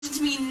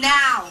me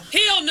now.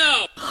 Hell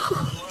no!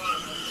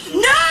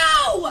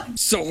 No!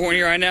 So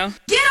horny right now?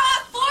 Get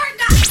off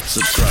Fortnite!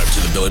 Subscribe to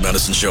the Billy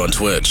Madison Show on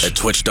Twitch at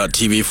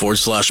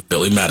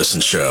twitch.tv/Billy Madison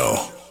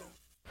Show.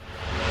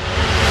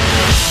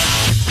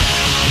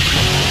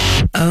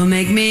 Oh,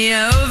 make me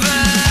over.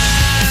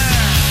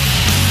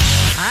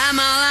 I'm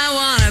all I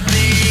wanna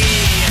be.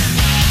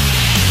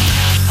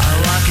 A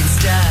walking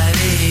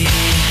study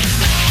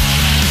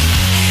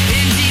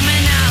in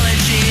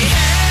demonology.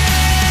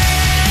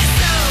 Hey,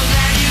 so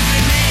glad you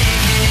could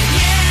make it.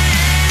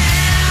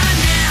 Yeah,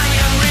 now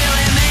you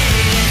really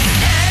made it.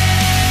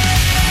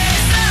 Hey,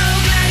 so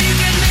glad you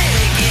could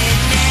make it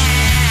now.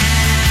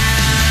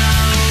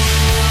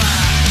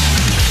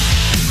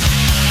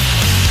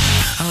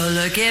 Oh,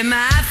 look at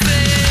my face.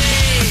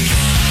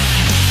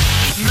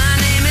 My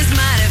name is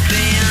might have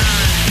been.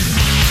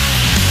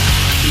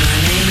 My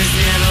name is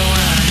never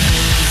was.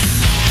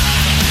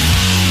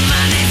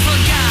 My name's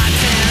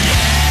forgotten.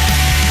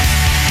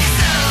 Hey,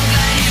 so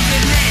glad you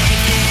could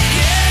make it.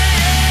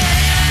 Yeah,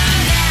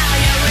 now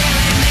you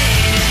really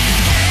made it.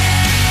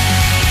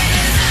 Hey,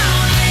 there's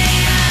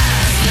only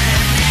us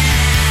left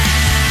now.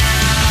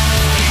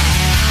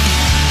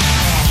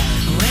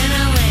 When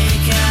I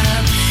wake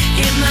up,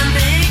 get my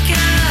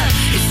makeup.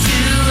 It's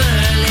too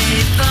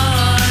early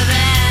for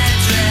that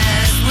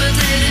dress.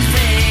 Wilted and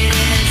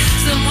faded,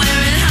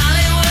 somewhere in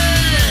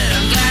Hollywood.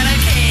 I'm glad I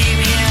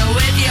came here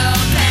with your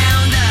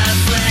pound of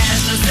flesh.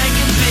 No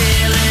second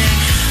feeling,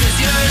 'cause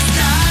you're a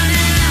star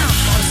now.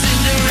 Or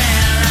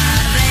Cinderella,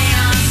 they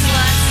aren't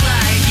sluts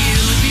like you.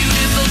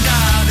 Beautiful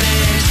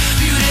garbage,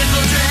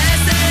 beautiful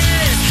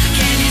dresses.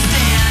 Can you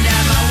stand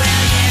up or will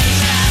you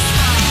just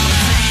fall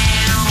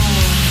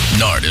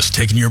down? Nard is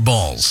taking your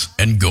balls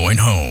and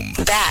going home.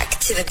 Back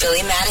to the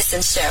Billy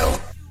Madison Show.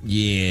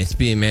 Yeah, it's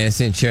Billy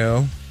Madison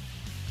Show.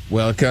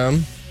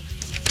 Welcome.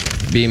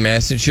 Billy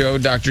Madison Show.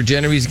 Dr.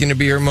 Genevieve's going to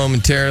be here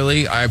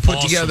momentarily. I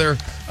put together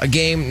a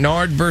game,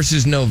 Nard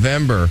versus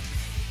November.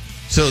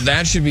 So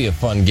that should be a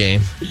fun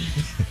game.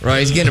 Right?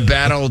 He's going to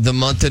battle the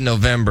month of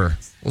November.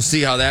 We'll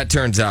see how that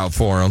turns out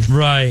for him.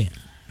 Right.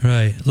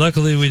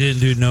 Luckily, we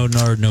didn't do No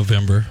Nard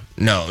November.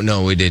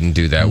 No, we didn't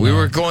do that. No. We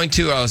were going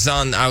to. I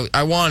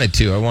wanted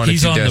to.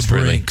 He's to on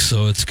desperately. the brink,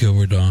 so it's good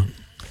we're done.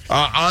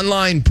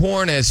 Online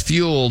porn has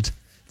fueled.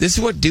 This is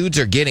what dudes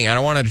are getting. I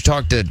wanted to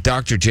talk to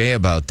Dr. J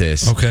about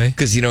this. Okay.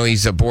 Because,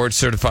 he's a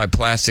board-certified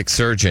plastic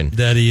surgeon.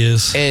 That he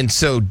is. And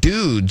so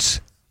dudes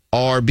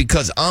are,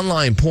 because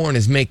online porn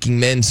is making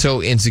men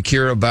so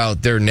insecure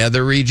about their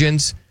nether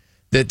regions,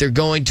 that they're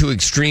going to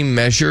extreme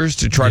measures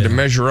to try to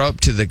measure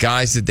up to the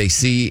guys that they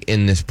see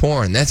in this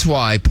porn. That's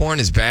why porn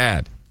is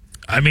bad.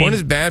 Porn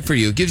is bad for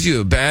you. It gives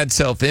you a bad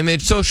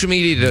self-image. Social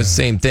media does the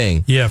same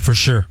thing. Yeah, for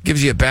sure.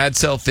 Gives you a bad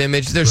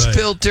self-image. There's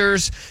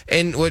filters.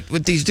 And what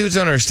these dudes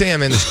don't understand,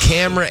 man, there's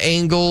camera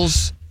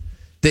angles.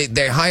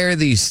 They hire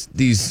these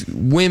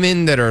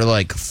women that are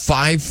like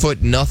 5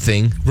 foot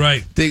nothing.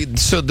 Right.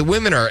 So the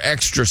women are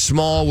extra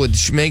small,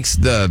 which makes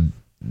the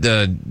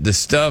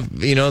stuff,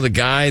 the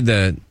guy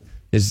that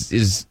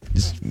is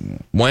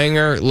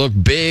wanger look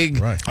big.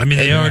 Right.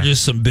 They are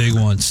just some big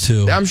ones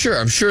too. I'm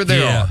sure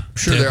they are.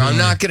 I'm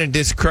not going to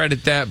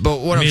discredit that, but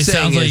what I'm it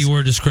saying sounds is like you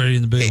were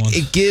discrediting the big ones.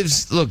 It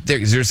gives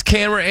there's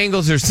camera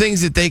angles, there's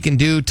things that they can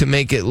do to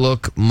make it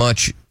look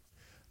much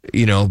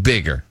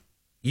bigger.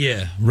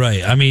 Yeah,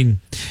 right.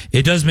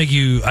 It does make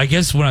you, I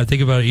guess when I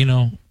think about it,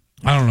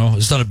 I don't know,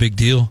 it's not a big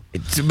deal.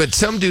 But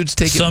some dudes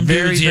take it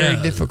very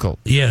difficult.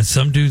 Yeah,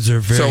 some dudes are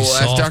very soft.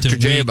 So we'll ask Dr.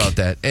 J weak about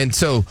that. And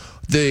so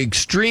the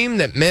extreme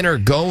that men are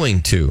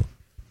going to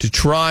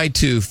try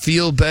to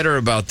feel better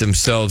about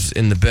themselves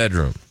in the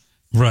bedroom.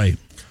 Right.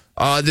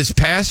 This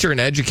pastor and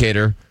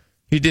educator,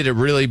 he did a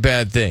really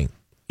bad thing.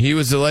 He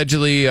was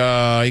allegedly,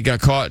 he got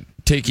caught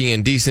taking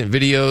indecent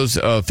videos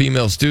of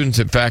female students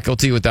and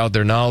faculty without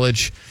their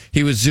knowledge.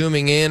 He was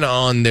zooming in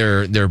on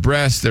their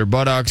breasts, their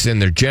buttocks,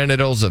 and their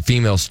genitals of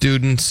female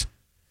students.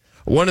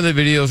 One of the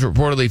videos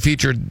reportedly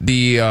featured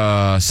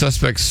the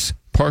suspect's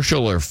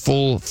partial or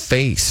full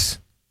face.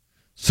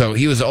 So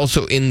he was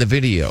also in the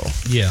video.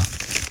 Yeah.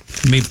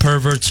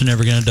 Perverts are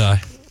never going to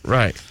die.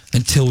 Right.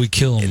 Until we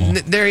kill them all.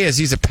 There he is.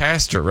 He's a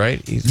pastor,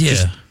 right?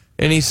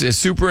 And he's a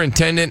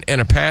superintendent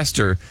and a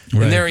pastor.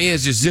 Right. And there he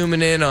is, just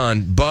zooming in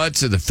on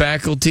butts of the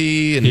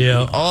faculty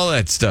and all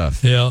that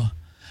stuff. Yeah.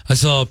 I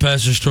saw a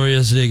pastor story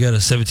yesterday. Got a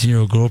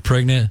 17-year-old girl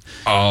pregnant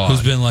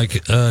who's been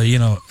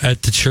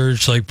at the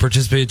church,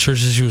 participated in church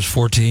since she was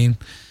 14.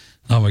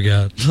 Oh my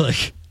God.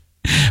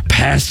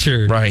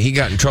 Pastor. Right. He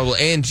got in trouble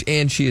and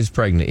she is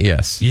pregnant.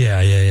 Yes.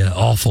 Yeah.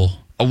 Awful.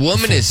 A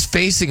woman is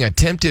facing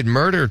attempted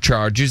murder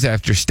charges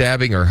after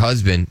stabbing her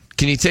husband.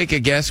 Can you take a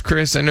guess,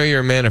 Chris? I know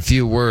you're a man of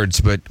few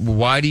words, but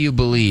why do you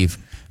believe?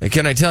 And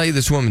can I tell you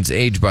this woman's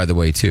age, by the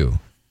way, too?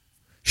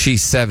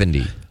 She's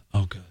 70.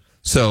 Okay.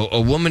 So a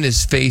woman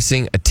is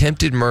facing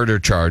attempted murder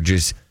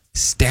charges,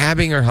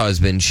 stabbing her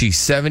husband. She's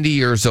 70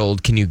 years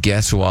old. Can you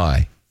guess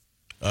why?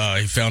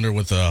 He found her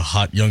with a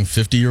hot young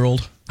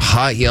 50-year-old.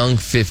 Hot young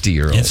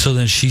 50-year-old. And so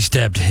then she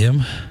stabbed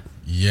him?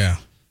 Yeah.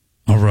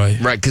 All right.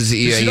 Right, because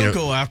you don't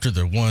go after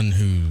the one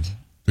who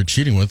they're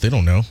cheating with. They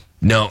don't know.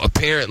 No,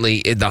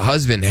 apparently the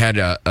husband had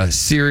a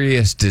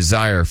serious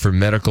desire for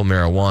medical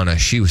marijuana.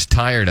 She was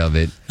tired of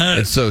it,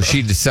 and so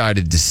she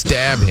decided to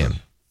stab him.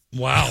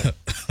 Wow.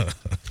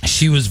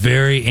 She was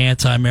very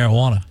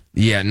anti-marijuana.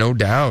 Yeah, no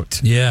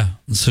doubt. Yeah.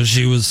 So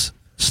she was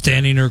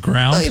standing her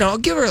ground. Well, I'll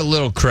give her a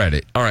little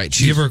credit. All right,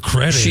 Give her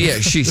credit.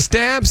 She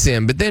stabs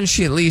him, but then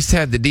she at least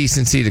had the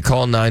decency to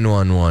call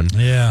 911.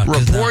 Yeah.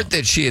 Report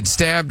that she had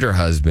stabbed her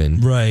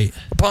husband. Right.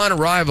 Upon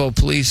arrival,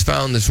 police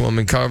found this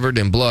woman covered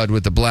in blood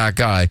with a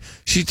black eye.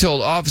 She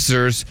told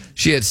officers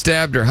she had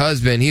stabbed her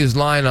husband. He was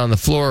lying on the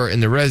floor in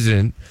the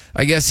residence.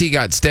 I guess he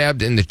got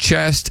stabbed in the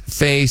chest,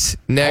 face,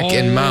 neck,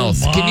 and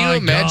mouth. Can you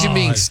imagine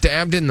being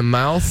stabbed in the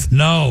mouth?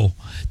 No.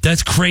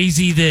 That's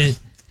crazy that...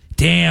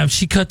 Damn,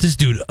 she cut this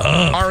dude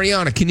up.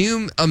 Ariana, can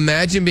you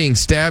imagine being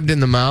stabbed in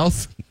the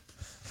mouth?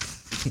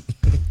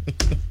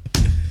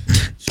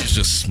 She's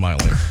just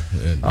smiling.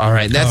 All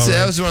right,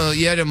 that was one of the,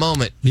 you had a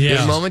moment. Yeah. You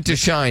had a moment to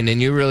shine,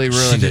 and you really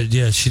ruined it.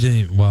 Yeah, she didn't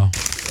even, wow.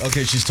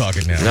 Okay, she's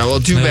talking now. No, well,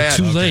 too bad.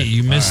 Too late.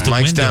 You missed the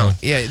Mike's window. down.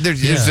 Yeah,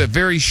 there's a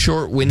very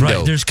short window.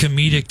 Right, there's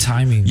comedic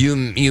timing.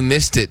 You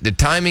missed it. The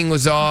timing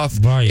was off.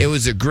 Right. It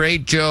was a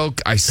great joke.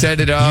 I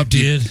set it up.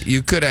 You did.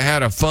 You could have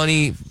had a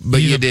funny,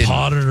 but you didn't.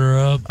 Potted her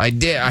up. I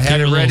did. I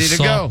had it ready to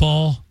go.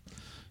 Softball.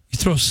 You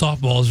throw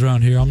softballs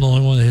around here. I'm the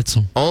only one that hits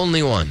them.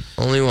 Only one.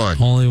 Only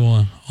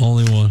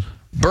one.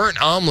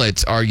 Burnt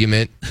omelets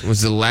argument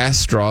was the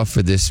last straw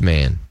for this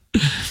man.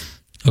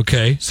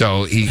 Okay.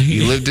 So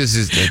he lived as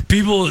his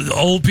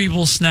old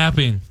people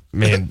snapping.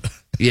 man.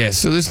 Yeah.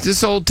 So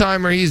this old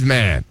timer, he's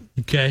mad.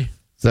 Okay.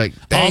 It's like,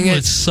 dang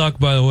omelets it. suck,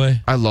 by the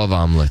way. I love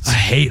omelets. I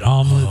hate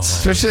omelets.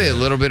 Especially a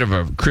little bit of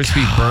a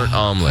crispy burnt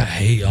omelet. I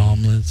hate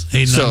omelets.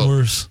 Ain't nothing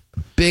worse.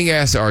 Big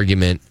ass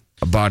argument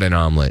about an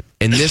omelet.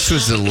 And this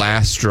was the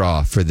last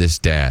straw for this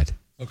dad.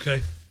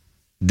 Okay.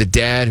 The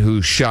dad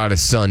who shot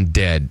his son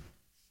dead.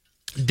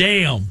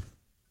 Damn.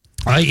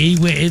 He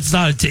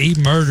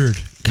murdered.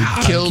 He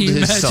killed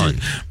his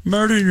son.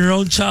 Murdering your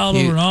own child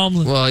over an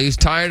omelet. Well, he's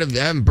tired of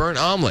having burnt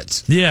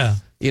omelets. Yeah.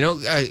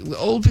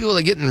 Old people,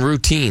 they get in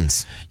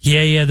routines.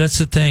 Yeah, that's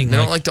the thing. They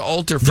don't like to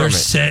alter from it. They're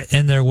set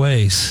in their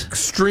ways.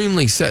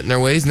 Extremely set in their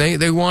ways. And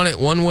they want it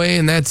one way,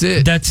 and that's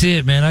it. That's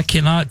it, man. I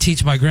cannot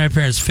teach my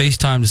grandparents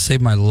FaceTime to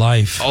save my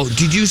life. Oh,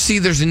 did you see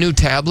there's a new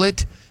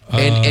tablet?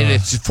 And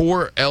it's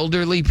for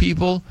elderly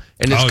people,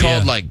 and it's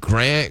called like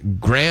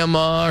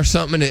grandma or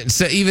something.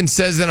 It even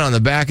says it on the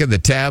back of the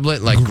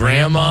tablet, like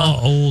grandma.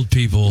 Old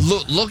people.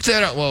 Look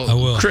that up. Well, I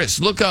will.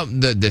 Chris, look up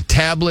the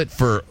tablet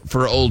for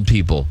old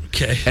people.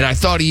 Okay. And I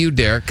thought of you,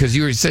 Derek, because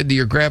you said that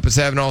your grandpa's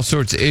having all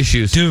sorts of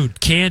issues. Dude,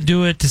 can't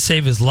do it to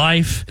save his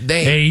life.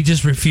 He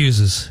just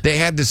refuses. They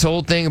had this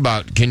whole thing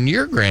about, can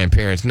your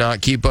grandparents not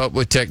keep up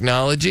with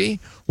technology?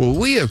 Well,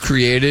 we have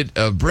created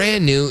a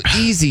brand new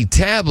easy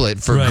tablet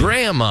for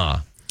grandma.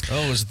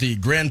 Oh, it's the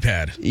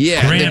grandpad.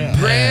 Yeah, the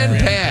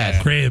grandpad.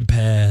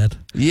 Grandpad.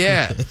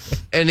 Yeah.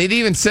 And it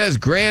even says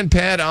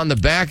grandpad on the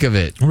back of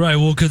it. Right,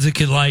 well, because it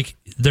could,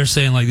 they're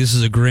saying, this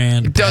is a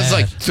grand. It does,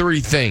 3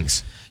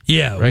 things.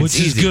 Yeah, right? Which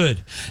is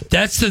good.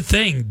 That's the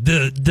thing.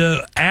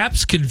 The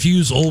apps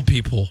confuse old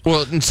people.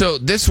 Well, and so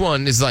this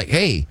one is like,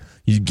 hey,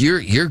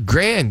 your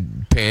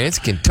grandparents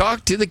can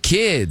talk to the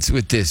kids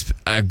with this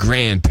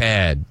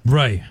grandpad.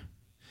 Right.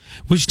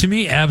 Which, to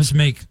me, apps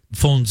make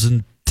phones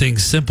and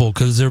things simple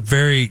because they're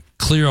very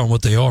clear on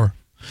what they are.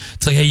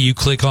 It's like, hey, you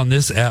click on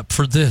this app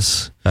for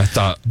this. I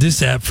thought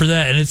this app for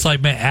that, and it's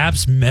like, man,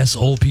 apps mess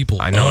old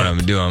people. I know what I'm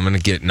gonna do. I'm gonna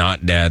get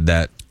not dad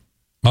that.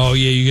 Oh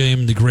yeah, you get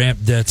him the grand.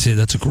 That's it.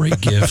 That's a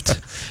great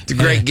gift. It's a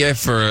great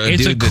gift for a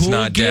dude that's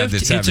not dad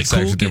that's having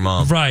sex with your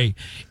mom. Right.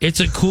 It's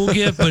a cool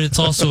gift, but it's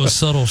also a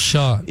subtle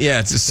shot. Yeah,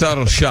 it's a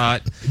subtle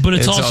shot, but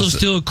it's also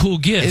still a cool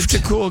gift. It's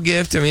a cool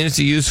gift. I mean, it's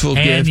a useful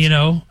gift.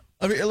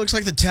 And it looks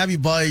like the tab you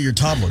buy your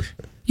toddler.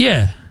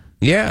 Yeah.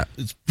 Yeah.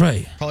 It's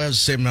right. Probably has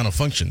the same amount of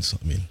functions.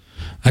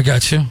 I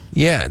got you.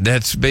 Yeah,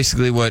 that's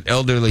basically what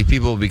elderly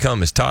people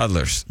become as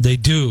toddlers. They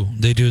do.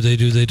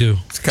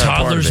 It's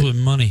Toddlers with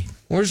money.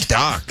 Where's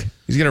Doc?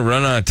 He's going to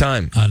run out of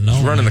time. I know.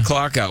 He's running the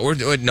clock out.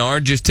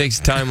 Nard just takes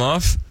time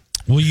off?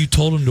 Well, you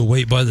told him to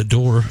wait by the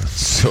door.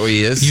 So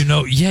he is?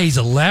 He's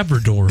a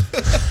Labrador.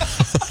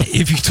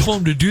 If you told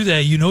him to do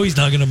that, he's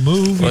not going to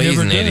move. Well, he's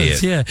an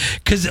idiot. Yeah.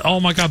 Because,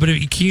 oh my God, but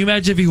can you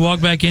imagine if he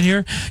walked back in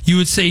here? You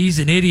would say he's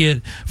an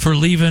idiot for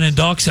leaving and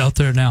Doc's out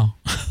there now.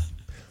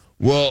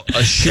 Well,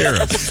 a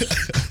sheriff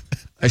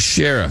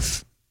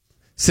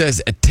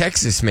says a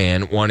Texas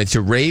man wanted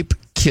to rape,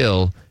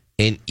 kill,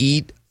 and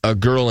eat a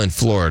girl in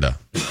Florida.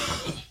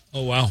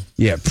 Oh, wow.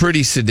 Yeah,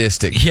 pretty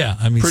sadistic. Yeah,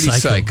 pretty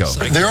psycho.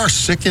 There are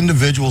sick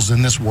individuals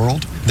in this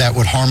world that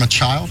would harm a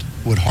child,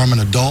 would harm an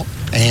adult,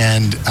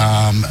 And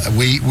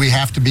we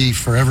have to be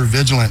forever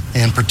vigilant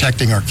in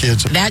protecting our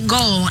kids. That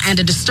goal and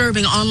a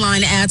disturbing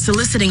online ad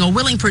soliciting a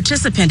willing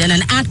participant in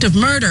an act of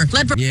murder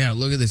led. Yeah,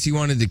 look at this. He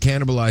wanted to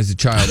cannibalize the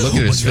child. Look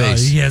at his my God,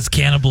 face. he has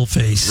cannibal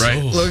face.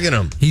 Right. Look at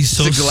him. He's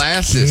so the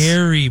glasses.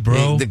 scary,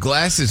 bro. The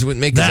glasses would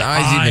make that his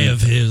eyes eye even.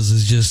 of his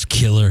is just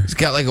killer. He's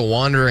got like a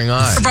wandering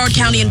eye. Brevard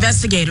County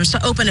investigators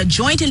to open a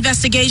joint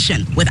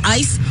investigation with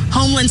ICE,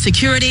 Homeland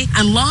Security,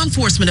 and law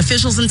enforcement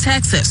officials in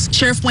Texas.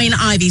 Sheriff Wayne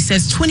Ivey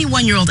says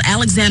 21-year-old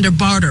Alexander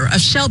Barter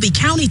of Shelby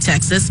County,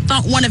 Texas,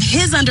 thought one of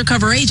his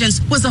undercover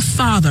agents was a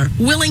father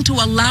willing to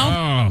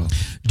allow.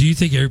 Do you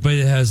think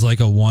everybody that has like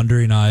a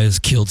wandering eye has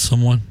killed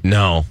someone?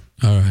 No.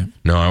 All right.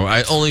 No,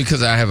 I only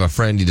because I have a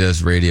friend who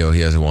does radio.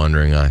 He has a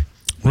wandering eye.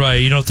 Right.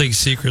 You don't think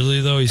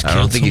secretly, though, he's killed I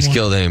don't think he's someone?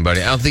 killed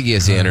anybody. I don't think he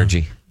has the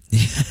energy.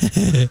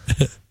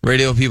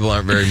 Radio people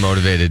aren't very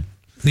motivated.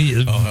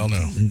 Oh, hell no.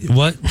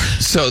 What?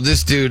 So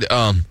this dude,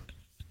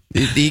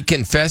 he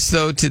confessed,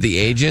 though, to the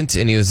agent,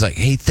 and he was like,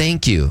 hey,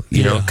 thank you.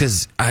 You know,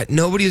 because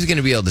nobody was going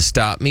to be able to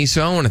stop me,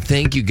 so I want to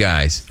thank you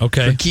guys for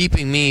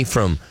keeping me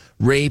from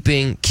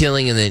raping,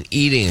 killing, and then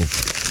eating a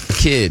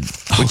kid,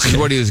 which is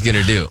what he was going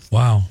to do.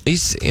 Wow.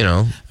 He's, you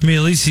know. I mean,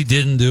 at least he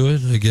didn't do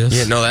it, I guess.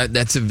 Yeah, no,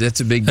 that's a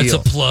big deal. That's a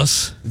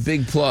plus.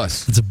 Big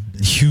plus. It's a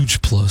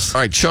huge plus.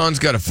 All right, Sean's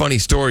got a funny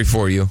story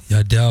for you. Yeah,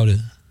 I doubt it.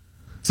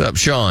 What's up,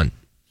 Sean?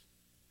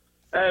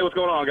 Hey, what's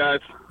going on, guys?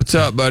 What's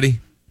up, buddy?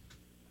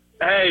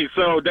 Hey,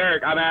 so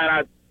Derek,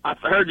 I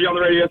heard you on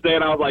the radio yesterday,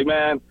 and I was like,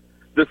 man,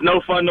 this No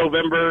Fun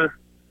November,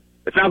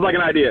 it sounds like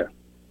an idea.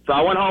 So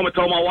I went home and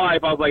told my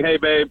wife, I was like, hey,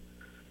 babe,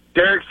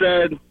 Derek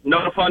said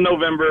No Fun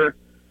November,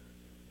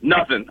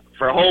 nothing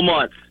for a whole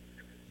month.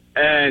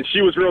 And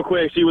she was real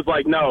quick. She was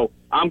like, no,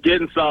 I'm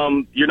getting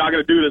some. You're not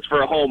going to do this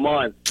for a whole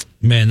month.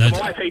 Man, my that's...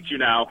 wife hates you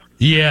now.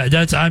 Yeah,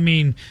 I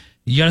mean...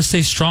 You got to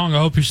stay strong. I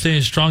hope you're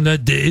staying strong.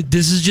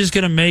 This is just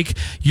going to make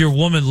your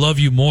woman love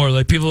you more.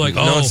 Like, people are like,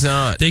 no, it's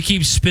not. They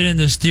keep spinning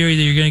this theory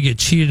that you're going to get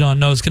cheated on.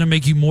 No, it's going to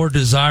make you more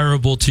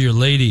desirable to your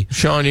lady.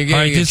 Sean, you're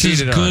going to get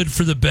cheated on. This is good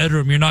for the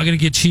bedroom. You're not going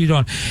to get cheated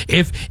on.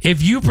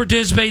 If you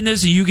participate in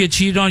this and you get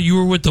cheated on, you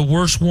were with the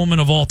worst woman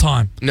of all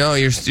time. No,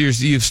 you've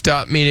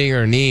stopped meeting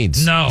her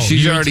needs. No.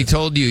 She's already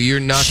told you you're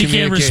not She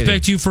can't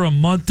respect you for a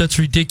month. That's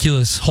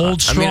ridiculous.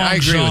 Hold strong, I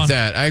agree Sean. with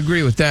that. I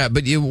agree with that.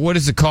 But what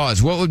is the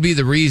cause? What would be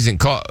the reason?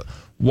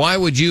 Why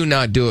would you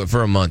not do it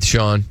for a month,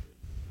 Sean?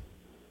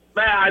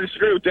 Man, I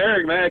disagree with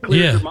Derek, man. It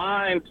clears your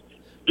mind,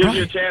 gives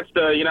you a chance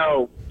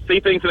to, see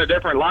things in a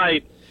different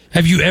light.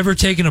 Have you ever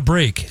taken a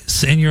break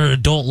in your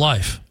adult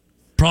life?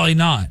 Probably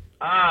not.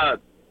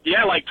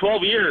 Yeah, like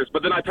 12 years,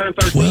 but then I turned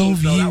 13,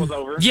 so that was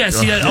over. Yeah,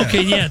 see that?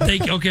 Okay, yeah,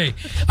 thank you. Okay.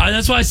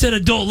 That's why I said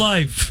adult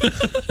life. Yeah,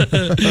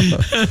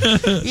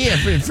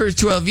 for the first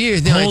 12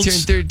 years, then I turned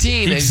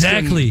 13.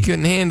 Exactly. I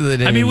couldn't handle it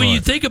anymore. I mean, when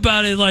you think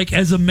about it, like,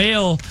 as a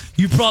male,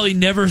 you probably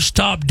never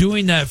stopped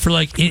doing that for,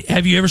 like,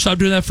 have you ever stopped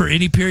doing that for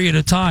any period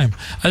of time?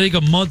 I think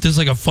a month is,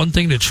 like, a fun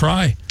thing to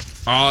try.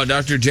 Oh,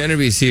 Dr.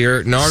 Genevieve's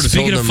here. Nard is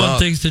Speaking holding of him fun up.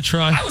 things to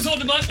try. I was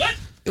holding my what?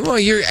 Well,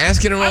 you're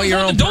asking him all your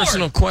own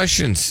personal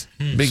questions.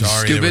 Big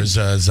Sorry, stupid. there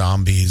was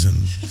zombies and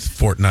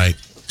Fortnite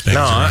things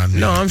around me.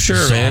 No, I'm sure,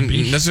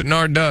 Zombies. man. That's what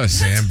Nard does.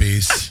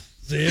 Zombies.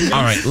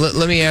 All right,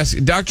 let me ask.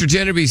 Dr.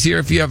 Genevieve's here.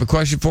 If you have a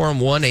question for him,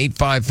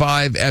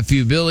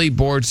 1-855-FU-BILLY,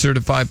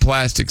 board-certified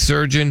plastic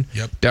surgeon.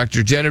 Yep.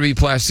 Dr. Genevieve,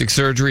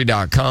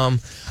 plasticsurgery.com.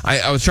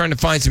 I was trying to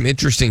find some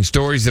interesting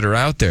stories that are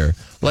out there.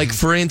 Like,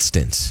 for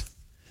instance,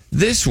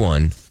 this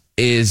one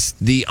is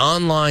the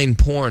online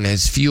porn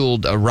has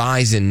fueled a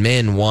rise in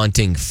men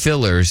wanting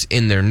fillers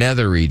in their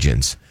nether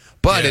regions.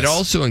 But it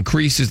also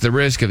increases the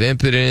risk of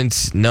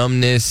impotence,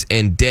 numbness,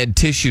 and dead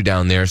tissue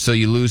down there, so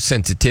you lose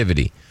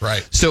sensitivity.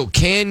 Right. So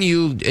can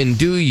you and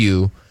do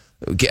you,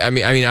 I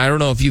mean, I don't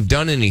know if you've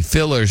done any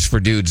fillers for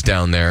dudes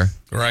down there.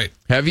 Right.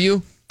 Have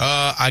you?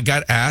 I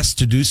got asked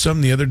to do some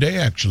the other day,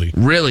 actually.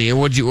 Really? And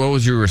what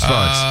was your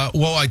response?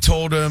 Well, I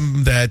told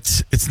him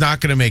that it's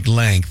not going to make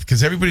length,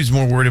 because everybody's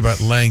more worried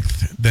about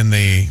length than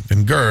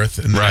girth.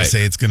 And then I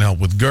say it's going to help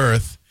with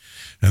girth.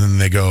 And then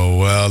they go,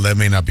 well, that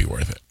may not be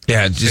worth it.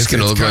 Yeah, it's just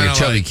going to look like a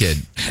chubby kid.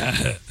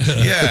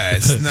 Yeah,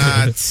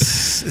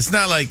 it's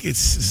not like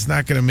it's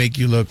not going to make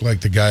you look like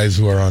the guys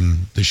who are on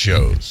the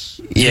shows.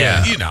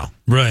 Yeah. You know.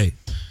 Right.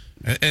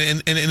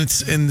 And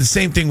it's the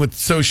same thing with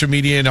social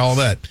media and all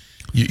that.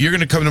 You're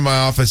going to come to my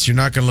office. You're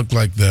not going to look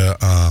like the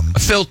a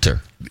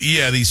filter.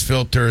 Yeah, these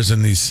filters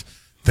and these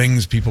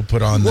things people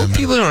put on them. Well,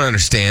 people don't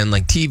understand.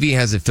 Like, TV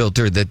has a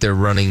filter that they're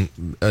running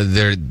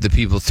the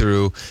people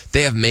through.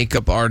 They have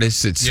makeup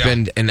artists that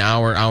spend an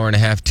hour and a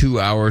half, 2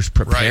 hours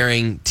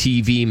preparing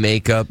TV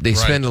makeup. They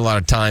spend a lot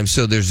of time.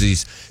 So there's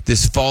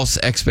this false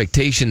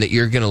expectation that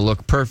you're going to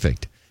look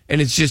perfect.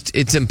 And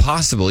it's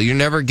impossible. You're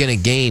never going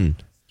to gain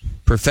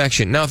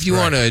perfection. Now, if you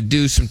want to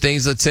do some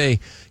things, let's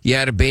say you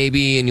had a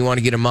baby and you want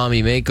to get a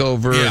mommy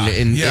makeover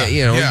and you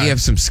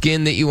have some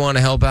skin that you want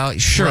to help out,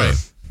 sure.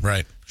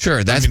 Right.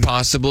 Sure, that's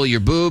possible. Your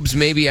boobs,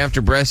 maybe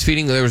after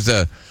breastfeeding. There was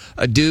a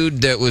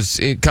dude that was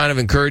kind of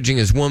encouraging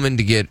his woman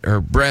to get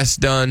her breasts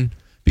done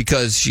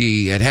because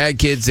she had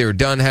kids. They were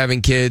done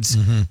having kids,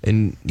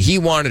 and he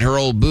wanted her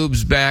old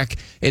boobs back.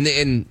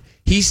 And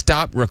he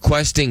stopped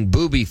requesting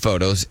boobie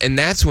photos, and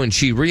that's when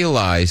she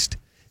realized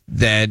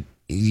that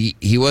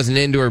he wasn't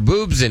into her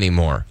boobs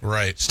anymore.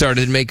 Right.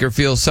 Started to make her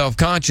feel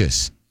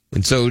self-conscious.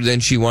 And so then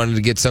she wanted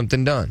to get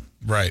something done.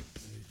 Right.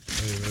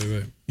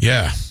 Wait.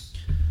 Yeah.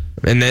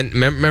 And then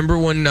remember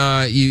when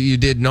you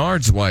did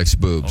Nard's wife's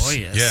boobs? Oh,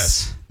 yes.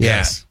 Yes. Yeah.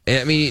 Yes.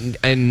 I mean,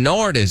 and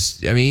Nard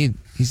is, I mean,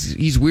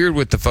 he's weird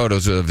with the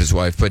photos of his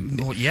wife, but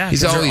Well, yeah,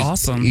 he's 'cause they're always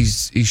awesome.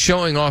 he's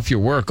showing off your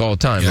work all the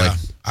time. Yeah. Like,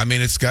 I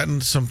mean, it's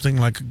gotten something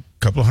like a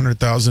couple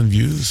 100,000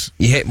 views.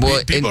 yeah,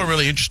 well, People are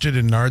really interested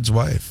in Nard's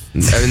wife.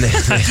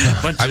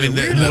 I mean,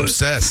 They're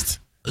obsessed.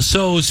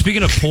 So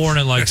speaking of porn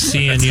and like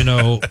seeing,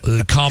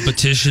 the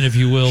competition, if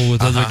you will,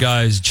 with other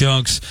guys'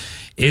 junks,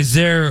 is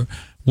there?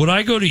 Would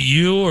I go to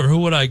you, or who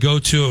would I go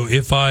to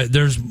if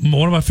there's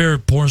one of my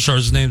favorite porn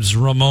stars? His name is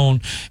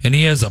Ramon, and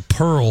he has a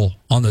pearl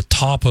on the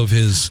top of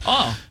his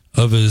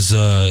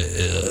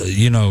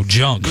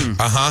junk.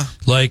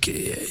 Like, and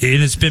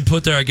it's been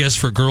put there, I guess,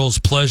 for girls'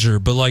 pleasure.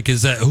 But like,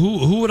 is that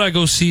who would I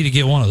go see to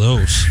get one of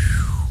those?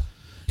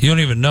 You don't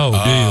even know, do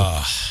you?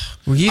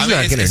 well, he's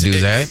not going to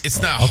do that.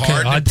 It's not Okay,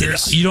 hard to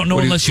pierce. you don't know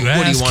unless you ask.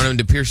 What do you want him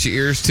to pierce your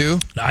ears too?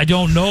 I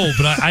don't know,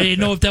 but I didn't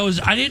know if that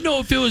was. I didn't know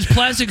if it was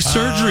plastic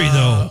surgery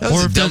though, That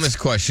was or the if dumbest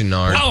question,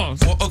 Nard. Oh,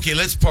 Well, okay,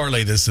 let's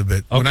parlay this a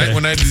bit. Okay.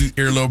 When I do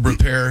earlobe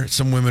repair,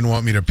 some women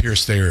want me to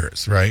pierce their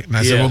ears, right? And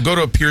I said, Yeah. well, go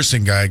to a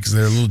piercing guy because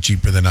they're a little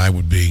cheaper than I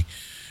would be.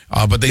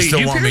 But they Hey, still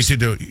you want pierce? me to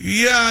do it.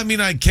 Yeah, I mean,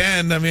 I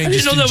can. I mean, I didn't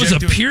just know that was a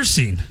inject it-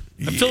 piercing.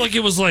 I feel like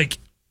it was like,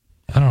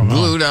 I don't know.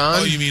 Glued on.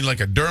 Oh, you mean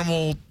like a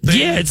dermal thing?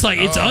 Yeah, it's like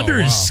it's Oh, under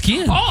wow. his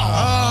skin.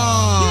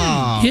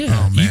 Oh,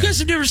 Yeah, you man. guys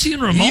have never seen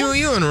Ramon?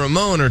 You and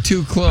Ramon are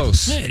too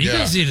close. Man, you Yeah.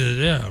 guys need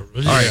to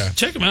right.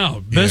 check him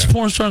out. Best Yeah.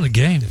 porn star in the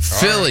game.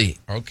 Philly.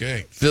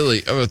 Okay. Philly.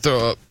 I'm going to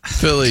throw up.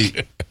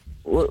 Philly.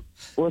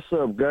 What's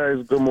up,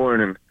 guys? Good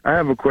morning. I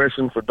have a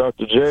question for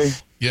Dr. J.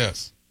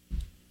 Yes.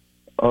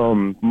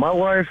 My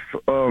wife,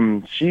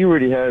 she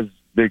already has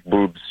big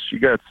boobs. She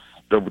got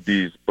double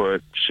D's,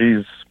 but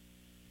she's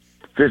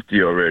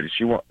 50 already.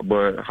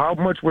 But how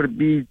much would it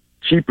be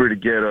cheaper to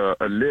get a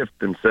lift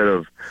instead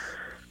of,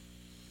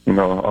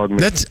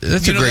 augment? That's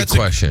a great that's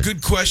question.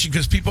 Good question,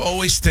 because people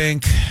always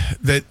think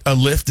that a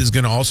lift is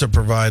going to also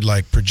provide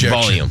like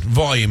projection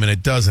volume, and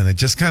it doesn't. It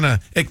just kind of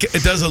it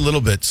does a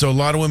little bit. So a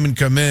lot of women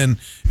come in,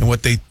 and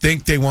what they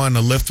think they want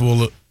a lift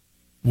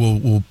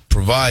will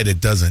provide,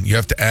 it doesn't. You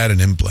have to add an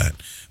implant,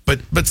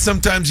 but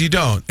sometimes you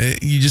don't.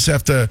 You just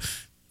have to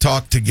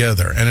talk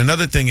together. And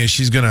another thing is,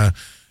 she's going to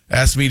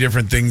ask me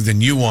different things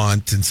than you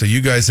want, and so you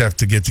guys have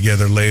to get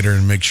together later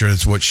and make sure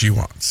it's what she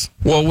wants.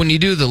 Well, when you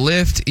do the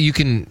lift, you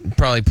can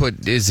probably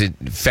put, is it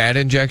fat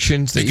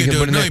injections that you can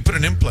put in there? You put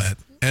an implant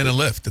and a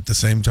lift at the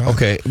same time.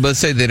 Okay, but let's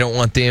say they don't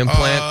want the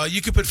implant.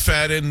 You could put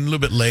fat in a little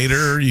bit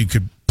later. You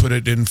could put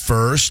it in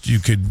first. You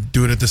could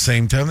do it at the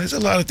same time. There's a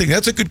lot of things.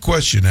 That's a good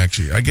question,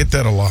 actually. I get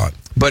that a lot.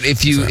 But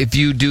if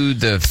you do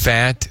the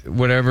fat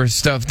whatever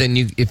stuff, then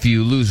if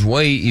you lose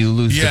weight, you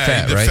lose the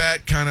fat, right? The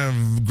fat kind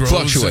of grows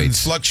Fluctuates. and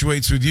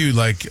fluctuates with you.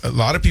 Like a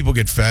lot of people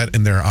get fat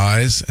in their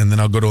eyes, and then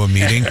I'll go to a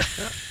meeting,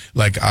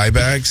 like eye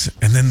bags,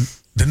 and then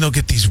they'll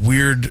get these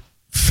weird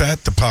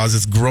fat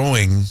deposits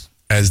growing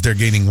as they're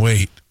gaining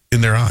weight in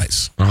their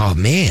eyes. Oh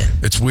man,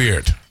 it's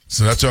weird.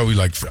 So that's why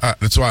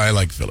that's why I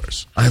like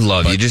fillers. I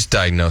love you. Just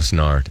diagnose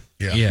Nard.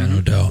 Yeah, no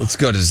doubt. Let's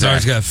go to Zach.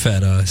 Nard's got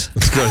fat eyes.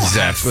 Let's go to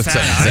Zach. What's up,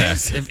 fat Zach?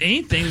 eyes. If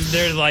anything,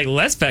 they're like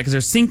less fat because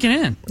they're sinking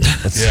in.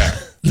 Yeah.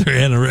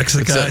 They're anorexic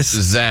What's up, eyes.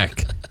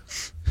 Zach?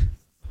 What's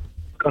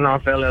going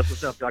on, fellas?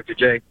 What's up, Dr.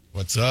 J?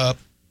 What's up?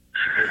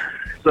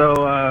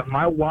 So,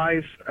 my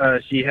wife,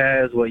 she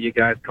has what you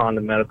guys call in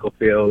the medical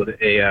field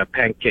a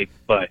pancake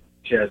butt.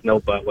 She has no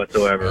butt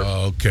whatsoever.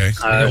 Oh, okay.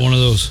 I got one of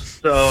those.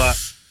 So,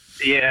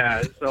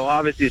 yeah. So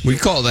obviously, We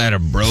call that a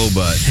bro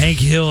butt. Hank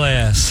Hill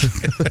ass.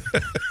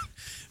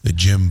 The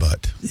gym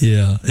butt.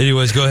 Yeah.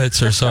 Anyways, go ahead,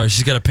 sir. Sorry.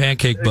 She's got a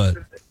pancake butt.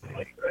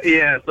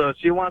 yeah. So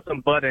she wants some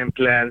butt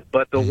implants,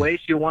 but the way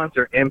she wants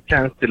her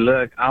implants to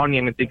look, I don't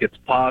even think it's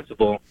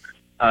possible.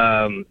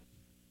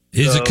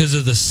 Is it because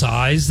of the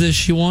size that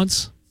she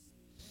wants?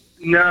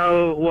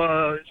 No,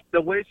 well,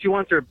 the way she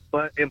wants her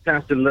butt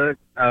implants to look,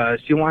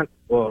 she wants,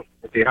 well,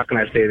 let's see, how can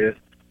I say this?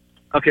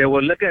 Okay,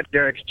 well, look at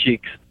Derek's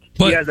cheeks.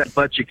 What? He has that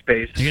butt cheek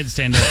face. You get to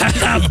stand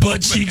up.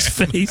 Butt cheeks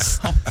face.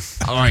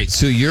 All right,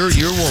 so you're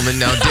your woman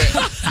now.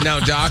 Now,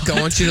 Doc, I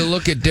want you to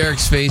look at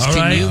Derek's face. All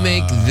Can right. you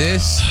make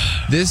this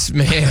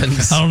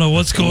man's I don't know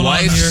what's going on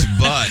wife's here.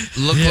 butt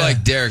look Yeah.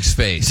 like Derek's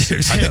face?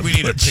 I think we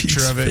need a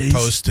picture of it,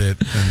 post it.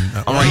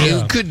 And, All right,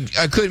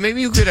 Yeah. maybe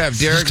you could have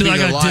Derek Just be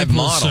because I a got live dimples,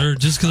 model. sir.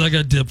 Just because I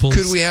got dimples.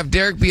 Could we have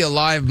Derek be a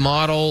live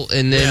model,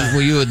 and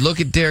then you would look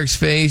at Derek's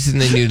face,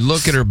 and then you'd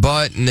look at her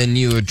butt, and then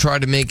you would try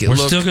to make it We're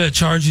look. still going to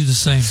charge you the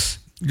same.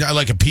 Yeah,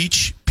 like a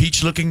peach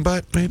looking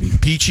butt, maybe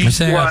peachy. I'm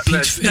saying I got Well,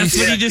 peach That's face.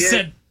 what he just Yeah.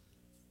 said.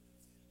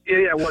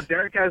 Yeah. Well,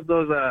 Derek has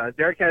those.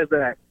 Derek has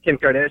that Kim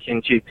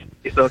Kardashian cheeks,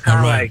 so kind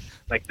of All right.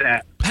 like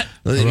that.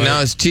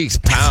 Now his cheeks,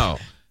 pow.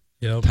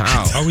 Yep.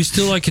 Pow. Are we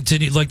still like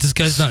continue? Like this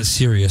guy's not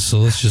serious, so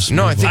let's just.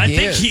 No, I move think on.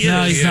 he is.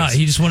 No, he's not.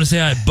 He just want to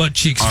say I butt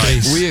cheeks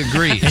face. We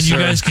agree. And you sir.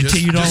 guys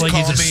continued on like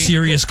he's a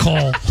serious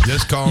call.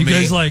 Just call You me.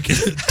 guys like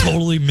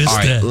totally missed All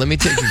right, that. let me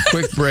take a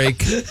quick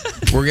break.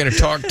 We're going to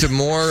talk to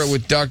more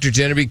with Dr.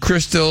 Genevieve,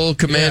 Crystal,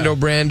 Commando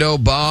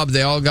Brando, Bob.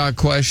 They all got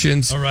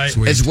questions. All right.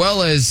 Sweet. As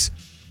well as,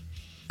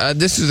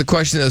 this is the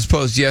question that was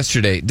posed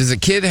yesterday. Does a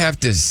kid have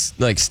to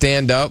like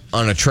stand up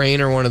on a train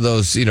or one of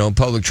those,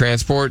 public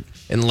transport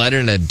and let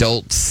an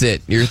adult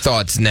sit? Your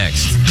thoughts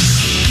next.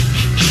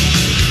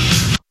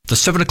 The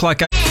 7 o'clock.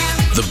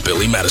 The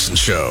Billy Madison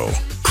Show.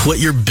 Quit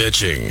your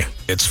bitching.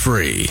 It's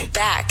free.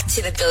 Back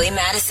to the Billy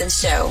Madison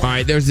Show. All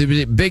right, there was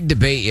a big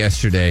debate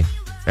yesterday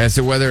as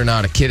to whether or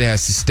not a kid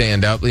has to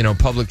stand up,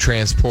 public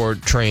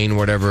transport, train,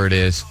 whatever it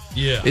is.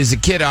 Yeah. Is a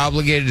kid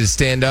obligated to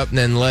stand up and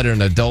then let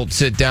an adult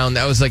sit down?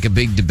 That was like a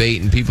big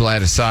debate, and people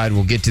had a side.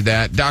 We'll get to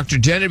that. Dr.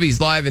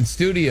 Genevieve's live in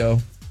studio.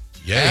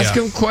 Ask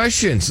him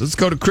questions. Let's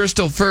go to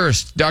Crystal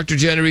first. Dr.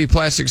 Genevieve,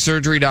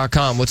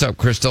 plasticsurgery.com. What's up,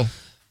 Crystal?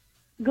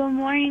 Good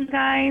morning,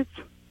 guys.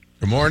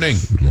 Good morning.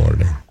 Good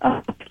morning.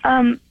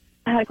 I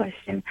had a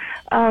question.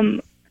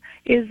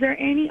 Is there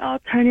any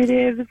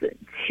alternatives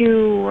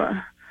to,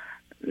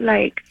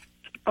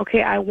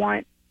 okay, I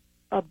want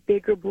a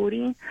bigger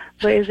booty,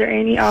 but is there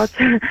any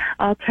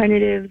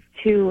alternatives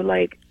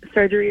to,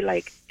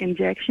 surgery,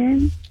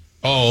 injection?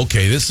 Oh,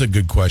 okay. This is a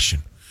good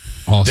question.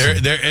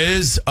 Awesome. There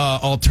is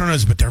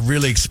alternatives, but they're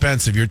really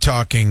expensive. You're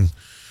talking,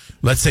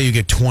 let's say you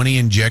get 20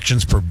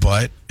 injections per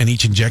butt, and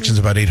each injection is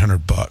about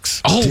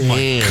 $800. Oh Damn.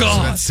 my So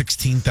God. that's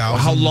 16,000.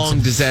 How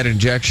long does that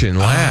injection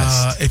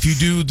last? If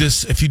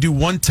you do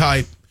one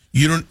type,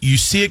 you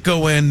see it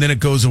go in, then it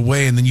goes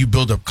away, and then you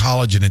build up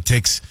collagen. It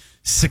takes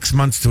 6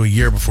 months to a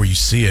year before you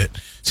see it.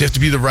 So you have to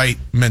be the right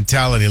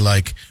mentality.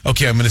 Like,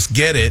 okay, I'm going to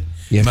get it.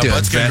 You have My to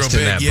butt's going to invest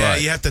grow in big. that Yeah,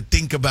 butt. you have to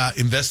think about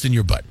invest in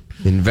your butt.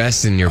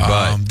 Invest in your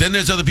butt. Then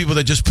there's other people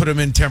that just put them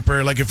in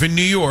temporary. Like if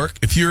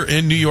you're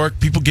in New York,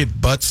 people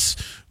get butts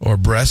or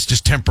breasts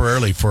just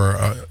temporarily for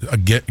a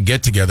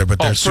get together, but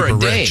they're for a super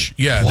day. rich.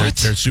 Yeah, What?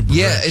 they're super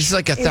Yeah, rich. it's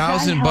like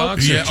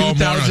 $1,000 Yeah, or $2,000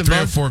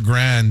 $3,000 or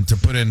 $4,000 to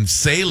put in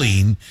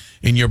saline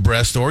in your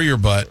breast or your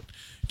butt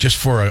just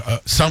for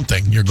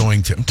something you're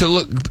going to. To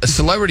look,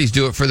 celebrities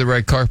do it for the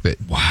red carpet.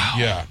 Wow.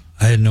 Yeah.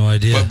 I had no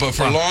idea. But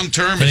for long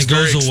term, And it's it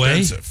goes very away?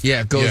 expensive.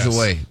 Yeah, it goes Yes.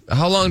 away.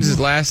 How long does it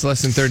last?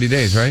 Less than 30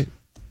 days, right?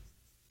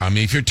 I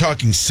mean, if you're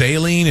talking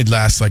saline, it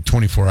lasts like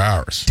 24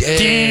 hours.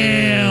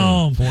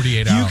 Damn.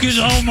 48 You hours. could,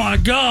 oh my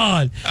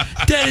God.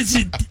 That is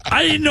it.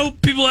 I didn't know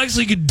people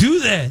actually could do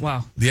that.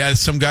 Wow. Yeah,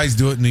 some guys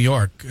do it in New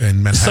York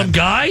and Manhattan. Some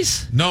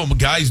guys? No,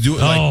 guys do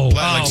it Oh,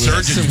 like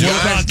surgeons Some do What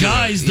it. about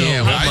guys, though? Yeah,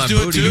 hold Guys my do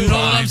it booty. too. You know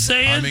what Fine. I'm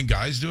saying? I mean,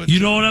 guys do it You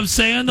too. know what I'm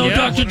saying, though, Yeah,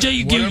 Dr. J?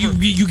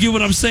 You get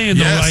what I'm saying,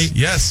 Yes, though, right?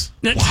 yes.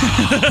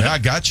 Yeah, I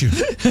got you.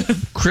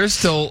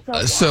 Crystal,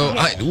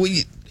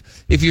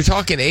 if you're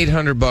talking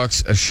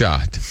 $800 a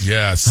shot,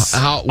 Yes.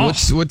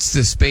 what's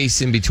the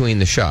space in between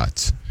the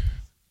shots?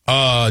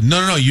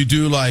 No. You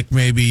do like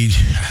maybe,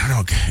 I don't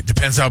know, it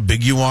depends how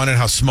big you want it,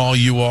 how small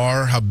you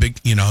are, how big,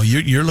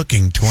 you're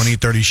looking 20,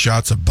 30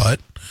 shots of butt.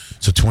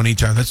 So 20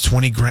 times, that's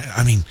 20 grand.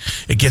 I mean,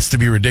 it gets to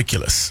be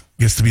ridiculous.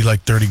 It gets to be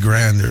like 30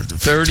 grand or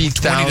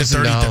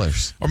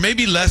 $30,000. or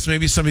maybe less.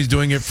 Maybe somebody's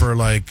doing it for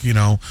like,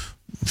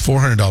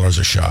 $400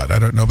 a shot. I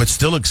don't know, but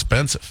still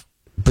expensive.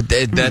 But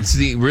that's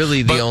the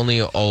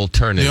only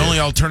alternative. The only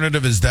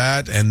alternative is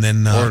that, and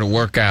then or to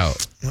work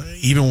out.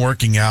 Even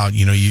working out,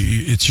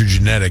 it's your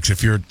genetics.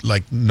 If you're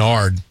like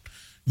Nard,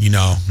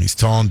 he's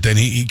tall, and then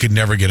he could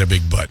never get a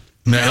big butt.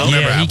 He'll never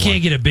Yeah, he have can't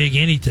one. get a big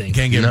anything.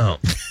 Can't get No.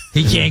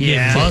 He can't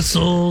get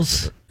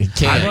muscles. He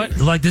can't.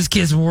 Like this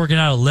kid's been working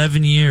out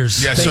 11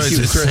 years. Yeah, Thank so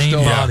you, it's the same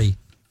Crystal. body.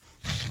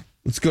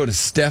 Let's go to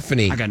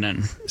Stephanie. I got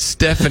nothing.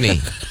 Stephanie.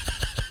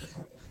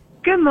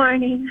 Good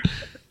morning.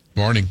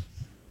 morning.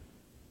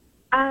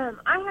 I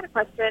had a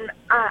question.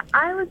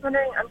 I was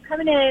wondering, I'm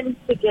coming in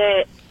to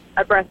get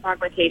a breast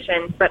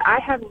augmentation, but I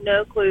have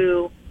no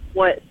clue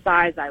what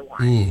size I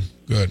want. Ooh,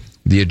 good.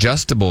 The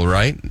adjustable,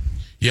 right?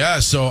 Yeah,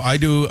 so I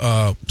do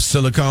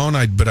silicone,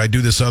 but I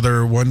do this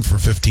other one for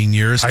 15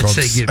 years I'd called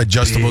say get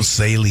adjustable big.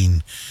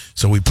 saline.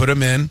 So we put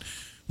them in.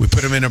 We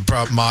put them in a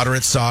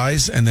moderate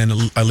size, and then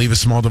I leave a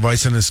small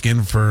device in the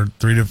skin for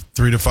 3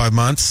 to 5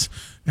 months,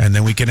 and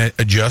then we can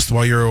adjust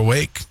while you're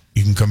awake.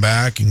 You can come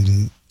back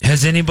and.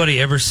 Has anybody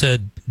ever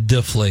said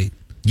deflate?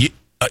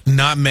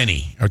 Not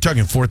many. We're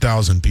talking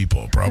 4,000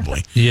 people,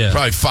 probably. Yeah.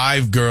 Probably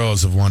 5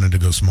 girls have wanted to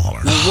go smaller.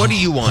 Well, what do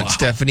you want,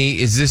 Stephanie?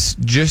 Is this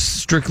just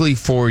strictly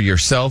for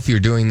yourself? You're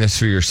doing this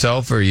for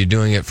yourself, or are you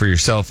doing it for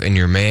yourself and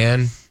your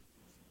man?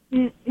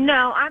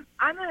 No,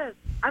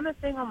 I'm a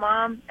single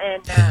mom,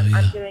 and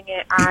I'm doing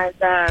it as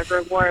a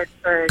reward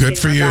for Good getting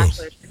for my you.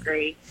 bachelor's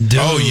degree. Dude,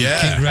 Oh,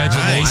 yeah.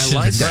 Congratulations. I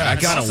like that.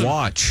 I got to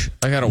watch.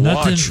 I got to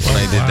watch when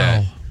I did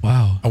that.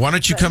 Wow. Why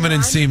don't you come in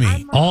and see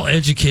me? All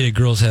educated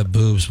girls have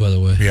boobs, by the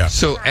way. Yeah.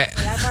 So,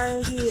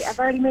 I've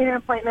already made an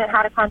appointment,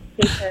 had a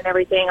consultation, and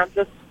everything.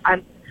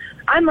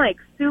 I'm like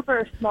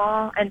super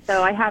small, and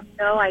so I have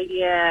no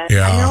idea.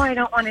 Yeah. I know I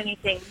don't want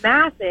anything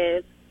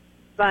massive,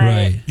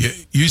 But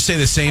You say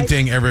the same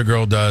thing every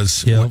girl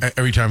does Yep.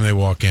 every time they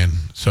walk in.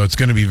 So it's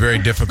going to be very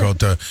difficult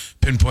to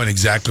pinpoint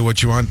exactly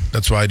what you want.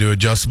 That's why I do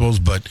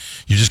adjustables. But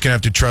you're just going to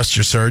have to trust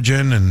your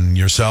surgeon and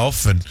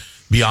yourself and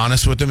be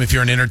honest with them. If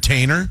you're an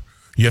entertainer,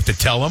 you have to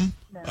tell them.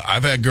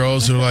 I've had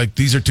girls who are like,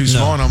 these are too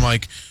small. And I'm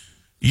like,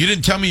 you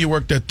didn't tell me you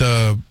worked at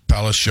the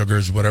Palace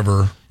Sugars,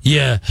 whatever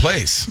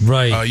place.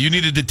 Right. You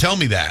needed to tell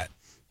me that.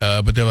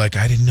 But they're like,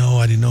 I didn't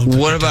know.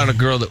 What about a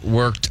girl that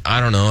worked,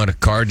 I don't know, at a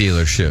car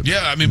dealership?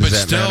 Yeah, I mean, Does but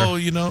that still,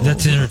 matter?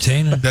 That's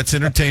entertainment. That's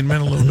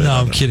entertainment a little bit. No,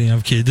 I'm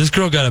kidding. This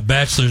girl got a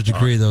bachelor's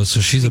degree, though,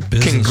 so she's a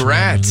business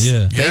Congrats.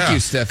 woman. Yeah. Thank you,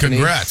 Stephanie.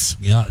 Congrats.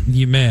 Yeah,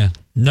 man.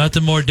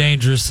 Nothing more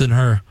dangerous than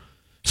her.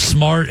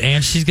 Smart,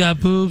 and she's got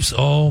boobs.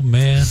 Oh,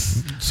 man.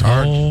 It's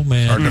hard. Oh,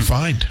 man. Hard to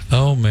find.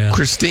 Oh, man.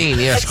 Christine,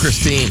 yes,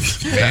 Christine.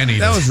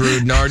 That was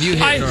rude, Nard. You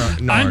hit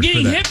Nard. I'm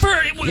getting hit for.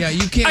 Yeah,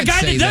 you can't a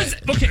guy say that does.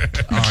 that. Okay.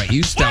 All right,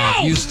 you stop.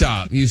 Whoa! You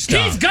stop. He's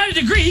got a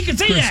degree. He can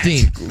say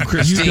Christine, that.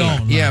 Christine. You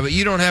don't, yeah, but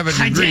you don't have a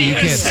degree. You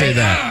can't say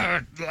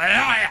that.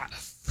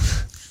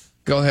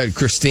 Go ahead,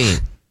 Christine.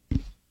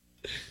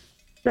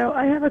 So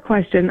I have a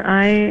question.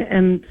 I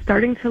am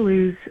starting to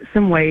lose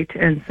some weight,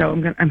 and so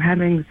I'm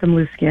having some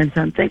loose skin.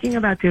 So I'm thinking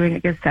about doing, I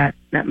guess, that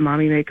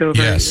mommy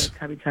makeover,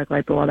 tummy tuck,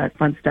 lipo, all that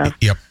fun stuff.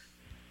 Yep.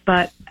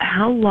 But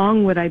how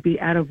long would I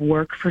be out of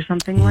work for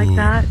something like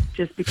that?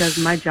 Just because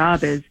my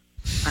job is,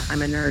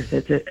 I'm a nurse.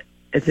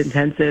 It's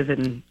intensive,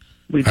 and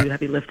we do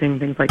heavy lifting,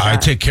 things like that. I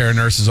take care of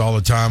nurses all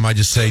the time. I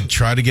just say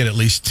try to get at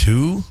least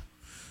 2.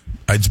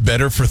 It's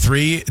better for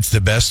 3. It's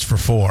the best for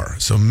 4.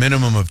 So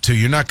minimum of 2.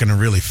 You're not going to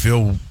really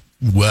feel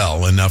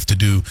well enough to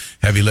do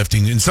heavy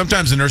lifting. And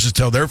sometimes the nurses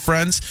tell their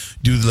friends,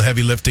 do the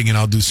heavy lifting, and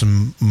I'll do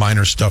some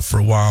minor stuff for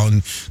a while.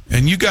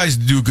 And you guys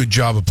do a good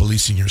job of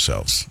policing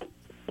yourselves.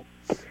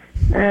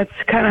 That's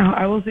kind of,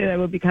 I will say that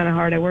would be kind of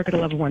hard. I work at a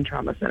level 1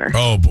 trauma center.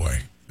 Oh, boy.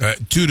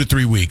 2 to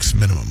 3 weeks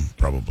minimum,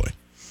 probably.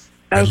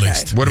 At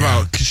least. What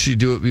about, could she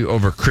do it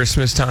over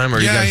Christmas time? Or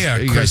are you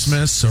guys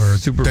Christmas or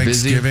super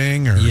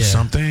Thanksgiving busy? Or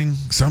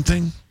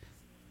something.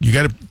 You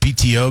got to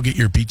PTO, get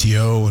your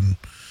PTO, and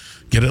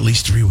get at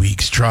least 3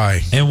 weeks.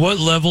 Try. And what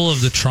level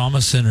of the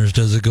trauma centers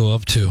does it go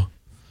up to?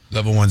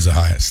 Level 1's the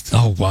highest.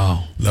 Oh,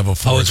 wow. Level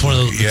 4. Oh, it's one of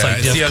those. Yeah,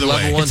 it's the other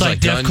way. Level 1's It's like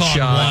DEFCON 1,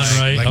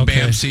 right? Like Okay.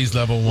 BAMC's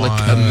level 1.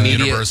 Like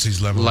immediate,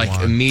 University's level 1.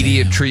 Like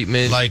immediate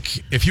treatment.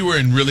 Like if you were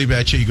in really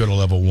bad shape, you go to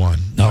level 1.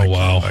 Oh,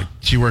 wow. Like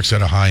she works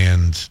at a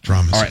high-end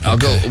trauma All right, center. I'll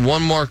go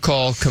one more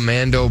call.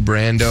 Commando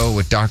Brando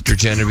with Dr.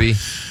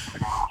 Genevieve.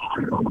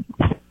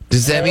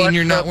 Does that mean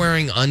you're not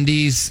wearing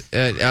undies?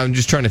 I'm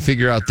just trying to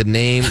figure out the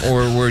name.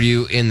 Or were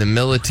you in the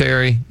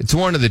military? It's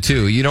one of the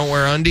two. You don't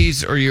wear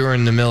undies or you're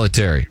in the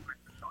military?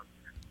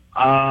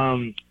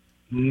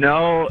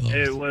 No,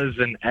 it was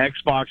an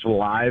Xbox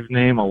Live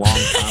name a long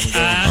time ago.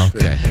 I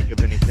couldn't think of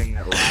anything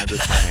that rhymed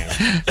with my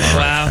name.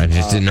 Wow. I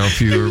just didn't know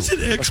if you were... It was an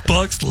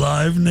Xbox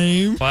Live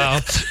name. Wow.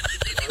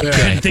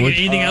 Couldn't think of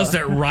anything else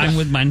that rhymed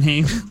with my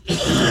name.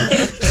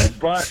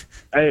 But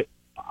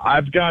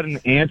I've got an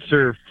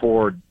answer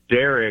for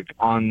Derek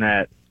on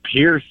that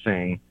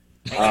piercing.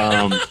 If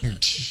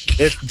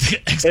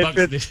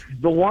it's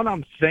the one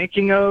I'm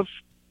thinking of,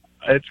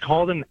 it's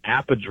called an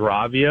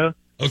apodravia.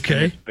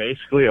 Okay. It's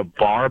basically a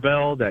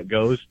barbell that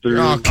goes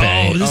through.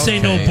 Okay. Oh, this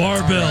ain't no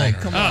barbell. Right,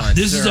 come on,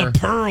 this is sir. a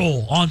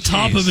pearl on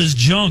top of his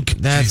junk.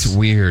 That's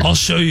weird. I'll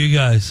show you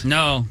guys.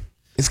 No.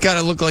 It's got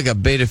to look like a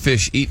beta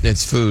fish eating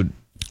its food.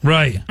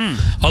 Right.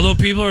 Although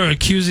people are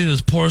accusing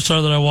this porn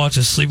star that I watch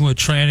of sleeping with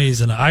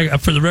trannies, and I,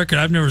 for the record,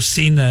 I've never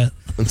seen that.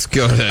 Let's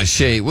go to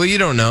Shay. Well, you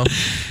don't know.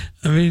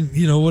 I mean,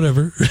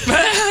 whatever.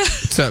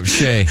 What's up,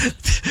 Shay?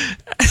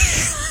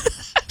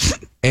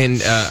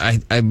 And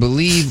I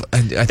believe,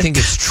 I think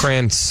it's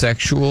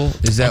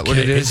transsexual. Is that what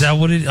it is? Is that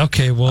what it is?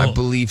 Okay, well. I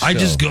believe so. I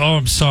just go,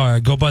 I'm sorry. I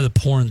go by the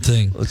porn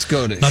thing. Let's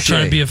go to Not Shay.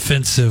 trying to be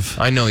offensive.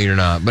 I know you're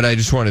not, but I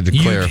just wanted to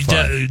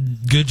clarify.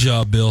 Good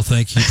job, Bill.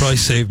 Thank you. You probably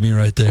saved me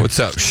right there. What's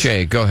up,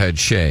 Shay? Go ahead,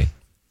 Shay.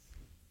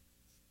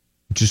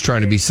 Just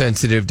trying to be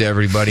sensitive to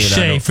everybody. And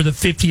Shay, for the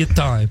 50th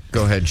time.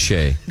 Go ahead,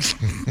 Shay.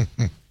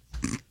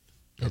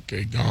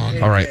 Okay,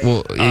 gone. All right.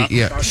 Well,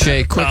 yeah,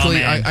 Shay.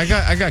 Quickly,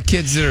 I got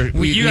kids that are.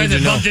 You guys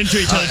have bumped into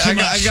each other too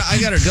much. I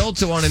got adults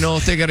that want to know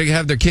if they got to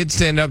have their kids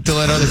stand up to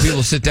let other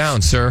people sit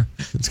down, sir.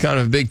 It's kind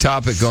of a big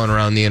topic going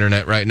around the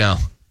internet right now.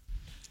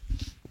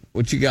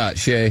 What you got,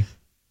 Shay?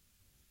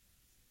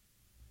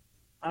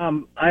 I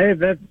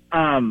was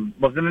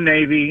in the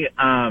Navy,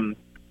 and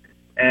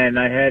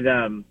I had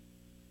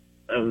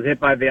I was hit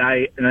by an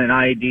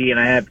IED, and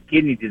I have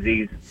kidney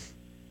disease.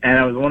 And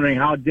I was wondering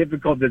how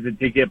difficult is it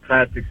to get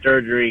plastic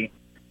surgery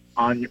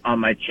on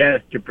my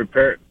chest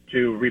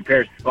to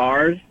repair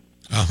scars?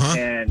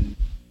 And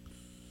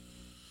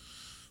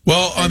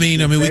well, I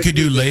mean, we could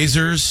do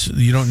lasers.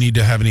 You don't need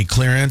to have any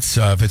clearance.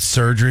 If it's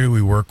surgery,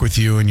 we work with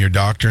you and your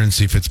doctor and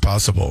see if it's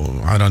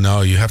possible. I don't know.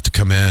 You have to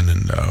come in,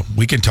 and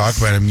we can talk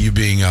about him. You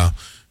being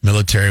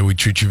military, we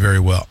treat you very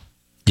well.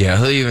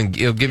 Yeah,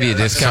 he'll give you a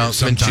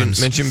discount.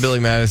 Mention Billy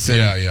Madison.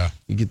 Yeah.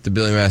 You get the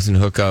Billy Madison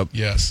hookup.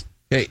 Yes.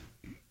 Hey,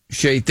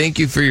 Shay, thank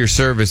you for your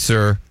service,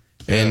 sir.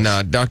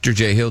 And Dr.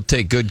 J, he'll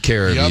take good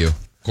care of you.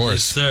 Of course.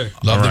 Yes, sir.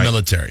 Love All the right.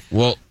 military.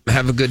 Well,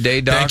 have a good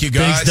day, Doc. Thank you,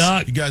 guys. Thanks,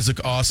 Doc. You guys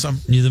look awesome.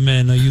 You're the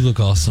man. No, you look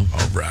awesome.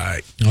 All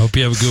right. I hope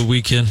you have a good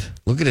weekend.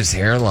 Look at his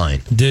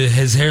hairline. Dude,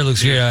 his hair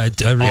looks great. I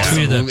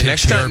retweeted that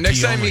picture.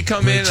 Next time you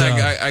come in,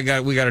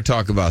 we got to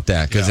talk about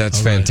that because that's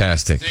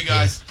fantastic. See you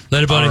guys.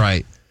 Later, buddy. All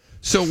right.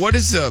 So, what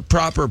is the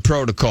proper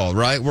protocol?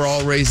 Right, we're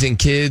all raising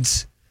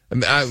kids. I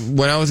mean,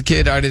 when I was a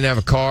kid, I didn't have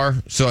a car,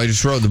 so I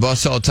just rode the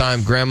bus all the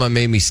time. Grandma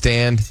made me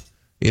stand.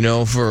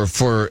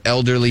 For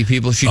elderly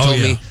people, she told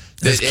me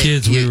that as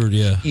kids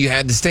you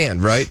had to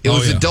stand. Right, it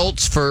was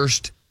adults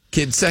first,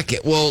 kids second.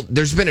 Well,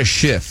 there's been a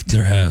shift.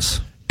 There has.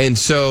 And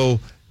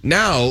so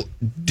now,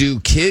 do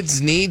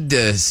kids need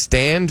to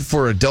stand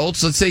for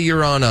adults? Let's say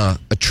you're on a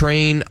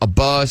train, a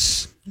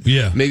bus.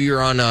 Yeah. Maybe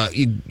you're on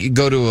you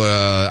go to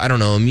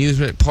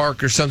amusement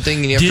park or something,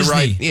 and you have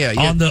Disney. to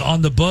ride.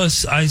 On the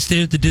bus, I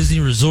stayed at the Disney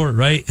Resort,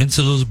 right? And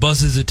so those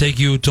buses that take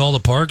you to all the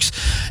parks,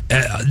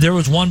 there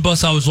was one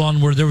bus I was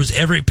on where there was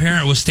every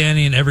parent was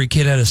standing and every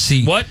kid had a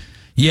seat. What?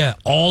 Yeah,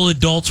 all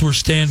adults were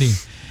standing.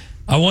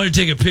 I wanted to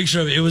take a picture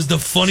of it. It was the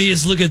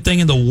funniest looking thing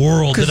in the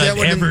world that I've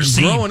ever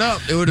seen. Growing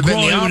up, it would have been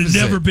the opposite. It would have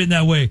never been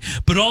that way.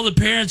 But all the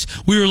parents,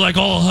 we were like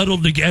all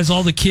huddled as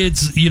all the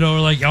kids,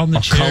 like on the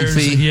chairs.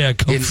 Comfy. Yeah,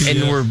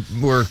 comfy. And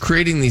we're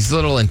creating these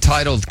little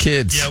entitled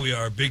kids. Yeah, we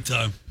are, big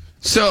time.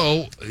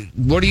 So,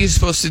 what are you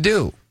supposed to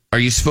do? Are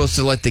you supposed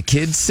to let the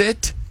kids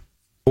sit?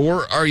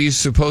 Or are you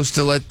supposed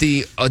to let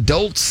the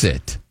adults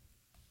sit?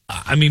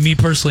 I mean, me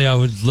personally, I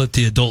would let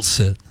the adults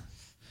sit.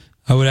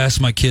 I would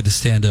ask my kid to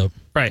stand up.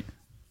 Right.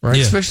 Right,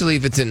 Yeah. especially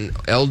if it's an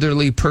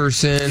elderly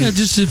person. Yeah,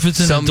 just if it's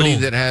an somebody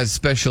adult. that has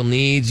special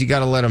needs, you got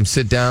to let them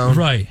sit down.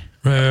 Right.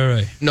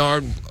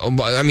 Nard's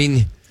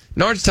the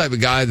type of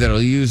guy that'll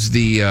use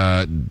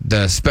the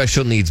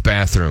special needs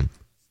bathroom.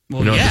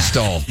 Well, the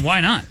stall.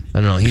 Why not?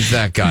 I don't know. He's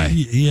that guy.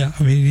 Yeah,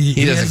 I mean,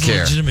 he doesn't has care.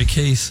 a legitimate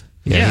case.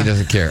 Yeah, he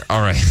doesn't care. All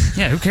right.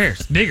 Yeah, who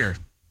cares? Bigger.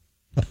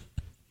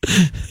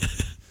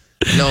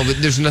 No, but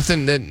there's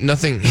nothing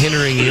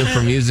hindering you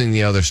from using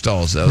the other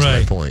stalls. That was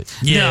my point.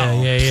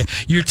 Yeah.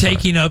 You're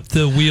taking up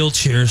the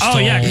wheelchair stall. Oh,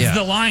 yeah, because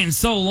the line's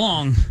so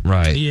long.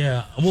 Right.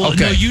 Yeah. Well,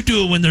 no, you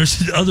do it when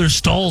there's other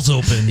stalls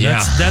open.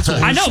 Yeah. That's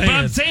what we're I know, saying. but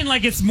I'm saying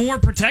like it's more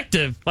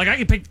protective. Like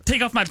I can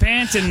take off my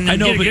pants and I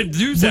know, get a but good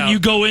deuce when out. you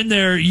go in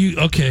there,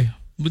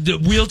 the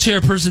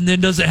wheelchair person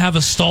then doesn't have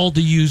a stall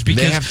to use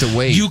because they have to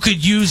wait. You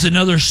could use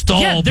another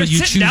stall, yeah, they're but you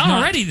sitting choose down not.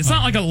 already. It's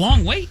not like a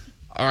long wait.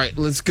 All right,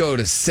 let's go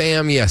to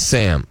Sam. Yes,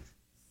 Sam.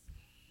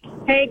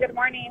 Hey, good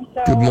morning.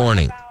 So Good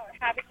morning. About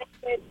having the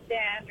kids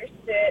stand or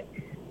sit.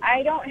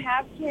 I don't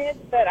have kids,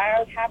 but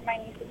I have my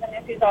nieces and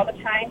nephews all the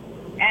time,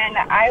 and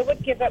I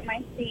would give up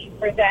my seat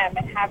for them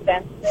and have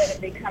them sit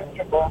and be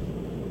comfortable.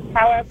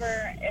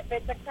 However, if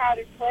it's a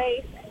crowded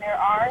place and there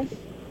are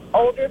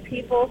older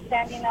people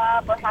standing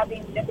up or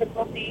having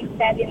difficulty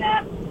standing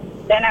up,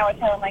 then I would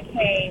tell them, like,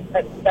 hey,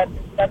 let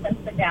them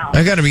sit down.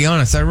 I got to be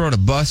honest. I rode a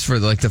bus for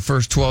like the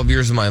first 12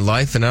 years of my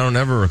life, and I don't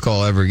ever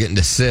recall ever getting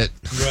to sit.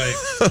 Right.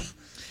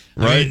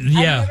 Right?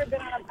 Yeah.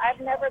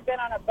 I've never been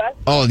on a bus.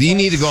 Oh, you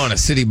need to go on a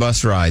city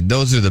bus ride.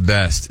 Those are the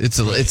best. It's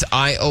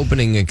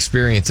eye-opening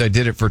experience. I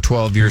did it for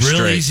 12 years Really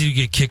straight. easy to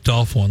get kicked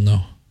off one, though.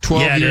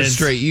 12 years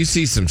straight. You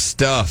see some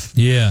stuff.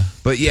 Yeah.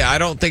 But yeah, I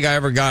don't think I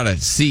ever got a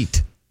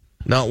seat.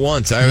 Not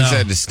once. I always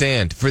had to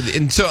stand.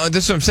 And so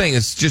that's what I'm saying.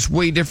 It's just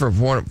way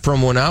different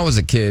from when I was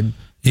a kid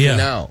to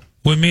now.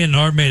 When me and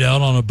Nard made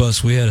out on a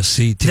bus, we had a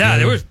seat together. Yeah,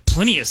 there was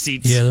plenty of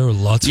seats. Yeah, there were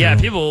lots of Yeah,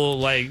 them. people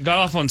like got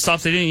off on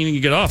stops they didn't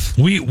even get off.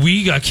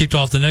 We got kicked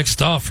off the next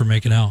stop for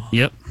making out.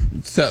 Yep.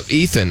 What's up,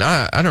 Ethan?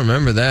 I don't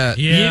remember that.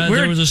 Yeah,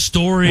 there was a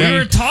story. We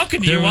were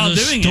talking to you There while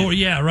was a doing story. it.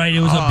 Yeah, right.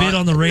 It was a bit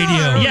on the radio.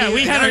 Yeah,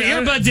 we had our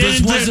earbuds This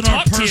in to wasn't our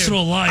talk to you.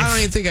 personal life. I don't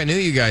even think I knew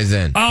you guys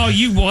then. Oh,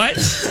 you what?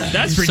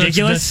 That's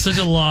ridiculous. That's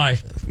such a lie.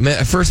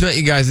 I first met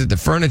you guys at the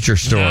furniture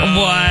store.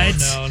 What?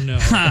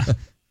 No.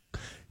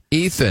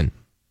 Ethan.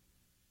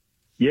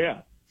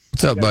 Yeah.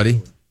 What's up,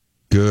 buddy?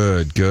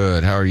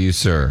 Good. How are you,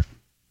 sir?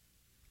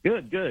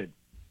 Good.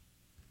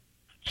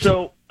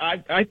 So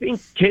I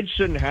think kids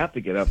shouldn't have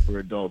to get up for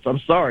adults. I'm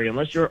sorry.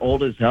 Unless you're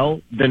old as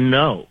hell, then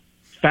no.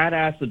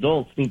 Fat-ass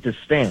adults need to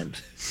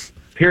stand.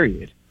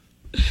 Period.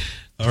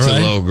 All It's right. a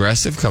little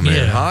aggressive coming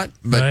in hot,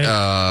 but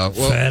right.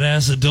 Fat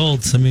ass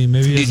adults. I mean,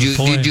 maybe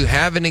did you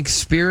have an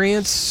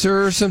experience,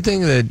 sir, or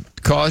something that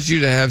caused you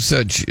to have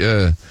such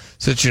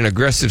an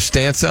aggressive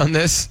stance on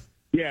this?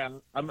 Yeah,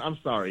 I'm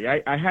sorry.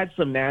 I had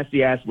some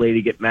nasty-ass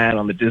lady get mad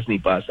on the Disney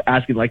bus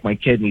asking like my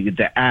kid needed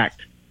to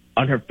act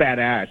on her fat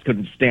ass,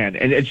 couldn't stand.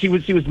 And she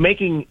was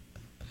making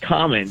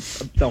comments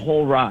the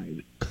whole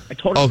ride. I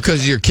told her. Oh,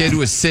 because your kid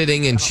was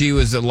sitting and she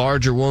was a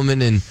larger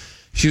woman and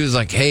she was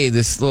like, hey,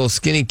 this little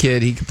skinny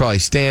kid, he could probably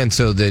stand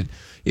so that,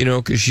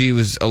 because she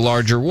was a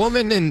larger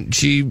woman and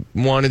she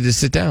wanted to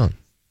sit down.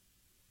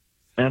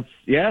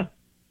 Yeah.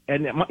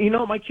 And,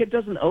 my kid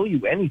doesn't owe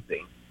you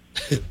anything.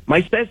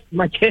 My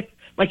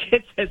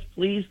kid says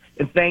please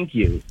and thank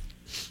you.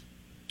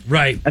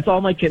 Right. That's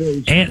all my kid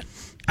owes. And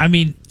I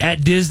mean,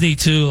 at Disney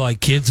too, like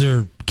kids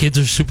are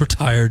super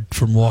tired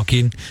from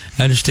walking.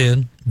 I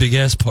understand. big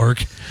ass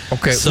park.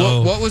 Okay,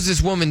 So what was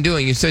this woman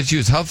doing? You said she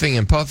was huffing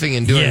and puffing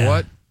and doing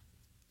what?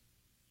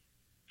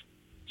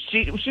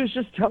 She was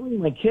just telling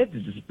my kids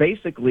just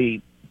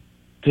basically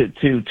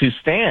to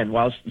stand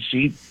while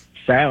she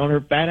sat on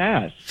her fat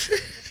ass.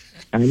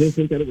 And I didn't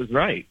think that it was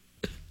right.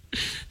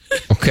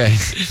 Okay.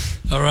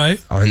 All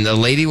right. And the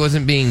lady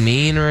wasn't being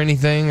mean or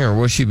anything, or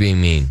was she being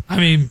mean? I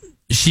mean,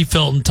 she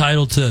felt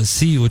entitled to a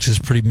seat, which is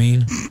pretty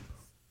mean.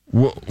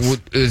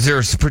 Is there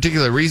a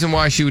particular reason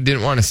why she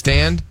didn't want to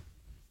stand?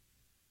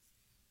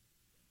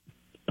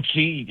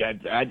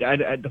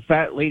 The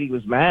fat lady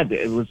was mad.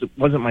 It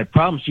wasn't my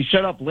problem. She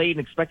shut up late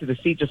and expected a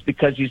seat just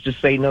because you just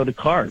say no to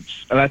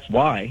carbs. And that's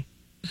why.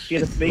 She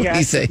had a big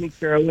ass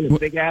churro and a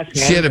big ass hand.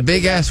 She had a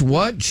big ass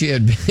what? She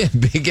had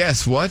big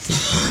ass what?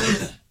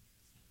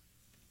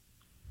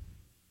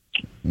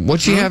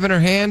 What'd she have in her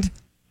hand?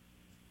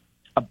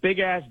 A big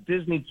ass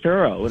Disney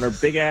churro in her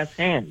big ass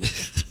hand.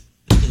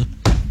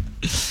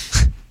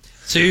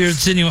 So you're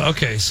insinuating,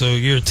 okay, so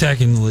you're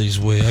attacking the lady's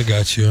way. I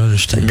got you. I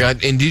understand.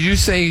 And did you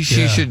say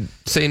she should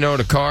say no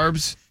to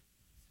carbs?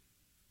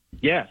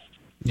 Yes.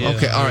 Yeah,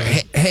 okay, all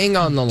right. Hang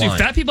on the line. Do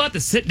fat people have to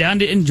sit down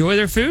to enjoy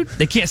their food?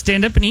 They can't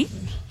stand up and eat?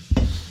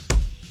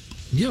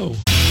 Yo.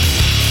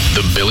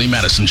 The Billy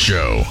Madison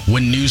Show.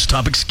 When news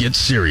topics get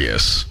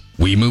serious,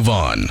 we move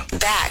on.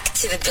 Back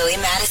to the Billy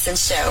Madison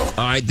Show.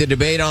 All right, the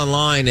debate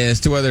online as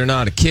to whether or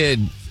not a kid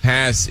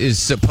is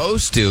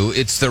supposed to,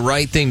 it's the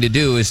right thing to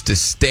do, is to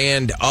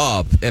stand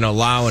up and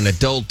allow an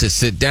adult to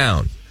sit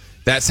down.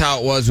 That's how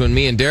it was when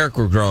me and Derek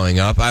were growing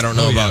up. I don't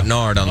know about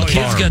Nard on the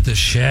farm. Kids got the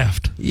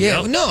shaft.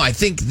 Yeah, no, I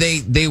think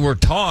they were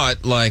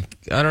taught, like,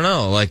 I don't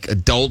know, like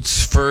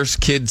adults first,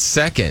 kids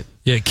second.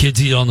 Yeah,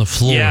 kids eat on the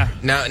floor. Yeah.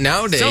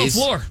 Nowadays, sit on the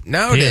floor.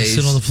 Nowadays,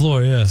 sit on the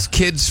floor. Yeah, it's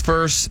kids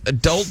first,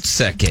 adults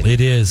second. It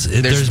is.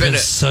 There's been been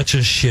such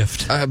a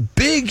shift, a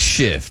big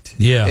shift.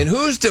 Yeah, and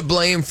who's to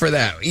blame for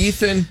that,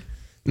 Ethan?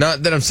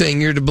 Not that I'm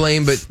saying you're to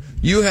blame, but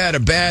you had a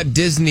bad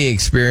Disney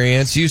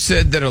experience. You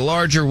said that a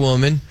larger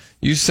woman,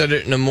 you said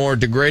it in a more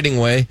degrading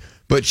way,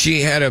 but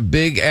she had a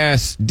big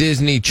ass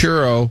Disney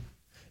churro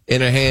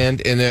in a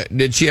hand, and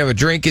did she have a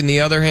drink in the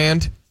other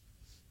hand?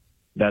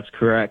 That's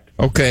correct.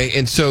 Okay,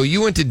 and so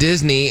you went to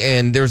Disney,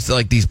 and there's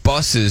like these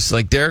buses,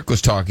 like Derek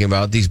was talking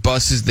about, these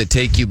buses that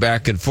take you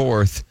back and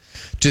forth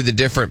to the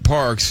different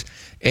parks,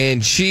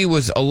 and she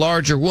was a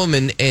larger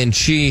woman, and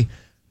she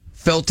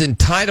felt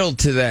entitled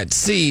to that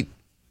seat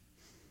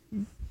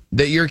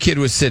that your kid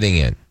was sitting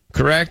in,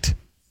 correct?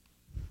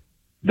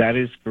 That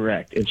is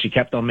correct. And she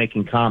kept on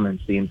making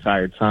comments the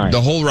entire time. The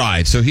whole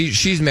ride. So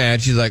she's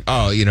mad. She's like,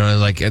 oh,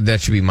 like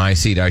that should be my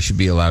seat. I should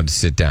be allowed to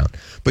sit down.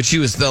 But she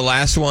was the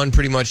last one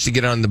pretty much to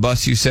get on the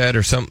bus, you said,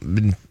 or some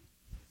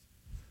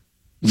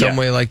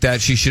way like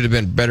that. She should have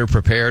been better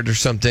prepared or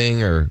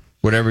something, or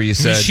whatever you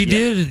said. She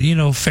did,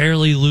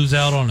 fairly lose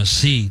out on a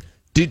seat.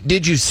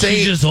 Did you say...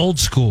 She's just old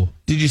school.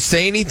 Did you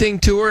say anything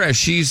to her as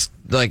she's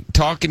like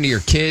talking to your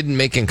kid and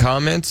making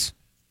comments?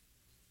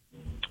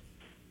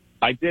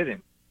 I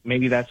didn't.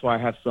 Maybe that's why I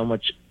have so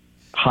much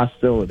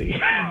hostility.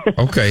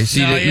 Okay, so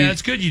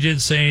it's good you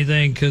didn't say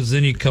anything, because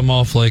then you come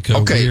off like a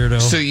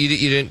weirdo. So you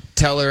didn't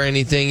tell her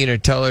anything? You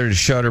didn't tell her to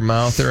shut her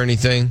mouth or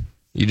anything?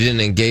 You didn't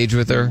engage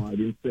with her? No, I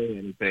didn't say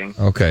anything.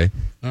 Okay.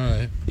 All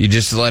right. You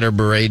just let her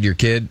berate your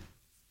kid?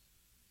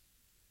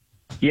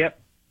 Yep.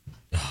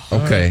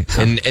 Okay,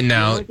 and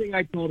now... The only thing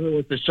I told her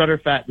was to shut her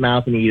fat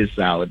mouth and eat a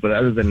salad, but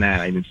other than that,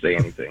 I didn't say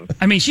anything.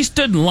 I mean, she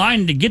stood in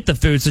line to get the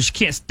food, so she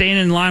can't stand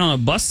in line on a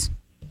bus?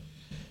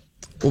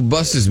 Well,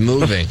 bus is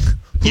moving.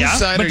 Yeah, Whose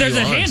side but are there's you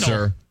a on, handle.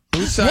 sir?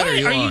 Whose side are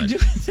you on?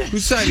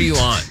 Whose side are you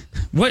on?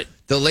 What?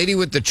 The lady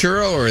with the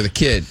churro or the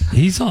kid?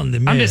 He's on the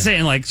man. I'm just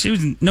saying, like, she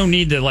was no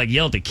need to, like,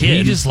 yell at the kid.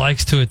 He just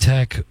likes to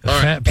attack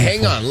fat people.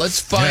 Hang on, let's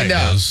find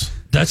out.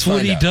 That's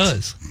what he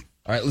does.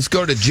 All right, let's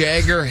go to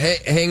Jagger.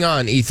 Hang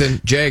on,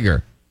 Ethan.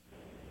 Jagger.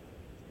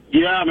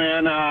 Yeah,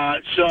 man.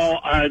 So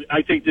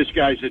I think this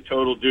guy's a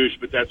total douche,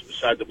 but that's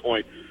beside the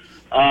point.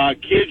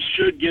 Kids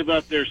should give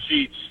up their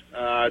seats.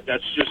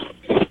 That's just,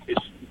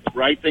 it's the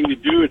right thing to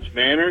do. It's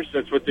manners.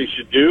 That's what they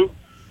should do.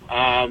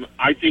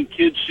 I think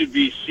kids should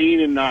be seen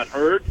and not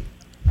heard.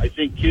 I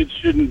think kids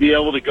shouldn't be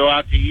able to go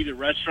out to eat at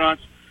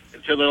restaurants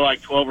until they're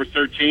like 12 or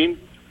 13.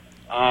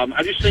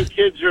 I just think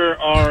kids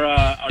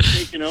are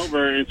taking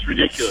over, and it's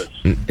ridiculous.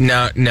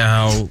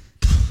 Now,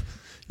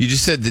 you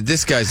just said that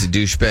this guy's a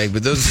douchebag,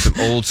 but those are some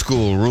old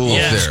school rules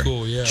there.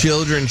 School, yeah.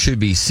 Children should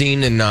be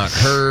seen and not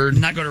heard.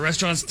 Not go to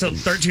restaurants until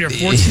 13 or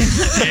 14.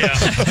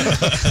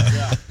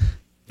 Yeah.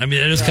 I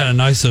mean, that is kind of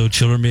nice, though.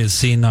 Children being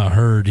seen, not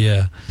heard.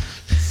 Yeah.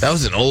 That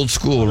was an old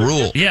school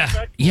rule.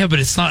 Yeah. Yeah, but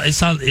it's not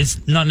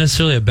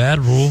necessarily a bad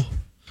rule.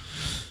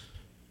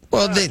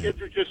 Well,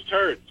 kids are just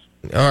turds.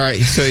 All right,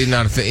 so you're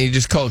not a fan. You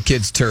just call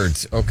kids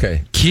turds.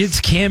 Okay.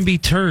 Kids can be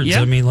turds.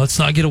 Yeah. I mean, let's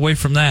not get away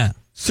from that.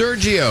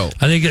 Sergio.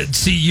 I think,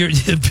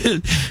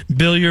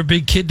 Bill, you're a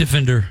big kid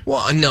defender.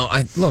 Well, no,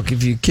 look,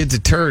 if your kid's a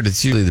turd,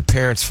 it's usually the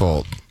parents'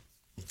 fault,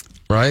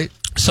 right?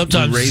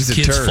 Sometimes raise it's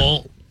a kids' turd.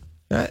 fault.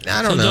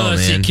 I don't know, I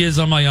see man. kids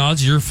on my yacht,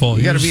 it's your fault.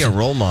 You got to be a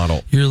role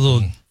model. You're a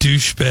little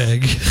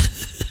douchebag.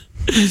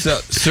 So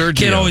Sergio,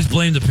 can't always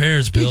blame the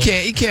parents, Bill.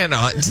 You can't.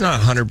 It's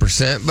not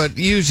 100%, but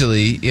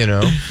usually,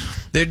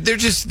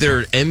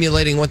 they're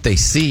emulating what they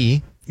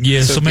see.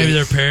 Yeah, so maybe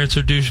their parents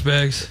are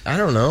douchebags. I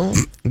don't know.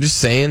 I'm just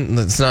saying,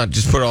 let's not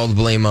just put all the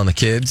blame on the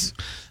kids.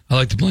 I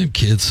like to blame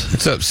kids.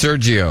 What's up,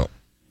 Sergio?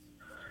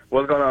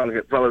 What's going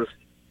on, fellas?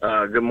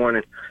 Good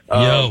morning.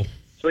 Yo.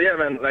 So yeah,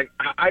 man. Like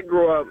I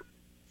grew up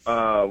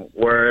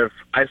where if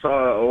I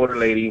saw an older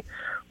lady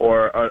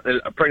or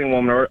a pregnant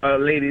woman or a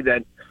lady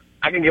that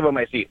I can give up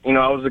my seat.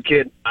 I was a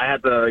kid. I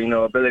had the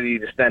ability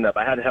to stand up.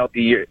 I had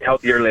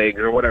healthier legs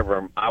or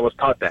whatever. I was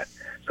taught that.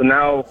 So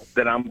now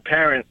that I'm a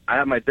parent, I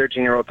have my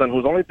 13-year-old son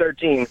who's only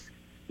 13.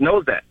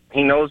 Knows that.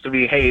 He knows to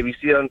be, hey, if you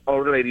see an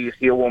older lady, you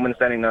see a woman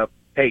standing up,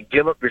 hey,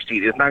 give up your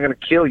seat. It's not going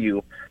to kill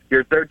you.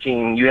 You're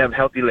 13. You have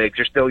healthy legs.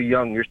 You're still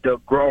young. You're still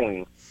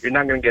growing. You're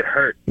not going to get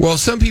hurt. Well,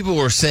 some people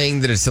were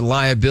saying that it's a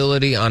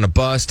liability on a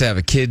bus to have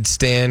a kid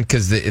stand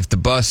because if the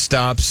bus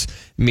stops,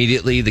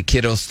 immediately the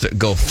kid will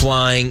go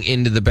flying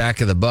into the back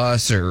of the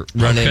bus or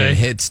run in and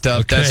hit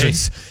stuff. Okay. That's what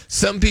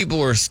some people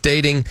were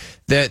stating,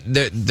 that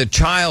the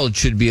child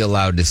should be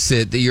allowed to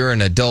sit, that you're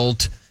an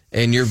adult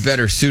and you're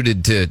better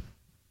suited to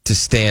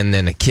stand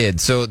than a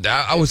kid. So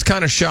I was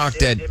kind of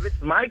shocked that if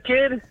it's my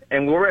kid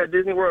and we were at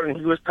Disney World and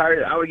he was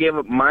tired, I would give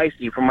up my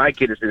seat for my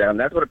kid to sit down.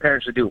 That's what a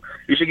parent should do.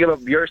 You should give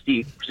up your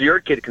seat so your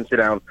kid can sit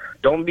down.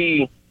 Don't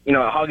be,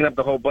 hogging up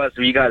the whole bus. If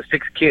you got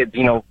 6 kids,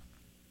 and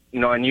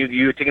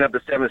you're taking up the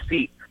 7th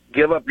seat.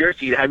 Give up your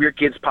seat. Have your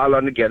kids pile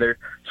on together,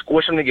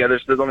 squish them together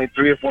so there's only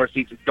 3 or 4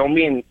 seats. Don't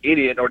be an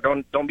idiot or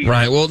don't be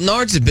right. Well,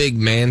 Nard's a big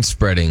man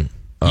spreading.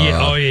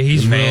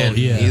 He's man. real.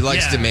 Yeah. He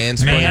likes to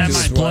mansplain.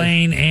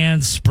 Mansplain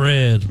and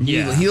spread.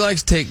 Yeah. He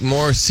likes to take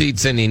more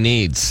seats than he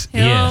needs.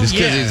 Just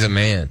because he's a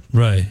man.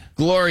 Right.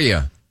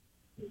 Gloria.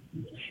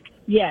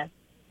 Yes.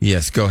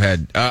 Yes, go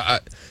ahead.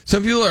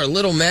 Some people are a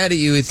little mad at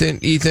you,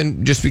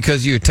 Ethan, just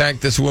because you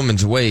attacked this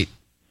woman's weight.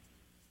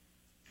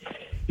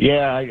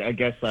 Yeah, I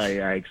guess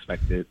I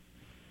expect it.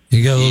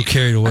 You got a little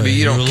carried away. I mean,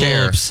 you don't were a care.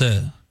 little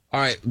upset. All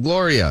right,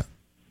 Gloria.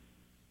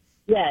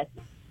 Yes.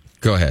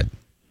 Go ahead.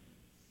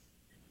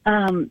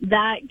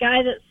 That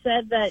guy that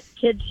said that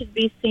kids should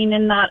be seen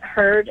and not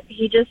heard,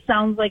 he just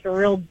sounds like a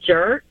real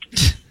jerk.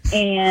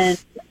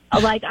 And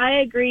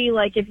I agree.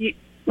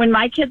 When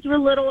my kids were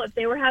little, if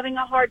they were having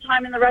a hard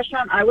time in the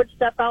restaurant, I would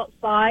step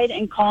outside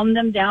and calm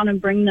them down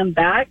and bring them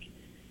back.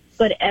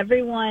 But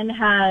everyone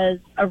has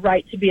a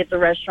right to be at the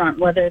restaurant,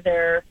 whether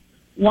they're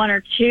 1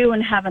 or 2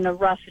 and having a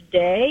rough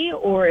day,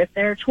 or if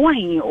they're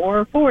 20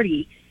 or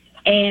 40.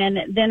 And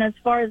then as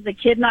far as the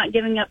kid not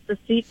giving up the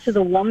seat to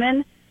the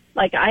woman,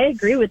 I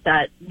agree with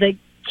that. The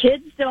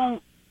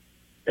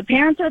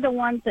parents are the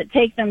ones that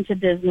take them to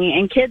Disney,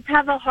 and kids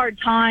have a hard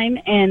time,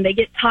 and they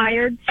get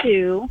tired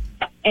too,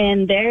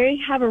 and they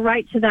have a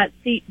right to that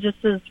seat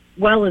just as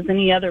well as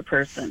any other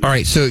person. All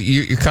right, so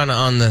you're kind of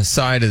on the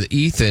side of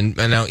Ethan,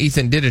 and now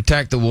Ethan did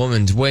attack the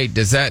woman's weight.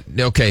 Does that,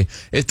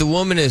 if the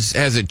woman has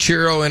a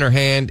churro in her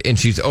hand and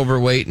she's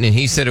overweight, and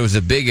he said it was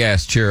a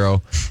big-ass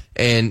churro,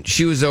 and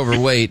she was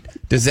overweight,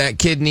 does that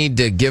kid need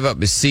to give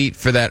up his seat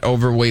for that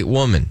overweight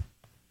woman?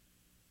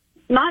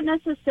 Not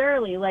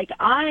necessarily.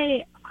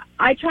 I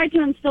try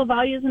to instill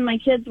values in my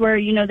kids where,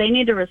 they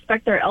need to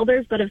respect their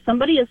elders, but if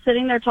somebody is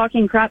sitting there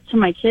talking crap to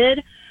my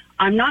kid,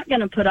 I'm not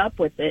going to put up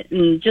with it.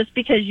 And just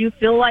because you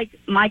feel like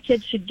my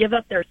kids should give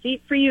up their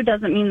seat for you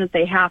doesn't mean that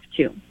they have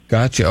to.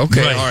 Gotcha.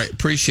 Okay. Right. All right.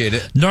 Appreciate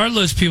it. Nard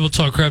lets people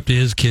talk crap to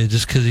his kid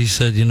just because he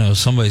said,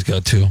 somebody's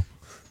got to.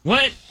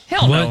 What?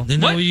 Hell no.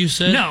 Isn't that what you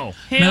said? No.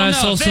 Man,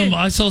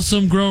 I saw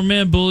some grown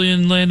man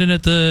bullying Landon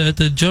at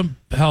the jump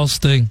house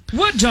thing.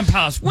 What jump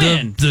house?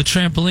 When? The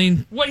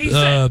trampoline. What he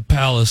said?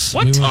 Palace.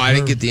 What? I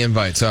didn't get the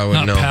invite, so I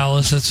wouldn't know. Not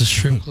Palace. That's a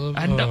strip club.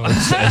 I know.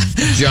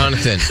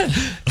 Jonathan.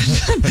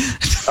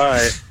 All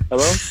right.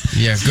 Hello?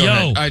 Yeah,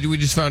 go ahead. We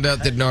just found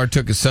out that Nard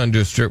took his son to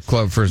a strip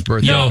club for his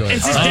birthday.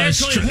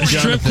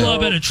 Strip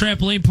club at a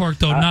trampoline park,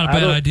 though. Not a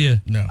bad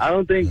idea. No. I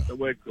don't think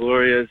what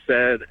Gloria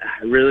said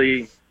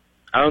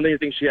I don't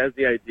think she has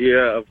the idea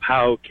of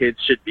how kids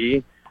should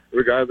be,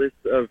 regardless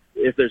of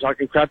if they're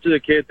talking crap to the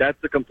kid.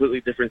 That's a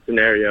completely different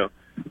scenario.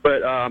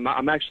 But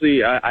I'm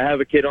actually, I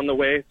have a kid on the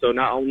way, so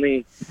not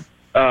only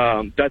do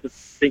I have to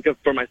think of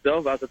for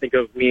myself, I have to think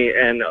of me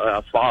and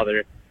a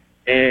father.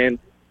 And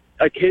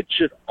a kid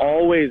should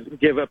always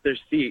give up their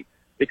seat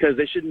because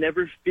they should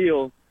never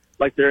feel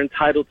like they're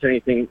entitled to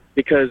anything.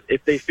 Because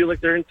if they feel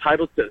like they're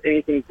entitled to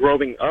anything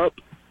growing up,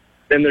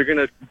 then they're going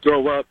to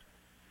grow up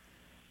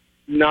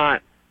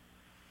not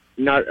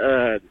how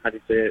do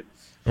you say it?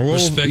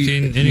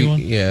 Respecting anyone?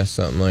 Yeah,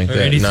 something like Or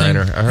that. anything?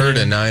 Niner. I heard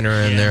a niner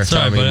in there.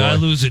 Sorry, Tommy but boy. I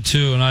lose it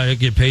too, and I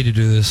get paid to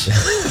do this.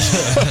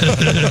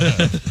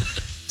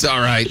 It's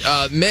all right.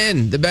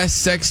 Men, the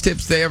best sex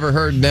tips they ever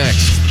heard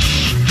next.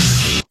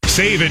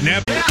 Save it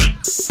now.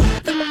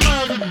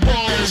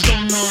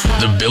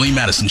 The Billy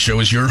Madison Show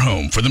is your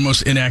home for the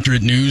most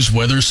inaccurate news,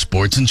 weather,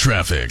 sports, and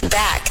traffic.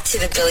 Back to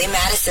the Billy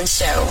Madison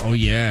Show. Oh,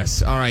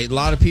 yes. All right. A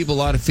lot of people, a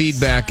lot of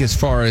feedback as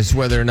far as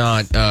whether or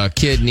not a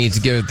kid needs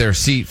to give up their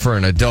seat for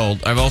an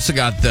adult. I've also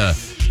got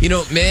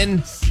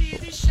men,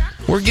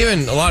 we're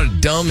given a lot of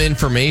dumb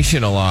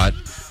information a lot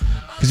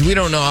because we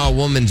don't know how a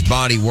woman's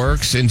body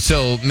works. And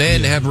so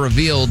men have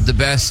revealed the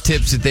best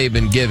tips that they've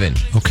been given.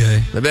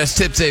 Okay. The best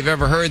tips they've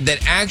ever heard that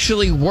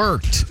actually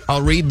worked.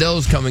 I'll read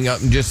those coming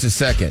up in just a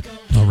second.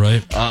 All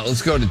right.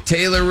 Let's go to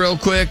Taylor real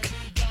quick.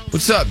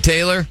 What's up,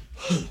 Taylor?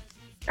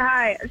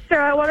 Hi. So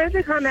I wanted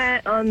to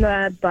comment on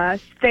the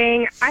bus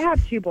thing. I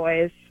have 2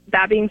 boys.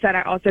 That being said,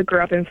 I also grew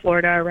up in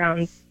Florida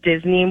around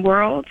Disney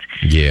World.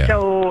 Yeah.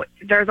 So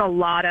there's a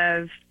lot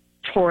of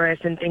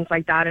tourists and things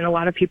like that, and a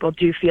lot of people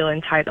do feel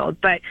entitled.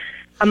 But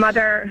a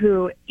mother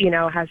who,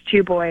 has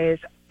 2 boys,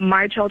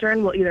 my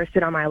children will either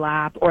sit on my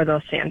lap or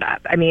they'll stand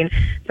up. I mean,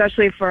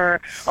 especially for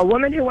a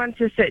woman who wants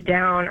to sit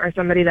down or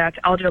somebody that's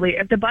elderly,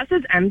 if the bus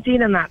is empty,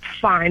 then that's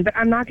fine. But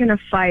I'm not going to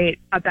fight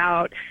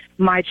about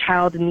my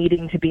child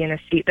needing to be in a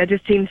seat. That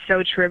just seems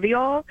so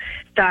trivial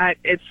that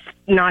it's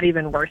not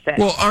even worth it.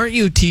 Well, aren't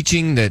you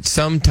teaching that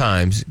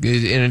sometimes, and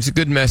it's a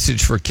good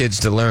message for kids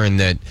to learn,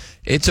 that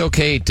it's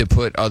okay to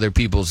put other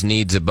people's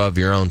needs above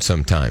your own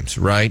sometimes,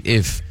 right?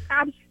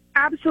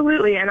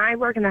 Absolutely, and I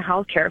work in the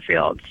healthcare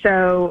field,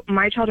 so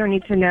my children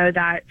need to know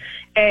that,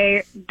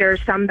 A,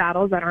 there's some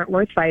battles that aren't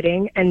worth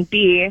fighting, and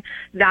B,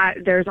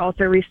 that there's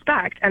also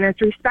respect, and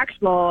it's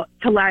respectful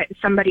to let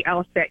somebody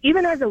else sit.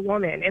 Even as a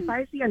woman, if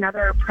I see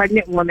another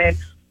pregnant woman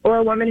or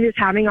a woman who's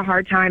having a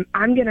hard time,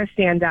 I'm going to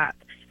stand up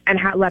and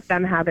let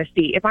them have a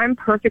seat. If I'm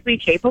perfectly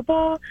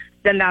capable,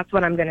 then that's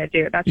what I'm going to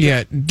do.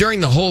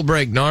 During the whole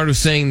break, Nard was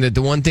saying that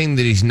the one thing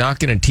that he's not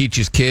going to teach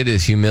his kid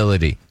is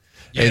humility.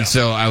 Yeah. And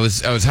so I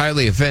was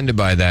highly offended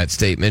by that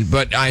statement,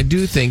 but I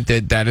do think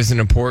that is an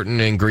important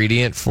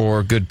ingredient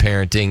for good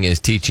parenting, is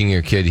teaching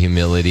your kid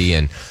humility.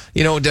 And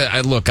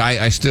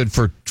I stood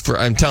for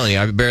I'm telling you,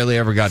 I barely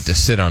ever got to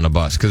sit on a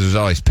bus because it was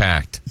always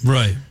packed.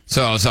 Right.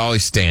 So I was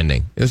always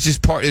standing. It was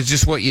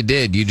just what you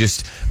did. You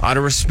just, out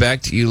of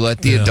respect, you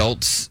let the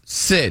adults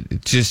sit.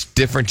 It's just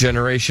different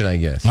generation, I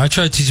guess. I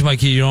try to teach my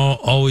kid you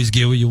don't always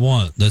get what you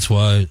want. That's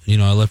why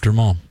I left her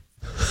mom.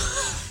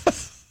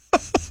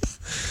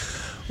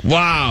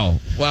 Wow,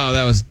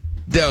 that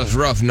was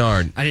rough,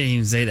 Nard. I didn't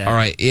even say that. All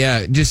right,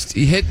 yeah, just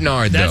hit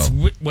Nard, That's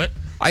though. What?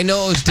 I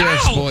know it was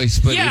Derek's voice,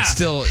 but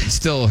it's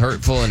still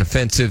hurtful and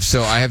offensive,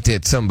 so I have to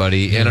hit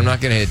somebody, and I'm not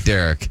going to hit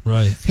Derek.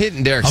 Right.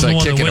 Hitting Derek's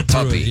like kicking a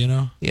puppy.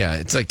 Yeah,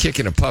 it's like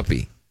kicking a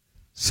puppy.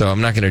 So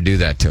I'm not going to do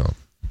that to him.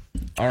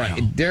 All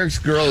right, Derek's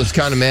girl is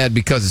kind of mad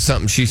because of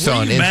something she saw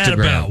on Instagram. Mad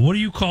about? What are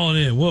you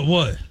calling in?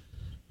 What?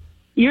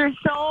 You're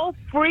so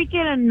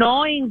freaking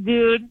annoying,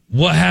 dude.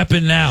 What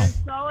happened now? You're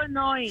so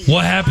annoying.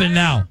 What happened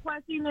now?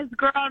 Requesting this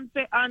girl on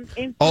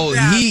Instagram. Oh,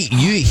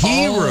 he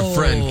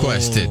friend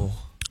requested.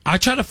 I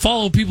try to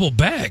follow people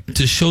back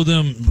to show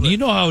them. You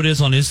know how it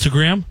is on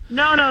Instagram.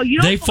 No, you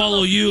don't. They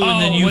follow you,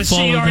 and then you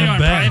follow them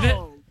back.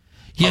 Private?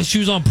 Yeah, she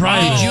was on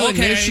private. Did you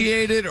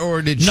initiate it,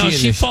 or did she? No,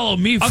 she followed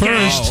me first.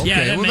 Oh, okay.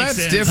 Yeah, that's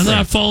different. And then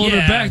I followed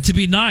her back to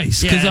be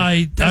nice because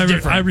I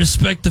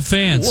respect the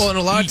fans. Well, and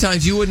a lot of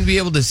times you wouldn't be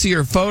able to see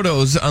her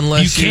photos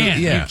unless you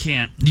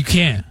can't. You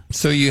can't.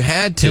 So you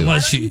had to.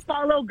 Unless you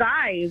follow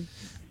guys.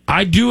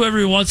 I do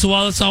every once in a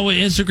while. That's not what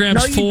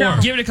Instagram's for.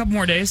 Don't. Give it a couple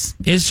more days.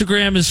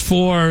 Instagram is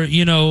for,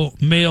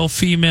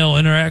 male-female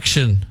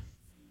interaction.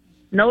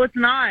 No, it's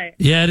not.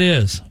 Yeah, it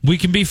is. We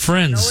can be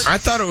friends. I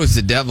thought it was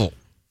the devil.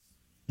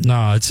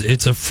 No,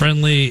 it's a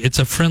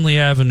friendly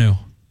avenue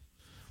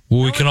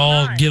where we can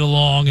all get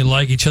along and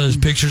like each other's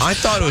pictures. I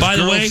thought it was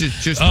girls that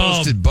just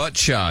posted butt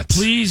shots.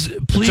 Please.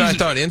 That's what I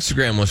thought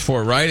Instagram was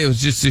for, right? It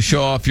was just to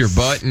show off your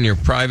butt and your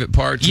private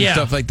parts and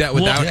stuff like that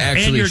without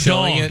actually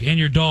showing it. And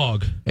your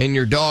dog. And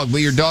your dog.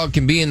 But your dog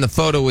can be in the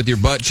photo with your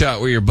butt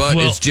shot where your butt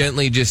is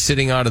gently just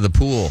sitting out of the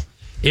pool.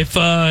 If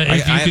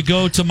you could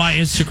go to my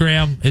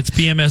Instagram, it's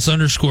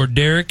BMS_Derek,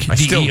 DEREK.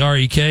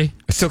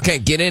 I still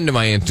can't get into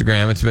my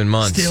Instagram. It's been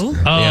months. Still?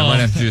 Yeah, I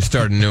might have to just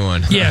start a new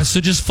one. Yeah, so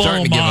just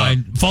follow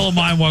mine. Follow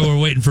mine while we're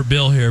waiting for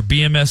Bill here.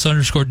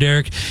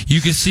 BMS_Derek.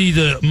 You can see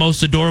the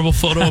most adorable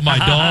photo of my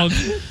dog.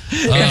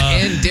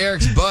 And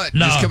Derek's butt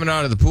just coming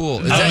out of the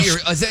pool.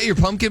 Is that your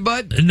pumpkin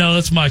butt? No,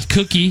 that's my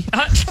cookie.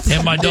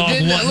 And my dog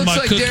wanting my cookie. It looks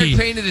like Derek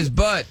painted his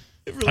butt.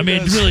 It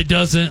really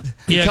doesn't.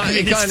 Yeah,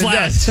 it kind of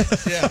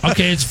does. Yeah.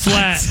 Okay, it's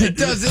flat. It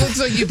does. It looks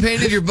like you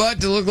painted your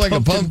butt to look like a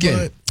pumpkin.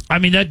 Butt. I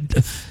mean,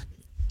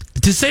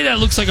 to say that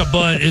looks like a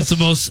butt is the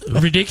most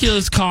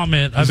ridiculous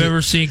comment I've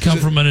ever seen come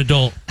from an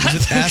adult. Is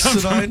it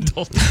acidine?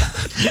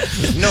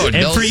 No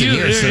adults and for you, in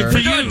here, sir.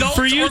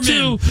 For you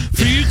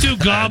two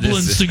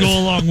goblins to go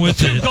along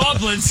with it.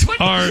 Goblins.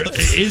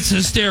 It's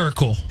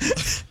hysterical.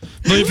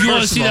 But if you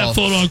want to see that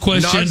photo in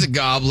question, Nard's a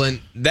goblin.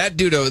 That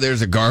dude over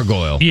there's a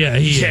gargoyle. Yeah,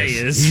 he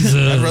is.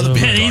 I'd rather be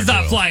a gargoyle. He's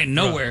not flying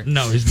nowhere.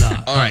 No, he's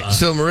not. All right,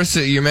 so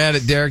Marissa, you're mad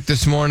at Derek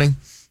this morning?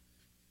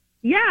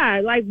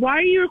 Yeah, why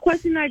are you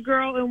requesting that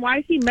girl, and why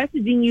is she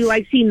messaging you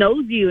like she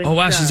knows you? And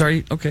wow, stuff? she's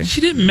already okay. She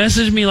didn't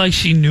message me like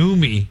she knew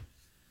me.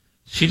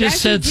 She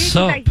just said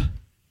sup.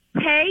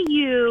 Hey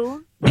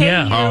you.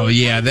 Yeah. Oh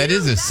yeah, that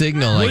is a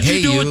signal. Like, what'd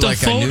you do with the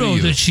photo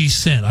that she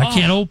sent? I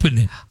can't open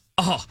it.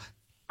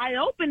 I I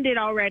opened it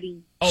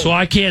already. So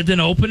I can't then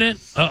open it?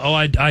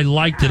 I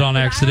liked it on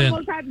accident. I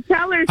almost had to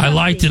tell her I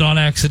liked it on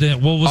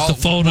accident. What was the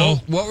photo?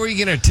 What were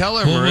you going to tell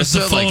her, What was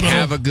the Marissa? Like, photo?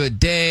 have a good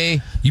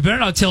day. You better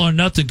not tell her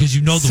nothing because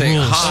you know the Say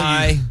rules.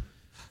 hi.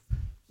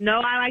 No,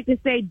 I like to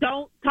say,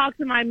 don't talk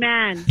to my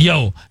man.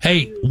 Yo,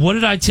 hey, what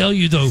did I tell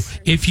you though?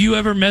 If you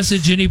ever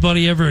message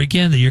anybody ever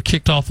again, that you're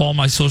kicked off all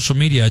my social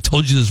media. I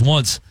told you this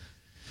once.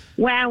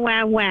 Wah,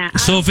 wah, wah.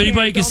 So if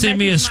anybody can send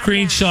me a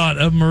screenshot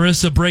of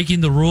Marissa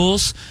breaking the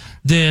rules,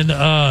 then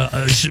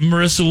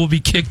Marissa will be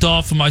kicked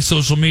off of my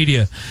social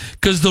media.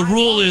 Because the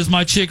rule is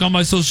my chick on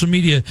my social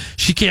media,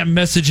 she can't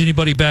message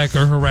anybody back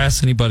or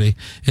harass anybody.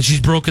 And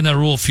she's broken that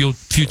rule a few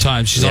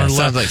times. She's on her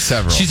sounds like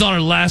several. She's on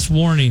her last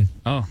warning.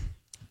 Oh.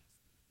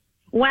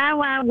 Wah,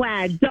 wah,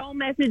 wah. Don't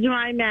message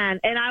my man.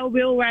 And I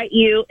will write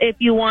you if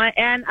you want.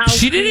 And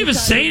She didn't even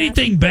say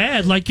anything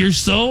bad. Like, you're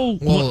so...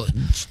 Well,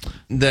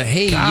 the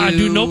hey God, you...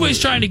 dude, nobody's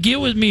trying to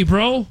get with me,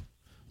 bro.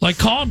 Like,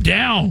 calm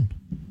down.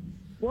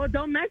 Well,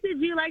 don't message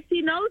you like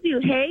she knows you.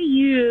 Hey,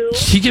 you.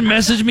 She can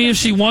message me if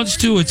she wants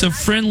to. It's a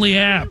friendly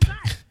app.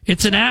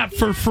 It's an app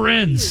for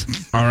friends.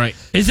 All right.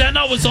 Is that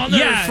not what's on there?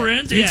 Yeah,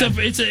 Friends? yeah.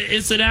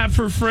 It's an app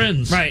for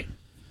friends. Right.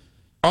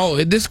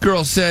 Oh, this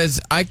girl says,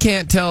 I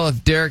can't tell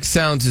if Derek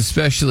sounds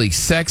especially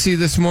sexy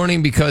this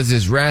morning because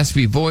his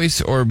raspy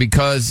voice or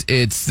because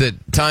it's the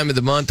time of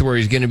the month where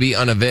he's going to be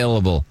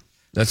unavailable.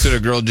 That's what a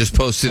girl just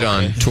posted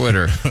on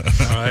Twitter. All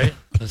right.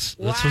 That's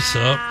what's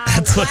up.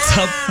 That's what's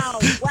up.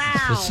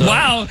 What's up.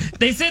 Wow.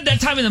 They said that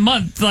time of the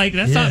month. Like,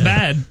 that's not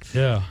bad.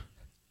 Yeah.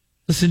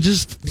 Listen,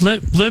 just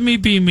let me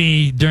be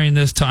me during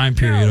this time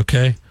period,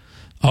 okay?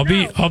 I'll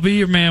be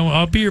your man.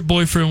 I'll be your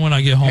boyfriend when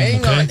I get home.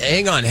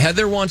 Hang on.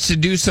 Heather wants to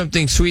do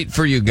something sweet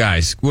for you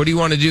guys. What do you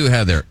want to do,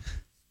 Heather?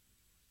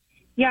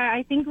 Yeah,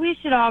 I think we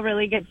should all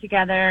really get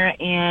together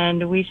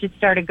and we should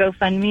start a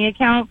GoFundMe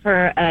account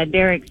for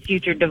Derek's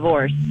future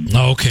divorce.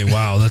 Okay,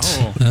 wow, that's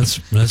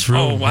real.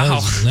 Oh, wow.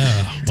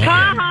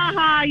 Ha ha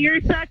ha! You're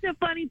such a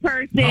funny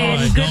person.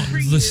 Good for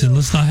you. Listen,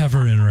 let's not have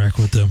her interact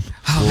with them.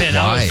 Oh, man,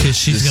 why? Because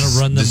she's going to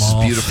run them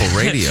off. This is beautiful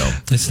radio.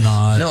 It's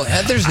not. No,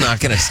 Heather's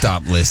not going to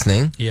stop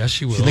listening. Yeah,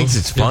 she will. She thinks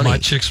it's funny. My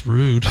chick's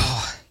rude.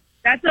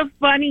 That's a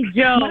funny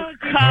joke. All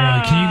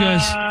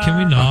right, can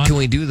we not? Can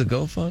we do the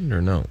GoFund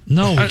or no?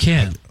 No, we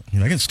can't.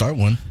 I can start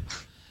one.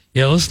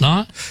 Yeah, let's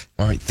not.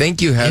 All right,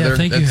 thank you, Heather. Yeah,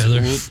 thank you,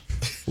 Heather.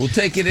 We'll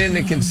take it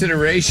into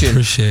consideration.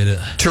 Appreciate it.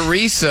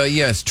 Teresa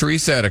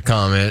had a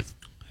comment.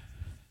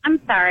 I'm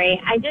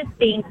sorry. I just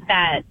think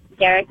that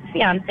Derek's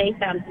fiance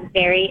sounds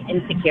very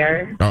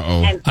insecure.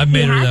 Uh-oh. I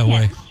made her that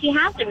way. She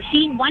has him.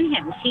 She won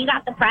him. She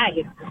got the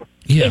prize.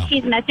 Yeah. If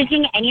she's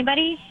messaging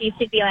anybody, she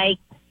should be like,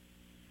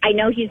 I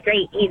know he's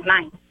great. He's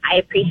mine. I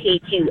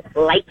appreciate you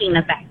liking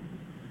the fact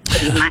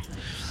that he's mine.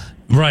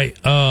 Right.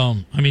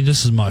 I mean,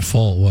 this is my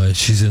fault. Why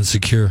she's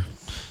insecure?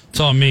 It's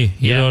on me.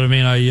 You know what I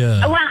mean?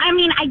 Well, I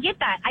mean, I get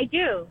that. I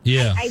do.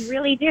 Yeah. I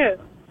really do.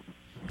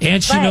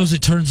 And she But knows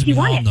it turns me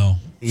on, though.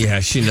 Yeah,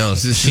 she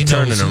knows. This is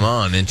turning him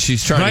on, and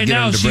she's trying to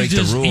get him to break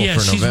the rule for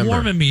she's November.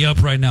 warming me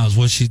up right now is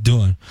what she's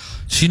doing.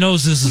 She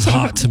knows this is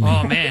hot to me.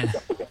 Oh, man.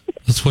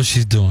 That's what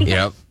she's doing.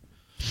 Yep.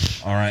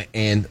 All right,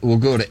 and we'll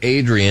go to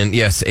Adrian.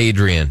 Yes,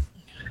 Adrian.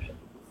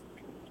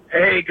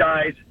 Hey,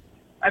 guys.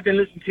 I've been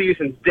listening to you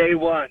since day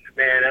one,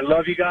 man. I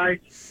love you guys.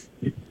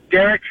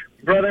 Derek,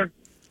 brother,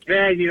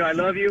 man, I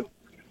love you,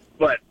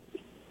 but...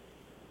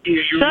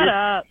 Shut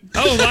up.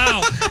 Oh,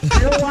 wow. You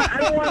know what?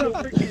 I don't want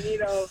to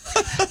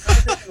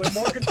freaking, with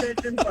more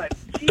contention, but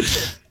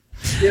Jesus.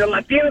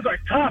 Latinos are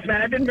tough,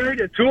 man. I've been married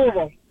to two of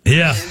them.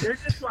 Yeah. And they're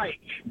just like...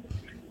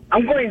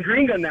 I'm going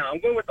gringo now. I'm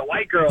going with the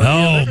white girl.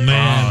 Oh,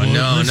 man.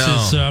 No.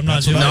 I'm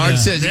not doing Nard that.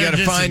 says you got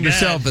to find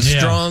yourself a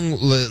strong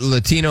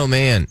Latino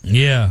man.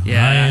 Yeah, I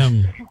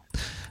am.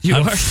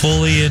 I'm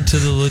fully into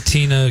the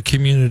Latina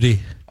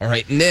community. All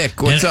right,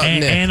 Nick. What's up,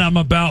 Nick? And I'm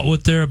about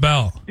what they're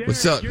about.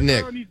 What's up,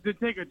 Nick? Girl needs to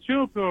take a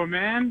chill pill,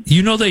 man.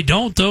 You know they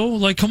don't, though.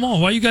 Like, come on.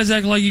 Why you guys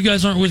acting like you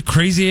guys aren't with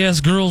crazy-ass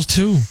girls,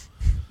 too?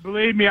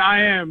 Believe me,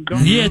 I am.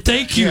 Thank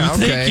you. Yeah,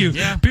 okay. Thank you.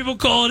 Yeah. People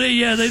call it in.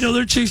 Yeah, they know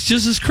their chick's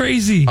just as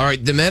crazy. All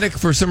right, the medic,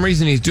 for some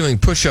reason, he's doing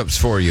push-ups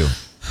for you.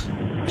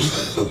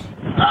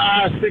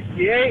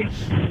 68,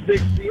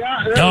 60.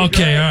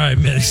 Okay, all right,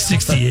 man.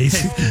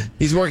 68.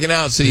 He's working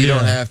out, so you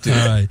don't have to.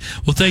 All right.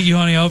 Well, thank you,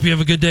 honey. I hope you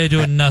have a good day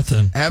doing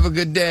nothing. Have a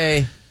good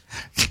day.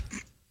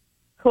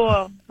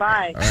 Cool.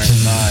 Bye. All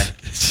right, bye.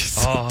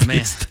 Oh,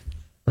 man.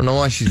 I don't know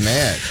why she's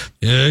mad.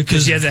 Yeah,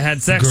 because she hasn't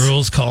had sex.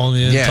 Girls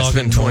calling in, Yeah, it's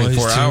talking been 24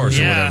 noise, hours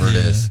too. or whatever it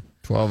is.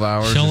 12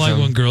 hours. She don't or like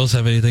something. when girls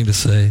have anything to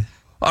say.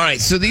 All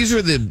right, so these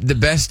are the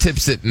best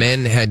tips that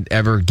men had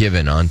ever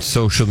given on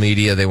social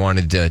media. They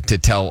wanted to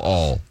tell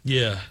all.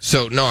 Yeah.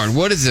 So, Nard,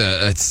 what is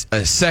a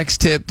sex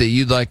tip that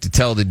you'd like to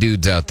tell the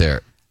dudes out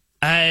there?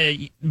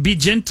 Be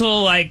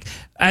gentle, like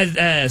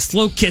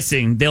slow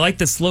kissing. They like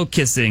the slow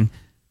kissing.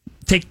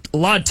 Take a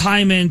lot of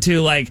time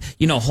into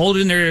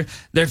holding their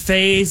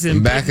face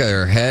and Back of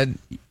their head?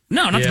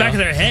 No, not the back of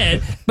their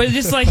head, but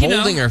just like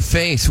holding her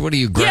face. What are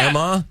you,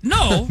 grandma?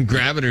 No,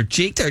 grabbing her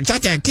cheek. They're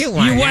such a cute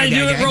one. You want to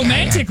do it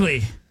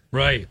romantically,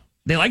 right?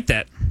 They like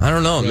that. I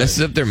don't know. It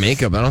messes up their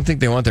makeup. I don't think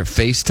they want their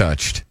face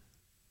touched.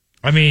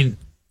 I mean,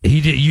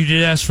 you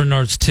did ask for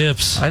Nard's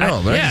tips. I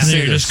know, but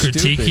you're just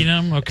critiquing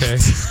them? Okay.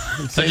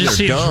 That just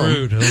seems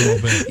rude a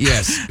little bit.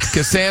 Yes.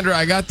 Cassandra,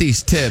 I got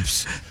these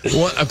tips.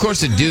 Well, of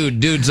course,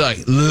 dude's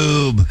like,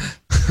 lube.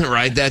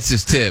 Right? That's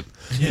his tip.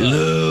 Yeah.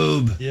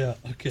 Lube. Yeah,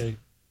 okay.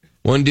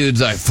 One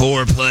dude's like,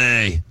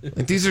 foreplay.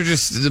 Like, these are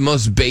just the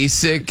most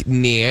basic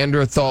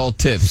Neanderthal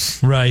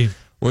tips. Right.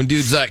 One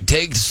dude's like,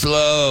 take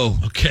slow.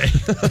 Okay.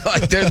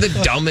 Like, they're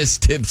the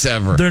dumbest tips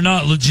ever. They're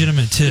not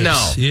legitimate tips.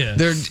 No. Yeah.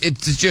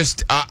 It's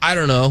just, I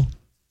don't know,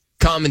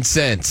 common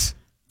sense.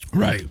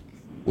 Right.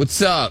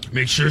 What's up?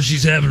 Make sure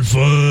she's having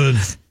fun.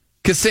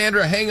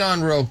 Cassandra, hang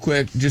on real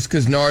quick, just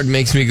because Nard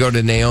makes me go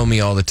to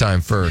Naomi all the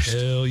time first.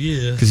 Hell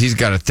yeah. Because he's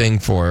got a thing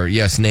for her.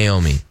 Yes,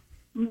 Naomi.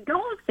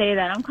 Don't say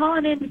that. I'm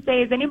calling in to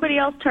say, is anybody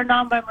else turned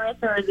on by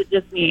Marissa, or is it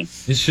just me?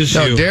 It's just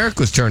no, you. Derek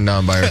was turned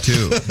on by her,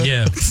 too.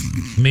 Yeah.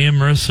 Me and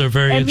Marissa are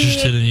very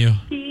interested in you.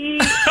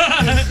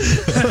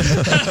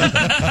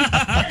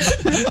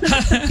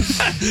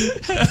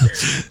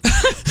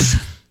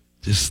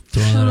 Just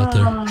throwing that out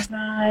there. Oh,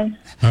 God.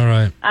 All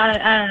right.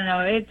 I don't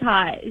know. It's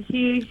hot.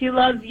 She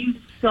loves you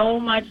so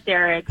much,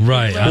 Derek.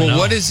 Right. Well,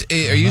 what is,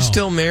 are you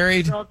still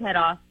married? Girl's head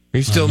off. Are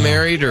you still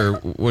married, or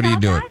what are you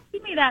doing?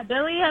 Asking me that,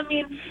 Billy. I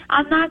mean,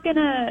 I'm not going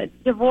to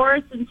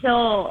divorce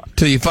until...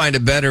 Till you find a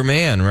better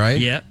man,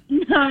 right? Yep.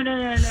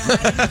 No.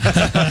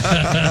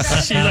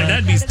 She's like,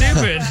 that'd be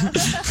stupid.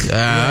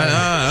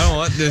 I don't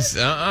want this.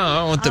 I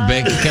don't want the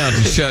bank account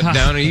to shut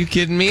down. Are you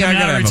kidding me? I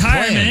gotta have a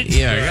plan.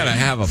 Yeah, I gotta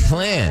have a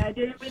plan. I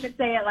didn't mean to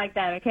say it like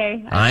that,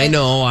 okay? I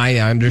know. I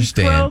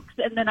understand. Croaks,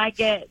 and then I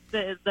get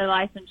the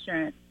life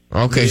insurance.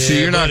 Okay, so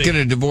you're not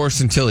gonna divorce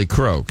until he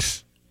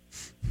croaks.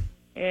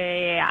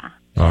 Yeah.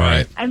 All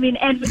right. I mean,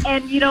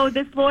 and you know,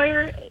 this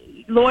lawyer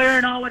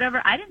and all,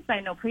 whatever, I didn't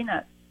sign no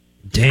prenup.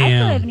 Damn. I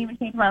still haven't even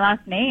changed my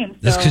last name. So.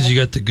 That's because you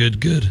got the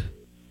good.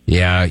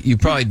 Yeah, you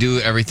probably do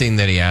everything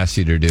that he asks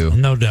you to do.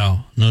 No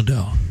doubt.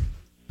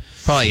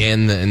 Probably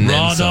and then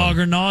raw some. dog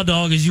or gnaw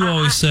dog, as you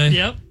always say.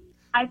 Yep.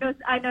 I know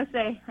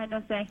say.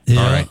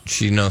 Yeah. All right,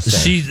 she knows.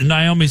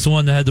 Naomi's the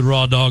one that had the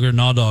raw dog or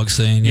gnaw dog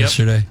saying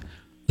yesterday.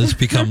 That's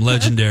become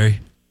legendary.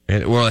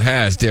 Well, it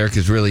has. Derek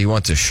he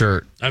wants a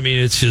shirt. I mean,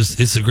 it's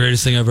the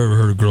greatest thing I've ever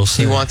heard a girl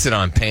say. He wants it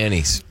on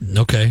panties.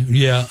 Okay.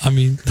 Yeah. I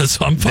mean,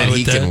 I'm fine that with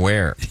he that. can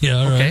wear. Yeah.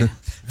 All right.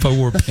 If I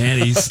wore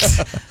panties.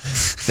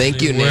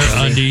 Thank you, wear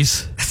Naomi.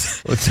 undies.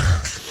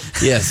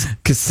 Yes,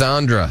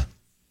 Cassandra.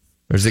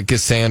 Or is it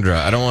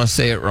Cassandra? I don't want to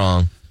say it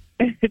wrong.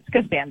 It's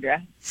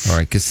Cassandra. All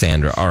right,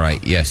 Cassandra. All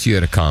right. Yes, you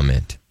had a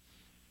comment.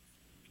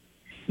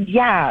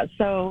 Yeah.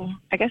 So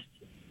I guess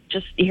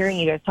just hearing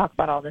you guys talk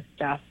about all this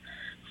stuff.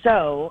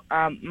 So,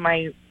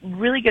 my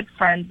really good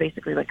friend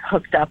basically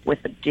hooked up with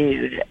a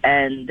dude,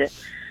 and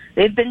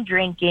they've been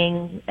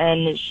drinking,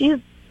 and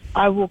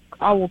I will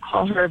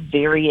call her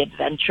very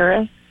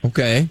adventurous.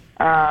 Okay.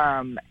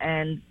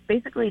 And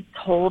basically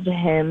told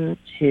him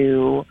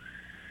to,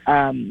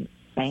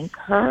 spank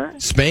her.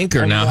 Spank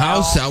her.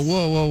 Now,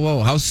 whoa.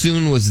 How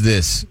soon was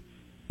this?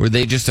 Were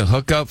they just a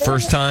hookup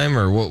first time,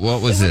 or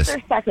what was this?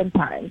 Their second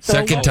time.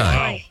 Second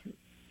time.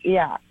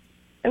 Yeah.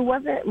 It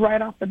wasn't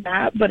right off the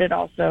bat, but it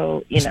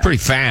also, It's pretty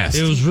fast.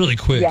 It was really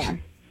quick. Yeah.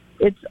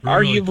 It's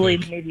Really arguably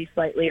quick. maybe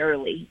slightly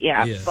early.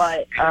 Yeah. Yeah.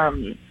 But,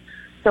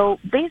 so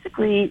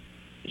basically,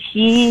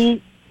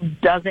 he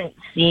doesn't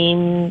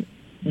seem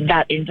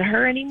that into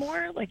her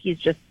anymore. He's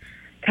just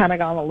kind of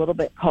gone a little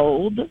bit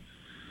cold.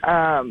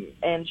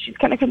 And she's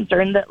kind of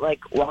concerned that,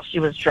 while she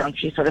was drunk,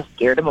 she sort of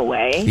scared him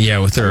away. Yeah,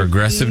 with her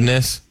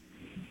aggressiveness.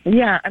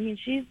 Yeah, I mean,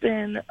 she's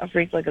been a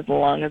freak, as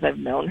long as I've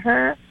known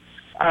her.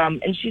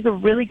 And she's a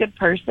really good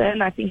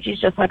person. I think she's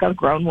just, a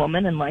grown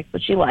woman and likes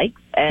what she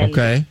likes. And,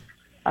 Okay.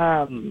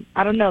 I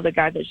don't know, the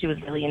guy that she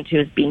was really into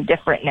is being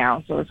different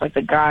now. So it's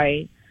the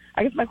guy,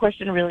 I guess my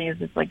question really is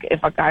just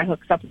if a guy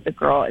hooks up with a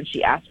girl and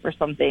she asks for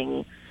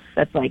something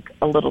that's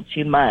a little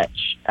too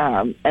much,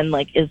 and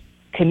is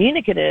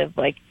communicative,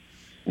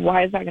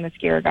 why is that going to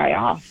scare a guy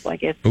off?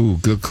 Ooh,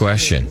 good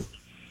question.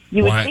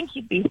 You would think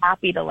he'd be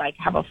happy to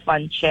have a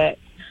fun chick,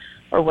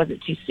 or was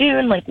it too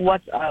soon?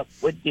 What's up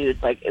with dudes?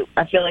 I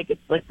feel like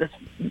it's this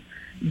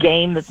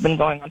game that's been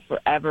going on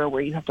forever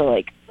where you have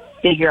to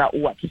figure out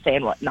what to say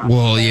and what not.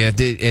 Well, yeah,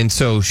 and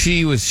so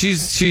she's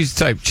the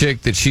type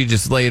chick that she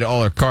just laid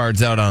all her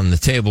cards out on the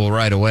table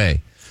right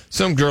away.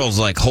 Some girls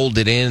hold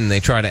it in and they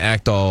try to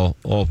act all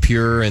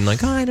pure and oh,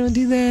 I don't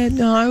do that.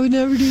 No, I would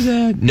never do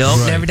that. No,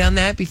 Right. never done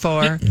that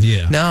before.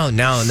 Yeah. No,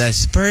 and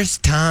that's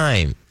first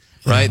time,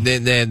 right?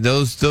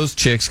 Those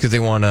chicks because they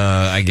want to,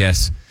 I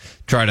guess,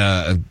 try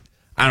to,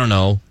 I don't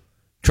know,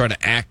 try to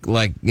act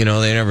like they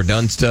never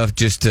done stuff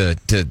just to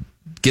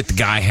get the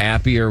guy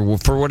happy or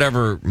for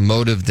whatever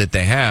motive that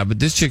they have. But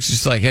this chick's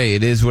just hey,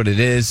 it is what it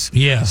is.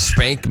 Yeah.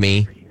 Spank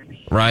me.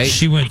 Right?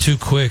 She went too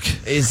quick.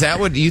 Is that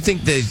what you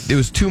think that it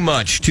was too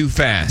much, too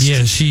fast?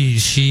 Yeah,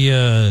 she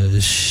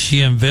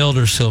unveiled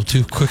herself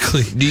too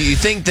quickly. Do you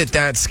think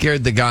that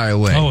scared the guy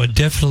away? Oh, it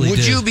definitely Would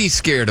did. you be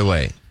scared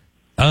away?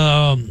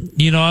 I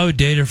would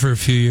date her for a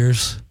few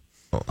years.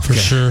 For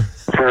sure.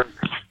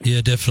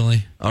 Yeah,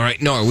 definitely. All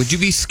right, Nora, would you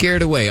be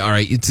scared away? All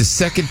right, it's the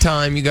second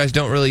time you guys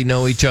don't really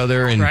know each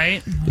other, and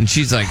Right. and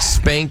she's like,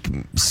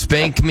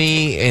 spank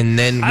me, and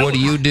then what do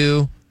you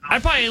do?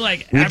 I'd probably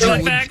like Would after you-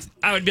 the fact,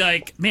 I would be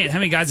like, man, how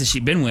many guys has she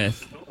been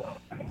with?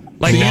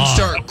 Like you'd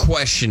start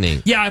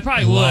questioning. Yeah, I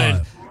probably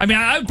would. I mean,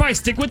 I would probably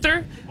stick with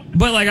her,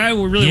 but like I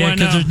would really Yeah, want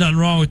to because know. there's nothing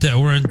wrong with that.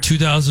 We're in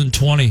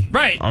 2020.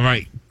 Right. All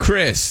right,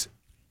 Chris.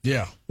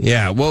 Yeah.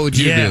 Yeah, what would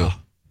you do?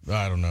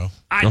 I don't know.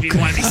 I'd be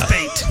want to be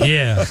spanked.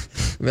 Yeah.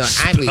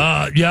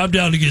 Yeah, I'm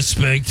down to get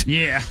spanked.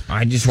 Yeah.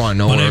 I just want to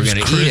know My what we're name's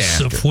going to eat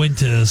Chris after.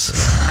 Fuentes.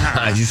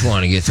 I just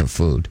want to get some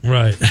food.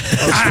 Right.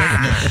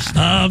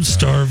 I'm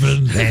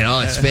starving. Man,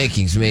 all that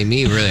spankings made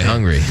me really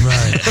hungry.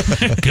 Right.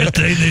 Good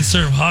thing they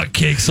serve hot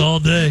cakes all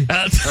day.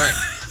 All right.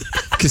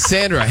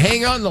 Cassandra,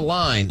 hang on the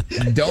line.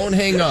 Don't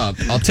hang up.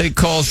 I'll take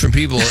calls from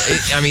people.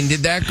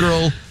 Did that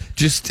girl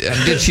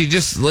did she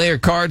just lay her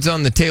cards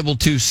on the table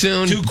too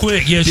soon? Too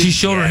quick. Yeah, she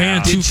showed her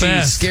hand too Did she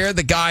fast. scare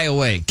the guy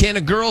away? Can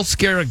a girl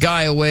scare a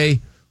guy away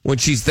when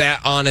she's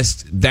that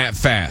honest, that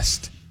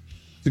fast?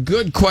 It's a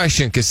good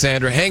question,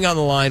 Cassandra. Hang on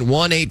the line.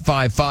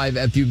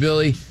 1-855-FU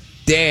Billy.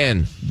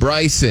 Dan,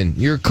 Bryson,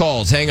 your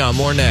calls. Hang on.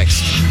 More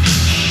next.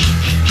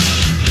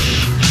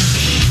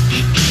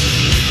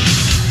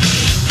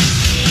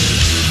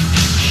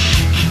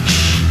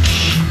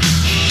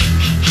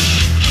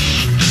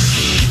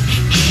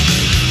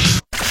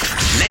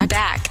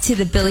 Back to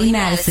the Billy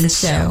Madison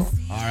Show.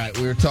 All right,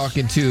 we were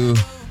talking to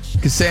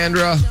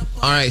Cassandra.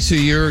 All right, so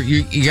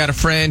you got a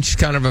friend. She's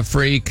kind of a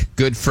freak,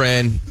 good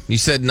friend. You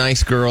said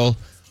nice girl,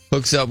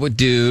 hooks up with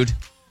dude,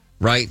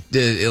 right?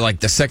 Like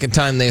the second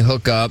time they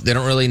hook up, they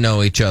don't really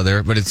know each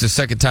other, but it's the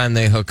second time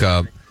they hook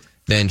up.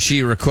 Then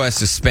she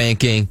requests a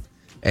spanking,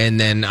 and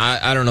then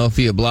I don't know if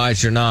he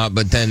obliged or not,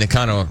 but then it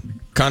kind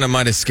of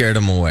might have scared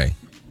him away.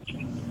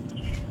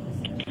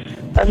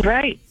 That's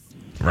right.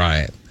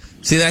 Right.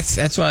 See,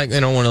 that's why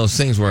one of those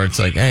things where it's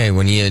like, hey,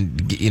 when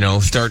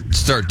you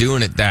start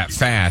doing it that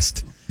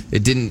fast,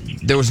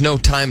 there was no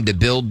time to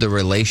build the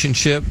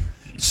relationship,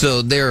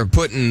 so they're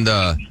putting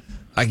the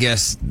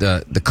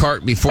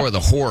cart before the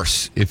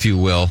horse, if you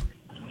will,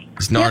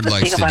 as Nard the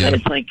likes thing to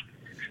about do.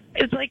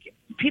 it's like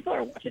people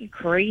are watching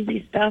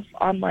crazy stuff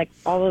on like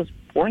all those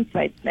porn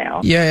sites now.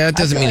 Yeah, that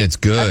doesn't mean it's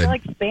good. I feel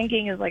like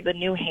spanking is like the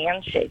new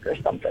handshake or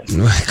something.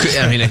 It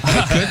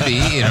could be.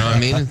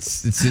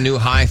 It's the new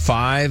high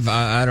five.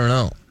 I don't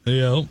know.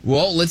 Yeah.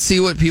 Well, let's see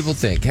what people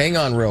think. Hang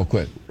on, real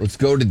quick. Let's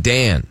go to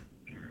Dan.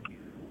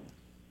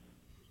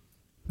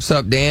 What's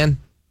up, Dan?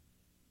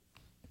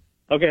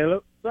 Okay,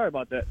 hello. Sorry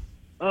about that.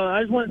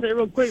 I just want to say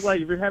real quick,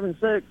 like, if you're having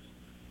sex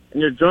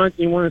and you're drunk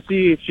and you want to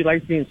see if she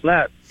likes being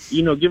slapped,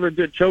 give her a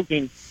good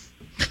choking.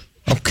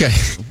 Okay.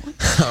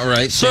 All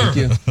right. Sir. Thank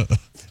you.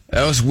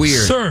 That was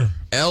weird. Sir.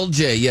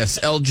 LJ. Yes,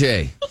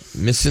 LJ.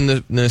 Missing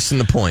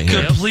the point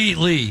here.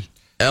 Completely.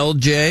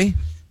 LJ,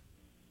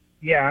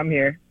 Yeah, I'm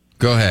here.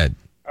 go ahead.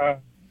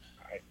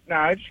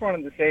 I just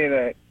wanted to say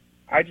that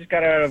I just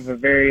got out of a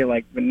very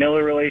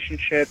vanilla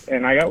relationship,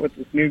 and I got with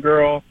this new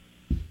girl,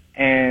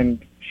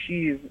 and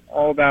she's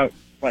all about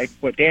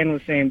what Dan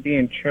was saying,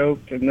 being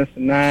choked and this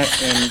and that,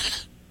 and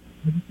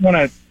I just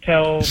want to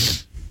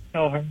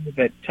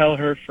tell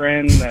her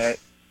friend that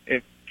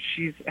if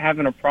she's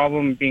having a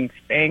problem being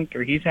spanked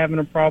or he's having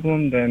a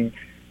problem, then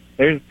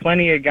there's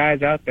plenty of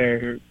guys out there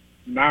who are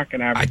not going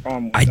to have a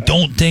problem with I that.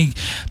 don't think,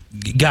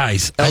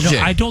 guys.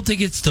 LJ. I don't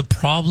think it's the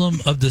problem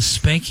of the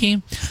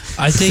spanking.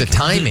 I think the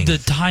timing. the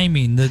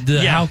timing,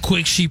 how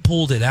quick she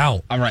pulled it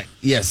out. All right.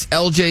 Yes,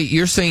 LJ,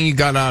 you're saying you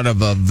got out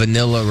of a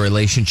vanilla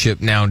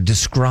relationship. Now,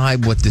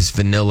 describe what this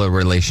vanilla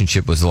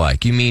relationship was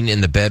like. You mean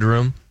in the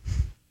bedroom?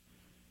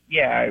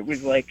 Yeah, it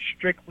was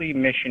strictly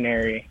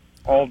missionary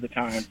all the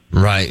time.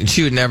 Right. And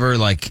she would never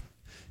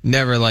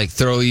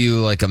throw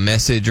you a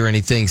message or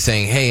anything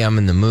saying, "Hey, I'm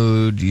in the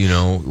mood,"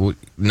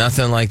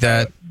 nothing like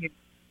that.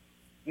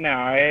 No,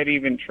 I had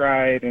even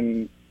tried,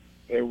 and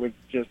it was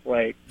just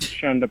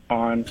shunned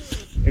upon.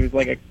 It was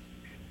like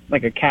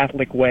a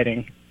Catholic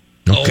wedding.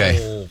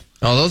 Okay.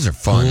 Oh, those are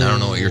fun. I don't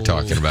know what you're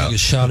talking about. Took a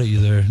shot at you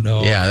there.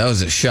 No. Yeah, that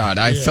was a shot.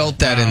 I Yeah. felt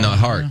that in the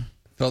heart.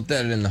 Felt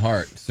that in the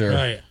heart, sir.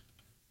 Right.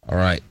 All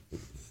right.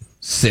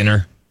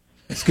 Sinner.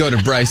 Let's go to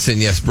Bryson.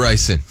 Yes,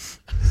 Bryson.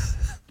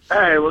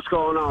 Hey, what's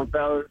going on,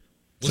 fellas?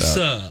 What's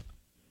up?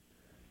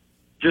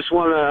 Just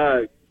want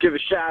to give a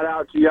shout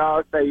out to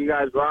y'all. Say you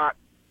guys rock.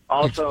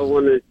 Also,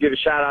 want to give a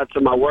shout out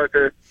to my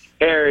worker,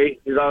 Harry.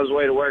 He's on his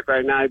way to work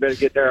right now. He better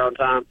get there on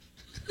time.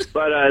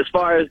 But as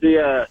far as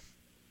the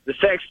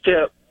sex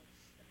tip,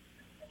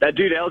 that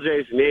dude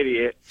LJ's an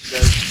idiot.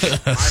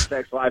 My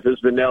sex life is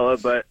vanilla,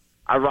 but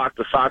I rock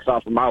the socks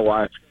off of my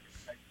wife.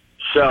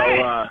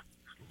 So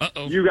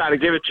you got to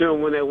give it to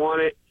them when they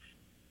want it.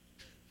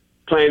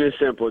 Plain and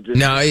simple. Just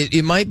Now,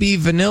 it might be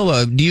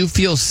vanilla. Do you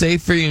feel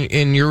safer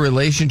in your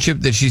relationship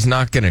that she's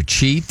not going to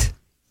cheat?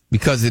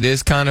 Because it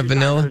is kind of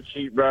vanilla? Not gonna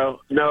cheat, bro.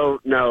 No.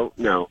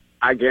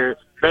 I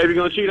guarantee. Baby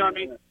gonna cheat on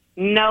me?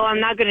 No, I'm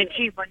not going to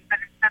cheat, but you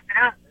better step it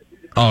up.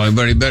 Oh,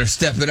 everybody better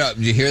step it up.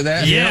 Did you hear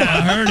that? Yeah,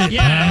 I heard it.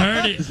 Yeah, I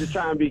heard it. Just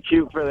trying to be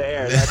cute for the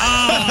air.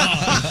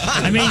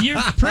 I mean,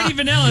 you're pretty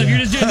vanilla if you're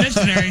just doing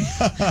missionary.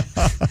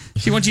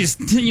 She wants you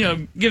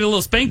to, give it a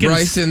little spanking.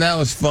 Bryson, that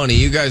was funny.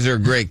 You guys are a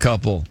great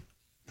couple.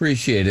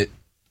 Appreciate it.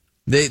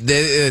 They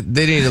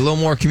need a little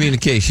more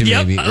communication,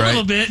 maybe, right? A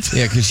little bit.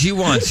 Yeah, because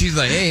she's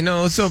like, hey,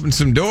 no, let's open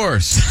some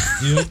doors.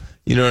 Yep.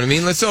 You know what I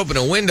mean? Let's open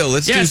a window.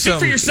 Let's do speak something.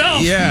 for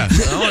yourself. Yeah,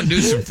 I want to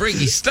do some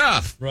freaky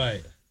stuff.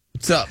 Right.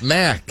 What's up,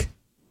 Mac?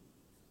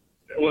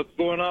 What's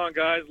going on,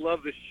 guys?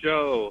 Love the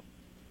show.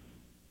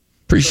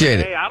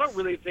 Appreciate it. Hey, I don't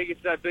really think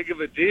it's that big of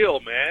a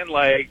deal, man.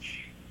 Like,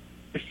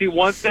 if she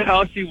wants it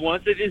how she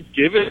wants it, just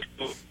give it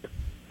to her.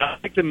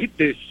 I'd like to meet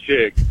this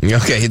chick.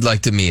 Okay, he'd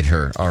like to meet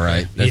her. All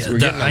right. We're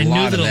getting I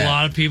knew that a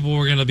lot of people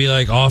were going to be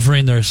like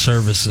offering their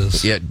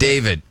services. Yeah,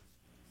 David.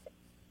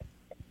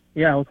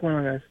 Yeah, what's going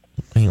on, guys?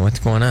 Hey, what's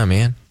going on,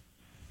 man?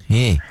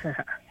 Hey.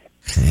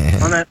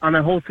 on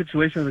that whole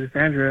situation with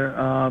Cassandra,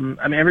 I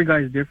mean, every guy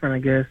is different, I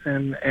guess,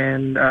 and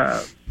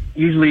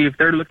usually if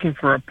they're looking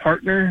for a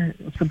partner,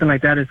 something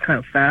like that is kind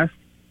of fast.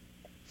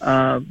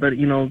 But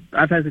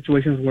I've had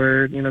situations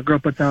where girl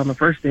puts out on the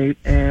first date,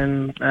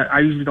 and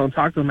I usually don't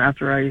talk to them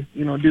after I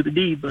do the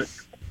deed. But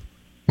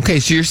okay,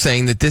 so you're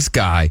saying that this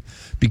guy,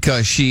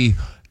 because she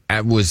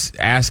was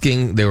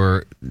asking, they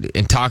were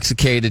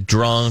intoxicated,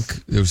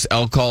 drunk, there was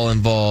alcohol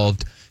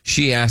involved,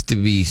 she asked to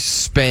be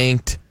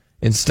spanked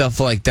and stuff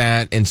like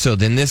that, and so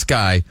then this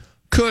guy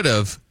could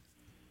have,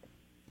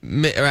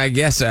 I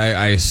guess,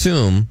 I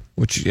assume,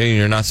 which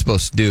you're not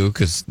supposed to do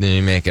because then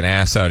you make an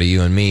ass out of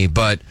you and me,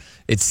 but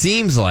it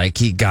seems like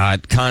he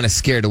got kind of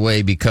scared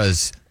away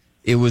because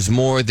it was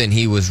more than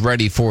he was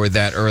ready for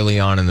that early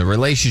on in the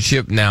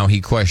relationship. Now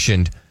he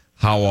questioned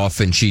how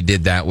often she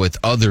did that with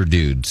other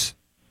dudes.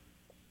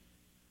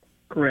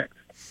 Correct.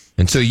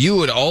 And so you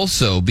would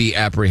also be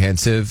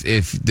apprehensive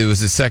if there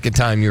was a second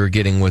time you were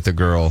getting with a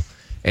girl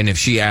and if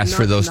she asked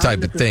for those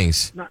type of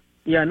things.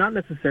 Not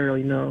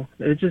necessarily, no.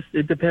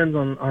 It depends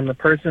on the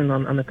person,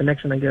 on the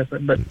connection, I guess.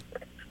 But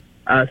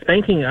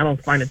spanking, I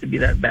don't find it to be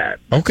that bad.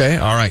 Okay,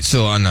 all right.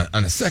 So on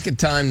a second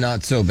time,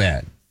 not so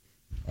bad.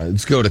 All right,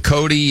 let's go to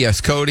Cody.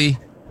 Yes, Cody.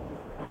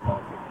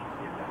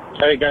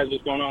 Hey guys,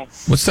 what's going on?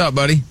 What's up,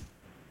 buddy?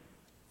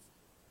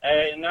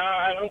 Hey, no,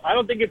 I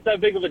don't think it's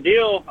that big of a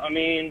deal. I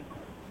mean,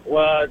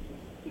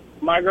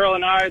 my girl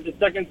and I, the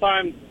second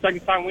time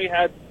we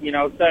had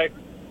sex,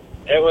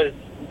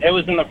 it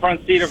was in the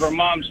front seat of her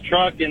mom's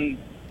truck in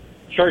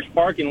church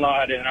parking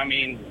lot, and I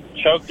mean,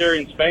 choked her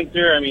and spanked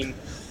her. I mean,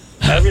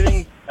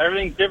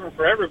 everything's different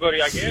for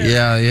everybody, I guess.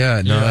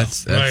 Yeah. No,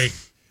 that's right.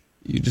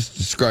 You just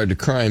described a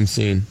crime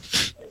scene.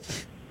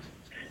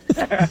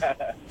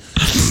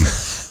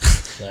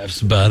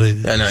 That's about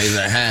it. I know, he's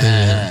like, ha,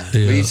 ha, ha.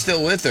 But he's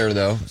still with her,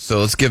 though, so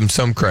let's give him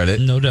some credit.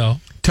 No doubt.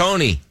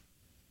 Tony.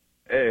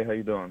 Hey, how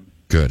you doing?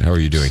 Good. How are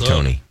you doing,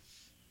 Tony?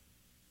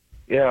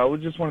 Yeah, I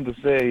just wanted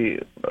to say,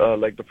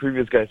 like the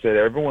previous guy said,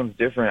 everyone's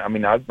different. I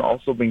mean, I've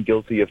also been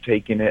guilty of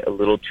taking it a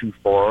little too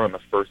far on the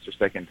first or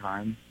second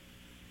time.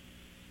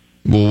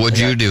 Well, what'd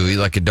you do? You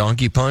like a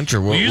donkey punch,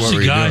 or what? Usually what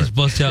were you guys doing?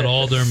 bust out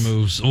all their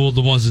moves, all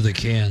the ones that they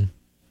can.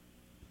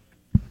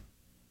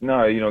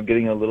 No,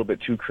 getting a little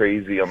bit too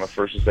crazy on the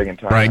first or second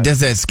time. Right? Does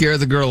that scare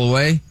the girl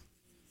away?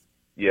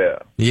 Yeah.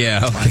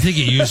 Yeah. I think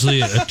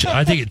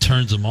it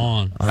turns them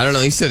on. I don't know.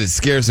 He said it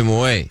scares them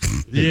away.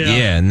 Yeah.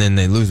 Yeah, and then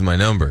they lose my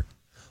number.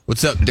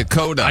 What's up,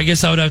 Dakota? I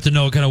guess I would have to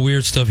know what kind of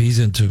weird stuff he's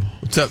into.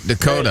 What's up,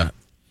 Dakota?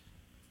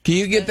 Can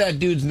you get that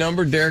dude's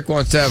number? Derek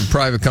wants to have a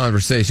private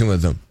conversation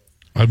with him.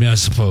 I mean, I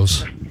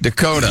suppose.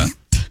 Dakota.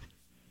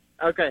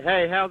 Okay,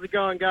 hey, how's it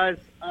going, guys?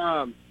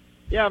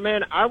 Yeah,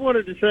 man, I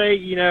wanted to say,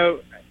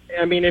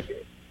 I mean,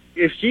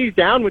 if she's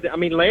down with it, I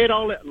mean, lay it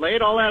all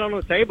out on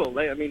the table.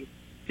 I mean,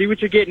 see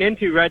what you're getting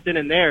into right then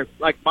and there.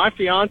 Like my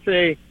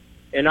fiance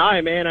and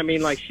I, man, I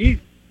mean, like she's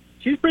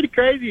pretty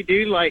crazy,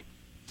 dude. Like,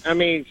 I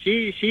mean,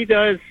 she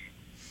does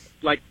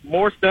like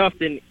more stuff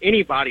than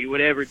anybody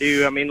would ever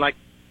do. I mean,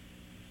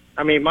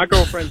 my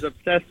girlfriend's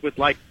obsessed with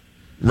like.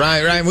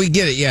 Right. We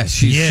get it. Yes,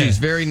 she's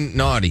very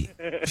naughty.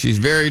 She's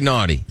very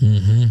naughty.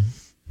 Mm-hmm.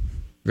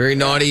 Very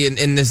naughty.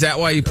 And is that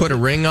why you put a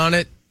ring on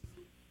it?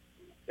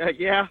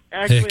 Yeah,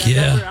 actually, Heck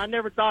yeah. I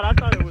never thought. I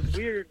thought it was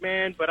weird,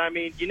 man. But I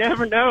mean, you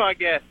never know, I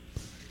guess.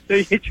 So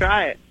you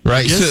try it.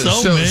 Right.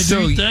 Man,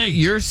 So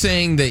you're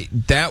saying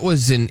that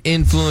was an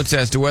influence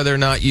as to whether or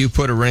not you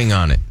put a ring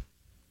on it?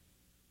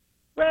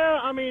 Well,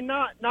 I mean,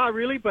 not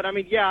really, but I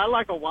mean, yeah, I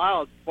like a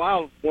wild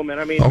woman.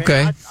 I mean,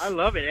 okay. Man, I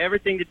love it.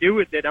 Everything to do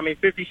with it. I mean,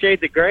 50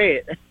 Shades of Grey.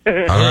 All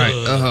right.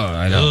 Oh,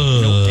 I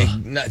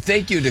know.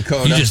 Thank you,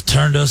 Dakota. You just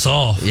turned us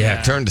off.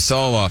 Yeah, turned us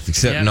all off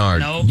except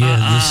Nard. No,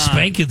 the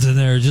spankings in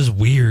there are just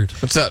weird.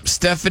 What's up,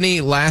 Stephanie?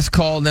 Last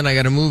call, and then I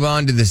got to move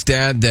on to this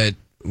dad that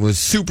was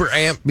super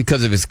amped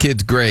because of his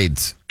kids'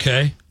 grades.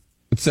 Okay.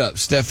 What's up,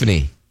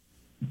 Stephanie?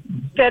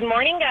 Good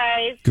morning,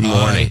 guys. Good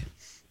morning.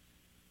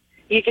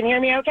 You can hear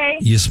me okay?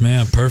 Yes,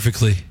 ma'am.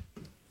 Perfectly.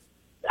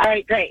 All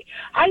right, great.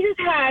 I just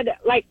had,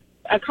 like,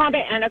 a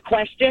comment and a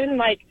question.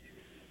 Like,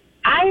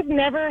 I've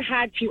never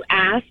had to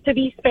ask to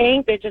be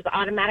spanked. It just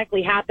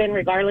automatically happened,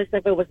 regardless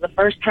if it was the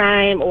first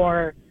time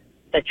or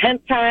the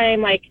 10th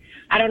time. Like,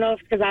 I don't know if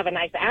it's because I have a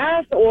nice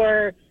ass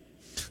or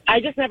I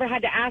just never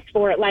had to ask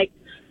for it. Like,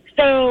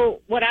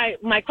 so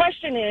my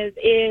question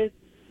is,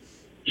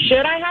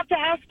 should I have to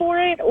ask for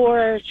it,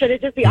 or should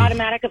it just be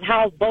automatic of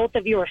how both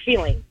of you are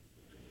feeling?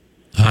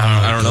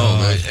 I don't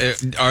know.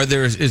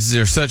 Is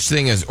there such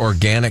thing as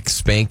organic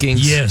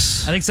spankings?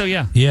 Yes. I think so,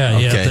 yeah. Yeah,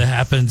 Okay. that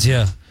happens,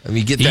 yeah. I mean,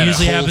 you get it that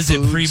usually at Whole happens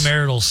Foods. in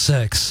premarital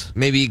sex.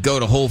 Maybe you go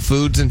to Whole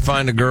Foods and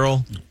find a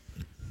girl.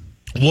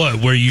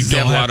 What, where you They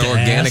don't have a have lot to of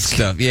organic ask?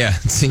 stuff. Yeah,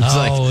 it seems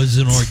like. Oh, it's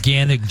an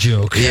organic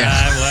joke.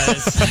 Yeah, it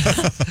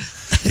was.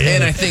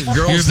 And I think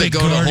You're a girls that big go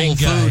to gardening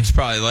Whole guy. Foods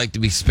probably like to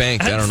be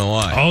spanked. I don't know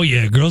why. Oh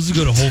yeah, girls who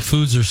go to Whole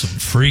Foods are some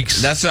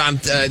freaks. That's what I'm.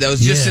 That was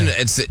just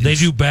Yeah. They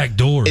do back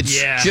doors.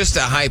 It's just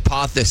a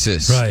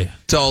hypothesis. Right.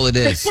 That's all it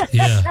is.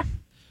 Yeah.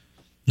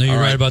 No, you're All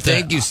right right. about that.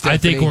 Thank you, I think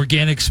Stephanie.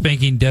 organic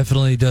spanking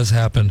definitely does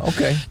happen.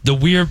 Okay. The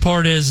weird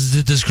part is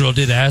that this girl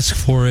did ask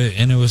for it,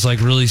 and it was like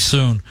really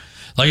soon.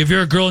 Like if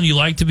you're a girl and you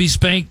like to be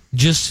spanked,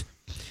 just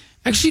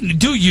actually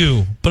do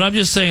you. But I'm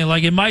just saying,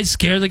 like it might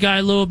scare the guy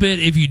a little bit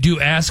if you do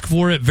ask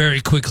for it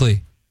very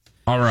quickly.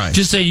 All right.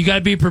 Just say you got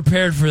to be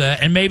prepared for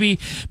that, and maybe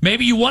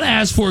you want to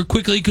ask for it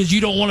quickly because you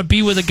don't want to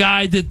be with a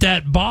guy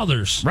that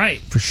bothers.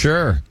 Right. For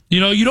sure. You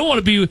know, you don't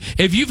want to be,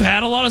 if you've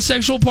had a lot of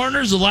sexual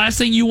partners, the last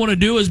thing you want to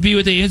do is be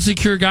with the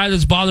insecure guy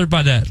that's bothered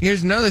by that.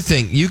 Here's another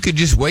thing. You could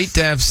just wait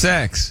to have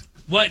sex.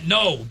 What?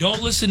 No,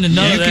 don't listen to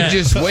none of that. You could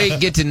just wait,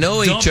 get to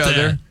know Dump each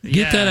other. that.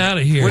 Get that out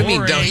of here. What do you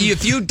mean, dump?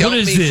 If you dump What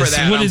is me this? for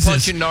that, What I'm is this?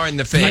 punching Nar in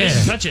the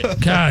face. Yeah. Touch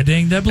it. God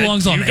dang, that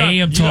belongs on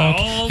AM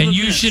Talk, and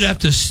you should have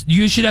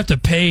to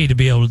pay to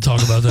be able to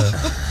talk about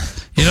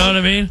that. You know what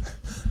I mean?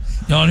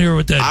 Y'all here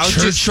with that I was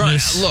just trying.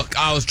 churchness. Look,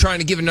 I was trying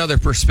to give another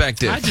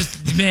perspective.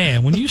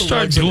 When you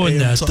start doing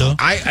that, though,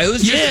 I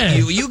was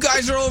just you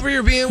guys are over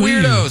here being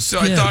weirdos, so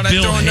I thought I'd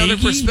Bill throw another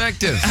Hagee?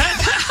 perspective.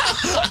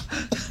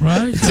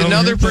 Right? It's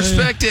another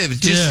perspective.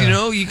 Just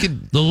you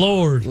could the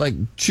Lord like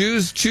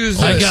choose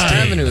I the got it.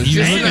 avenue. It's You-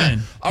 just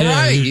Amen. all Yeah,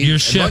 right. you're a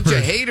shepherd. bunch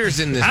of haters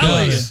in this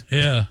Hallelujah. place.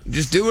 Yeah.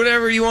 Just do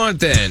whatever you want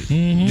then.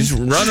 Just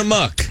run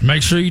amok.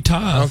 Make sure you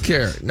tie. I don't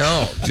care.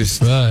 No,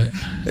 just right.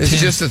 It's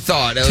just a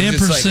thought. I was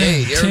just like, 10%,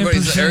 hey,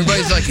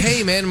 everybody's like,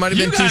 hey man, it might have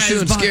You been too guys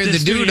soon. bought Scared the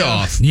this dude studio.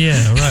 off.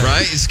 Yeah, right.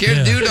 Right? It scared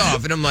Yeah. the dude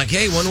off. And I'm like,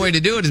 hey, one way to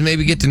do it is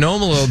maybe get to know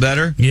him a little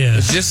better. Yeah.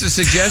 It's just a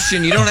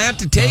suggestion. You don't have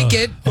to take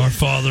it. Our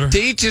Father,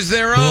 To each is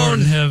their who art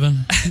own. in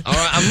heaven, All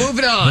right, I'm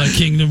moving on. thy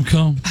kingdom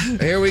come.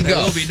 Here we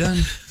go. Will be done.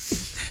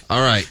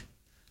 All right.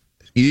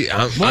 You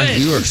are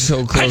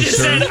so close, I just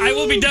sir. said I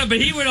will be done, but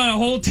he went on a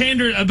whole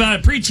tangent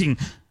about preaching.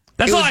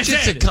 That's It all was I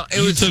just said.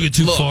 You took it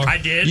too far. I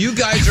did. You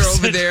guys are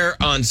over there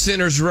on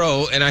Sinners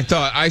Row, and I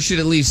thought I should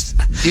at least.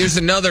 Here's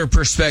another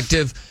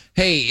perspective.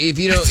 Hey, if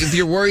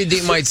you're worried that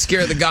you might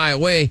scare the guy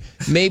away,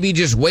 maybe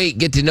just wait,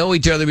 get to know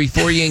each other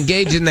before you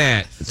engage in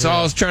that. That's all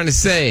I was trying to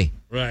say.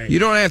 Right. You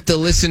don't have to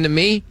listen to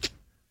me.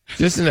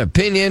 Just an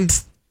opinion.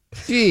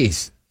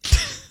 Jeez.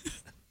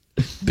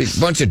 Big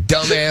bunch of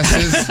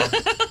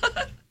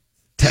dumbasses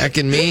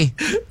attacking me.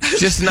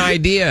 Just an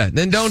idea.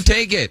 Then don't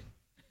take it.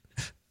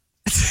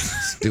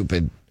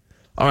 Stupid.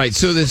 All right,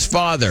 so this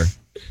father,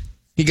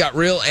 he got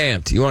real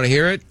amped. You want to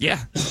hear it? Yeah.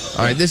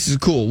 All right, this is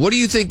cool. What do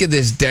you think of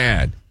this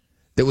dad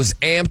that was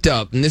amped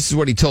up, and this is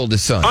what he told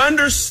his son?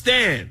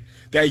 Understand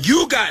that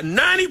you got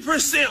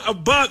 90%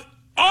 above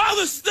all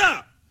the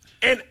stuff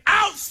and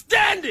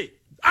outstanding.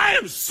 I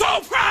am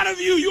so proud of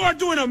you. You are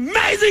doing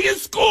amazing in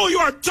school. You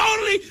are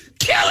totally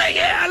killing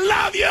it. I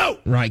love you.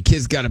 Right,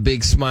 kid's got a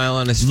big smile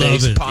on his Love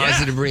face, it.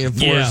 positive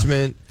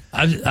reinforcement.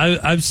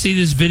 I've seen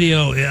this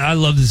video. I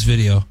love this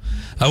video.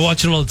 I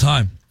watch it all the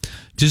time.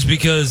 Just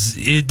because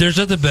there's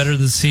nothing better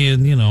than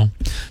seeing,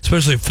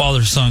 especially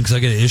father-son, because I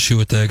get an issue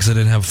with that because I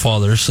didn't have a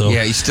father. So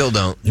Yeah, you still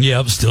don't.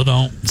 Yeah, still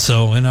don't.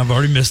 So, and I've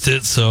already missed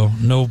it, so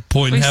no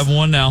point in having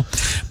one now.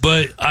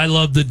 But I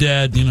love the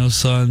dad,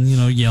 son,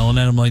 yelling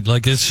at him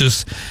like it's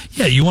just,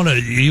 yeah, you want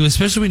to,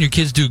 especially when your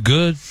kids do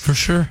good, for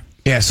sure.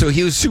 Yeah, so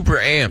he was super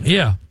amped.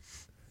 Yeah.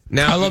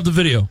 Now I love the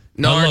video.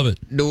 I love it.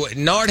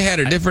 Nard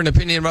had a different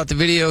opinion about the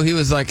video. He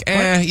was like,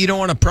 you don't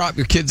want to prop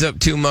your kids up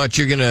too much.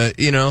 You're going to,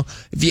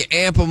 if you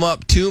amp them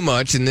up too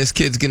much, and this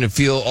kid's going to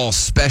feel all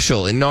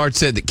special. And Nard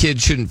said that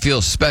kids shouldn't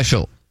feel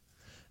special.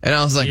 And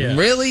I was like,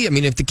 really? I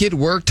mean, if the kid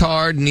worked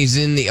hard and he's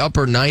in the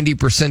upper 90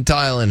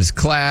 percentile in his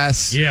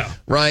class,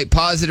 right,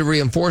 positive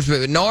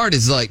reinforcement. But Nard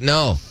is like,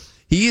 no,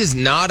 he is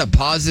not a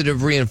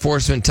positive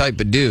reinforcement type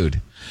of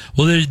dude.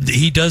 Well,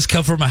 he does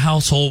come from a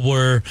household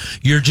where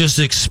you're just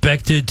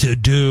expected to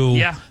do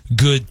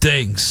good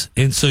things.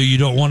 And so you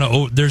don't want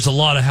to, there's a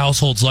lot of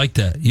households like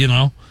that,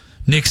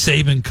 Nick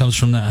Saban comes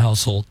from that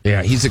household.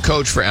 Yeah, he's a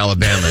coach for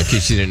Alabama, in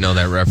case you didn't know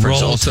that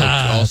reference.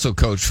 Also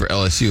coached for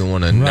LSU and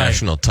won a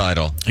national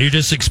title. You're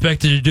just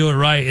expected to do it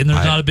right, and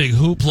there's not a big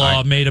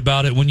hoopla made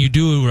about it when you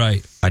do it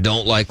right. I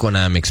don't like when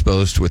I'm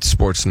exposed with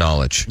sports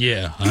knowledge.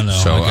 Yeah, I know.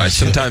 So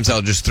sometimes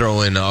I'll just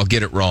throw in, I'll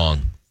get it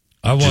wrong.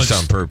 I watched,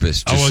 just on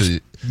purpose. I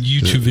watched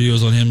YouTube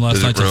videos on him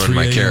last night till 3 ruin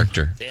my a.m.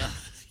 character. Yeah.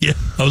 Yeah,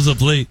 I was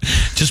up late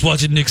just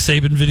watching Nick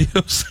Saban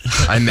videos.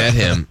 I met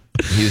him.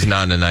 He was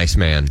not a nice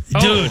man.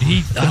 Dude,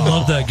 I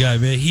love that guy,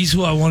 man. He's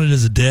who I wanted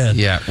as a dad.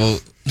 Yeah, well,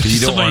 you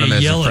don't want him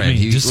as a friend.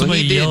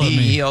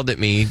 He yelled at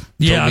me.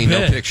 Told me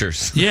no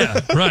pictures. Yeah,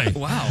 right.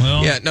 Wow.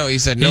 Well, yeah, no, he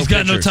said no he's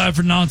pictures. got no time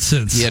for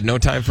nonsense. He had no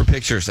time for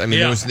pictures. I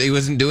mean, he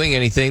wasn't doing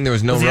anything. There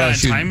was no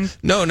rush.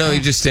 No,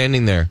 he's just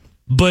standing there.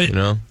 But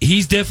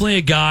he's definitely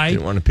a guy.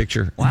 Didn't want a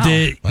picture. Wow.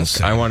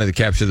 I wanted to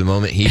capture the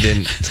moment. He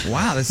didn't.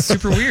 Wow, that's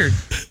super weird.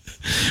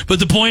 But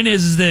the point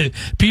is that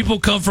people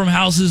come from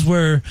houses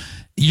where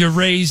you're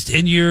raised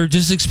and you're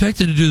just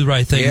expected to do the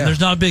right thing. Yeah. And there's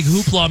not a big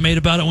hoopla made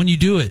about it when you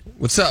do it.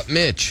 What's up,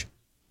 Mitch?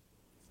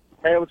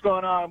 Hey, what's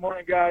going on?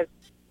 Morning, guys.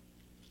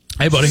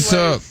 Hey, buddy. What's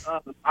up?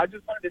 I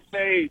just wanted to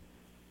say,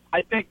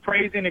 I think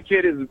praising a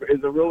kid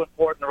is a real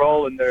important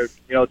role in their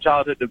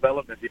childhood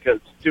development, because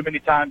too many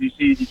times you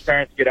see these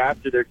parents get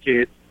after their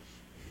kids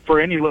for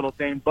any little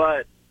thing,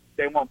 but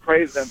they won't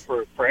praise them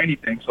for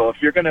anything. So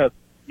if you're gonna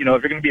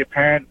be a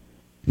parent.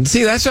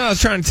 See, that's what I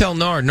was trying to tell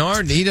Nard.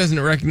 Nard, he doesn't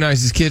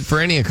recognize his kid for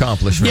any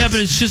accomplishment. Yeah,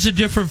 but it's just a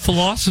different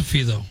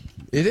philosophy, though.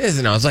 It is,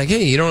 and I was like,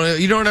 hey, you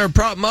don't ever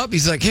prop him up?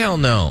 He's like, hell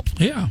no.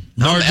 Yeah.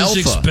 Nard just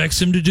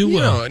expects him to do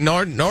well.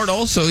 Nard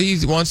also, he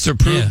wants to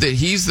prove that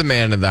he's the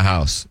man of the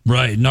house.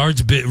 Right.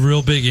 Nard's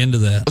real big into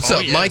that. What's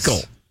up,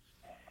 Michael?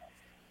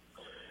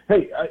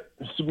 Hey,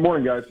 good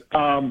morning, guys.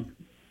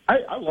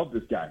 I love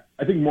this guy.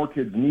 I think more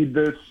kids need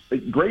this.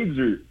 Grades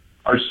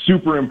are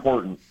super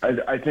important.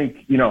 I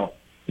think,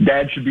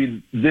 dad should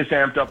be this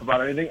amped up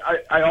about anything.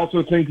 I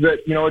also think that,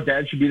 a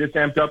dad should be this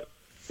amped up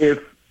if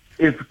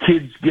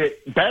kids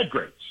get bad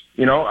grades.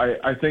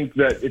 I think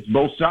that it's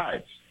both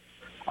sides.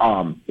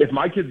 If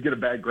my kids get a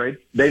bad grade,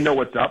 they know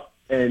what's up,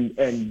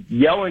 and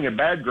yelling at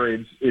bad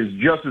grades is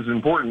just as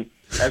important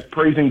as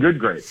praising good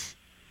grades.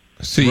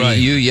 So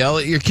you yell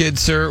at your kids,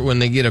 sir, when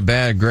they get a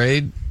bad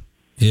grade?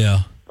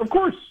 Yeah. Of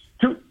course.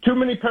 Too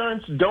many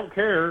parents don't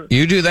care.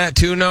 You do that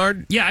too,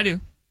 Nard? Yeah, I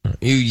do.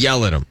 You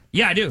yell at them.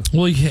 Yeah, I do.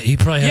 Well, he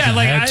probably hasn't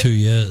had to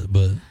yet,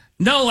 but...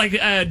 No,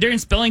 during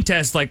spelling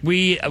tests,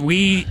 we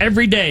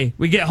every day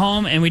we get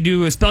home and we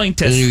do a spelling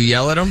test. And you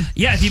yell at them?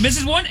 Yeah, if he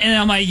misses one, and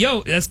I'm like,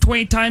 yo, that's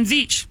 20 times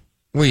each.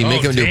 Well, you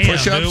make him do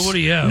push-ups? Dude, what do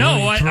you have? No,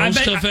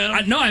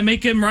 I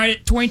make him write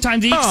it 20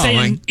 times each,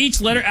 saying each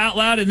letter out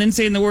loud and then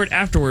saying the word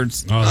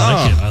afterwards. Oh,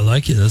 I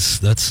like it.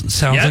 That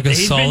sounds like a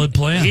solid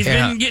plan. He's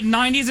been getting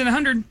 90s and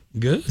 100.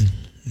 Good.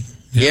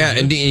 Yeah,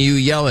 and you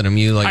yell at him.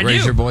 You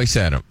raise your voice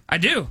at him. I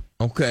do.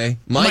 Okay,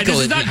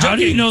 Michael. How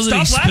do you know that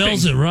he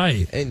spells it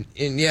right? And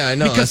yeah, I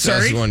know. That's what I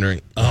was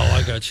wondering. Oh,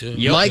 I got you.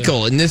 Yep.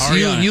 Michael, and this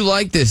you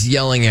like this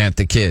yelling at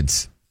the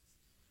kids?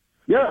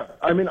 Yeah,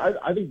 I mean,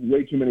 I think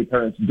way too many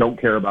parents don't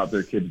care about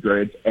their kids'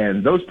 grades,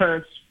 and those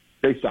parents,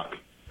 they suck.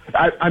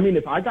 I mean,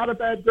 if I got a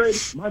bad grade,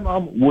 my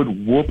mom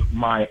would whoop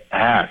my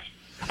ass.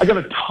 I got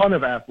a ton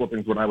of ass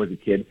whoopings when I was a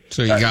kid.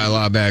 So you got a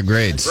lot of bad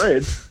grades.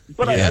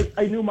 But yeah.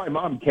 I knew my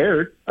mom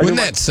cared. Wouldn't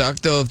that suck,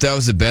 though, if that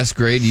was the best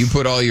grade? You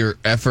put all your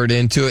effort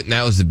into it, and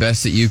that was the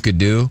best that you could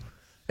do.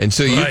 And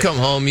so you come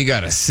home, you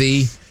got a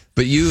C,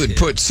 but you had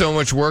put so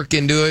much work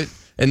into it,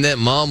 and then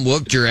mom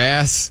whooped your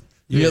ass.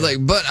 You're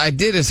like, but I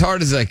did as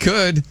hard as I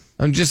could.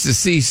 I'm just a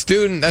C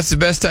student. That's the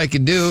best I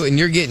could do. And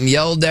you're getting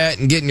yelled at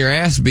and getting your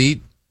ass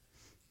beat.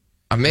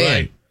 I mean,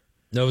 right.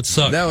 That would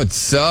suck. That would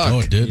suck. Oh,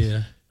 it did.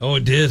 Yeah. Oh,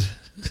 it did.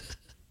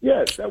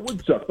 Yeah, that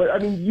would suck. But I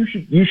mean, you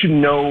should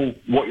know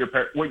what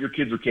your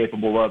kids are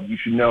capable of. You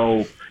should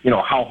know,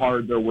 how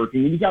hard they're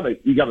working. You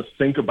gotta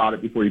think about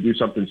it before you do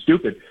something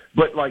stupid.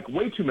 But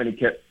way too many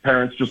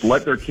parents just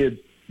let their kids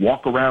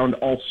walk around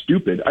all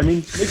stupid. I mean,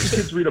 make your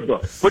kids read a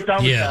book. Put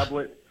down the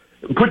tablet.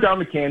 Put down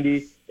the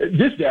candy.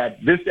 This dad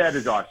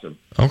is awesome.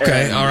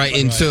 Okay, all right.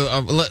 And so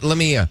let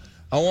me. I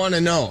want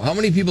to know how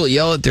many people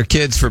yell at their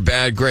kids for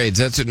bad grades.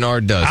 That's what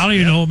Nard does. I don't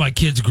even know what my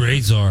kids'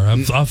 grades are.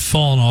 I've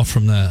fallen off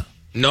from that.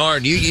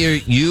 Nard,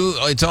 you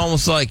it's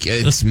almost like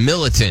it's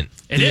militant.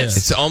 It is.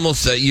 It's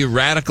almost you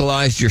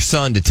radicalized your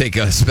son to take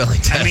a spelling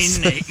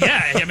test.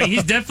 I mean,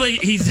 he's definitely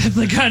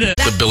got a...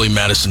 The Billy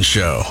Madison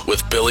Show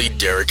with Billy,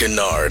 Derek, and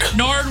Nard.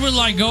 Nard would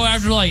go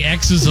after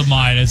exes of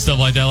mine and stuff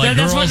like that,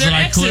 girls that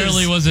I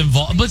clearly was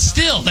involved. But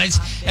still, that's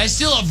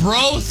still a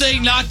bro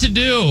thing not to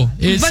do.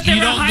 But they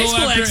were high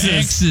school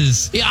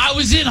exes. Yeah, I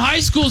was in high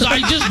school. So I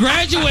just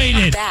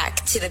graduated.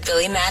 Back to the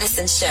Billy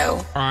Madison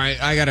Show. All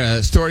right, I got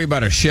a story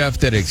about a chef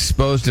that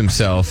exposed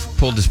himself,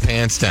 pulled his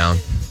pants down.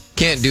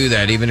 Can't do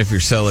that even if you're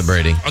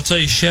celebrating. I'll tell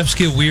you, chefs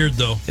get weird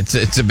though.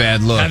 It's a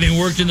bad look. Having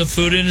worked in the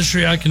food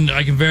industry, I can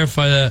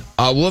verify that.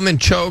 A woman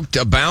choked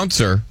a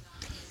bouncer.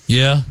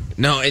 Yeah.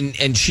 No,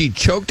 and she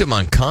choked him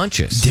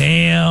unconscious.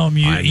 Damn,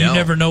 you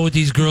never know with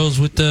these girls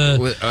with the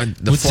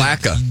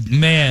flacca.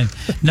 Man,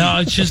 no,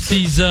 it's just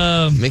these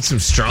makes them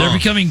strong. They're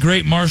becoming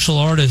great martial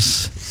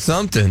artists.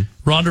 Something.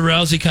 Ronda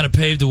Rousey kind of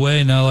paved the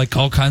way. Now,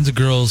 all kinds of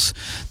girls,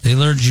 they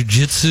learn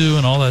jiu-jitsu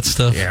and all that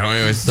stuff.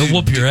 Yeah, they'll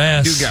whoop your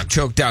ass. Dude got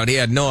choked out. He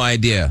had no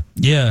idea.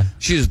 Yeah.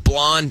 She was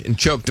blonde and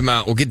choked him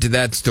out. We'll get to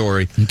that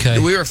story. Okay.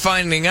 We were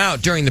finding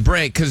out during the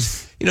break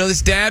because,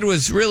 this dad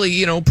was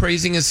really,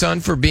 praising his son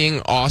for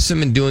being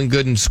awesome and doing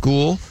good in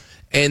school.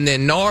 And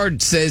then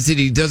Nard says that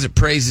he doesn't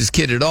praise his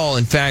kid at all.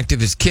 In fact, if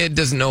his kid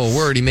doesn't know a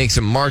word, he makes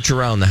him march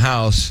around the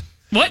house.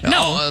 What?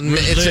 No.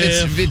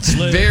 It's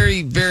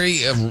very, very.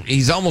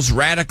 He's almost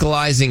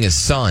radicalizing his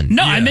son.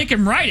 No, I make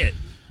him write it.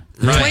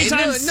 Right. 20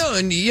 times. No,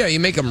 and you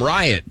make him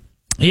riot.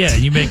 Yeah,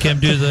 you make him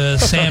do the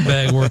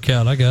sandbag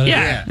workout. I got it.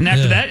 Yeah, and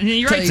after that,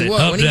 he writes Tell you it.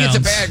 what, when he gets a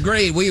bad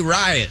grade, we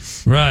riot.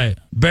 Right.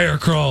 Bear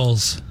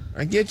crawls.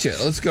 I get you.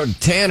 Let's go to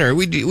Tanner.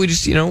 We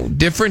just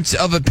difference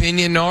of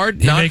opinion,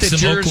 Nard. He Not makes that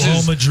some yours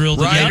Oklahoma is drill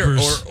right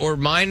diapers. or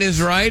mine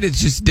is right.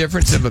 It's just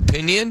difference of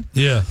opinion.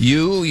 Yeah.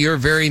 You're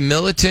very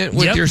militant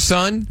with your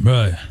son.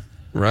 Right.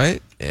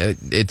 Right.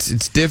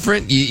 It's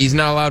different. He's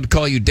not allowed to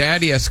call you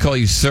dad. He has to call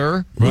you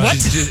sir. What?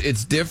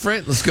 It's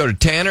different. Let's go to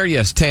Tanner.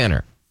 Yes,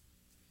 Tanner.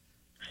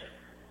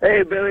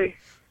 Hey, Billy.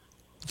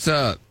 What's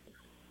up?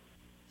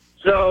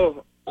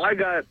 So I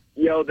got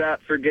yelled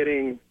at for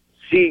getting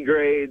C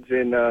grades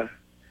in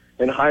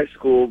high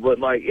school, but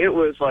it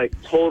was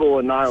total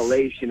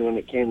annihilation when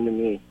it came to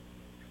me.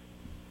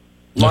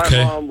 My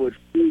mom would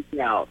freak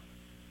out.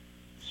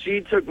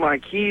 She took my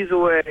keys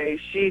away.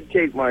 She'd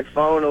take my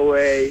phone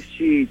away.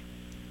 She'd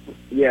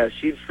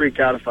freak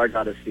out if I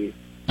got a C.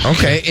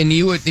 Okay, and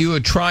you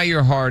would try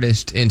your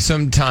hardest, and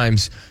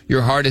sometimes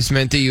your hardest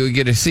meant that you would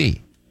get a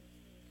C.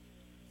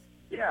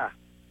 Yeah.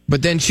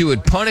 But then she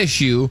would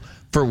punish you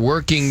for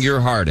working your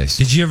hardest.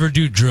 Did you ever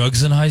do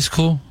drugs in high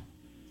school?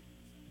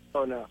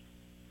 Oh, no.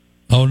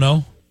 Oh,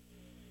 no?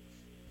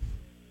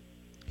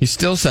 He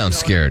still sounds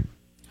scared.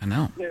 I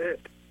know.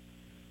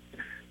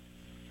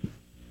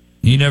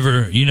 You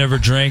never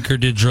drank or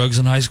did drugs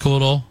in high school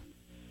at all?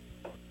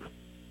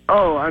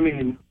 Oh, I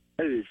mean,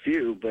 I did a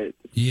few, but...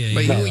 Yeah,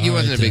 But you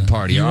wasn't a big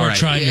party. You all were right.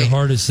 trying your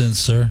hardest then,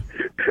 sir.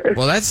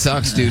 Well, that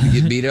sucks, dude.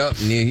 You get beat up,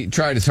 and he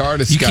tried his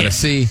hardest. Got a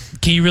C.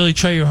 Can you really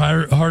try your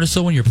hardest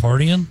though when you're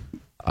partying?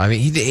 I mean,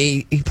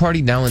 he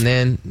partied now and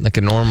then like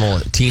a normal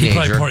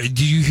teenager.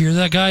 Do you hear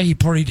that guy? He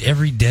partied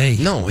every day.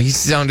 No, he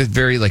sounded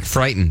very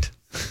frightened.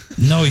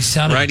 No, he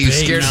sounded right. He was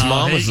big. scared his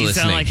mom was he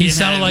listening. He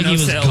sounded like he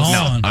was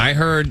gone. No, I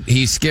heard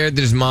he's scared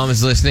that his mom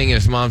is listening,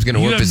 and his mom's going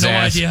to whip his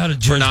ass idea how to for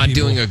judge not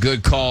people. doing a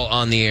good call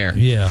on the air.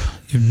 Yeah,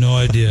 you have no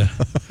idea.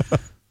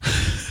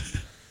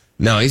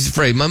 No, he's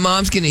afraid. My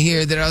mom's going to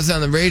hear that I was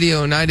on the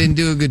radio and I didn't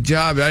do a good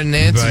job. I didn't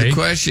answer the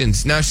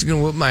questions. Now she's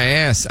going to whip my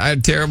ass. I had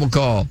a terrible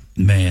call.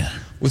 Man.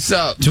 What's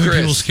up, Too many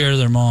Chris? people scared of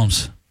their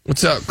moms.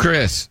 What's up,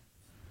 Chris?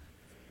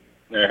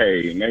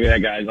 Hey, maybe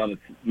that guy's on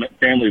his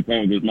family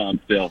playing with his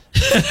mom still.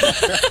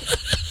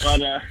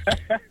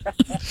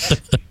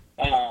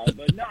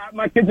 But no,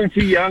 my kids are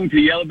too young to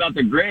yell about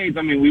the grades.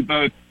 I mean, we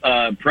both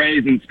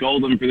praise and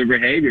scold them for their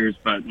behaviors.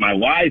 But my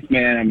wife,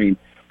 man, I mean,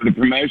 for the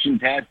promotion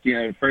test,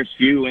 the first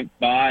few went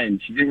by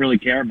and she didn't really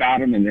care about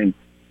them. And then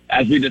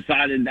as we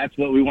decided that's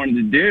what we wanted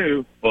to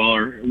do,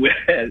 or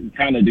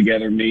kind of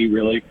together, me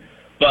really.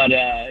 But,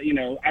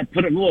 I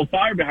put a little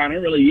fire behind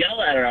her, really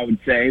yell at her, I would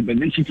say. But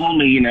then she told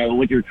me,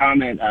 with your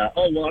comment,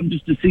 I'm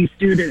just a C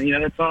student.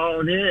 That's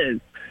all it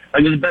is.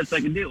 Like, it was the best I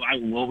could do.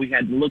 We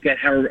had to look at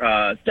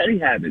her study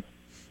habits,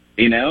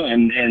 and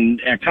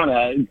I kind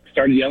of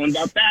started yelling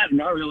about that.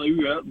 Not really,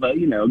 but,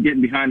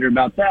 getting behind her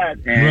about that.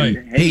 And,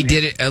 Right. Hey,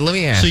 did it? Let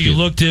me ask So you. you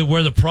looked at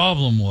where the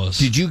problem was.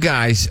 Did you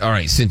guys? All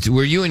right.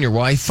 Were you and your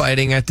wife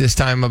fighting at this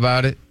time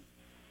about it?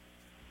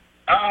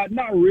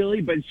 Not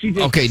really, but she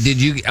just... Okay.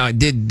 Did you?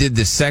 Did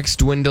the sex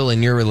dwindle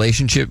in your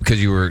relationship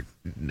because you were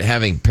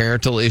having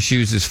parental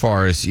issues as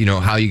far as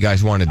how you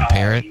guys wanted to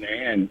parent? Oh,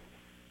 man.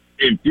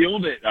 It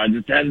fueled it. I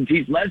just had to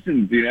teach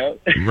lessons,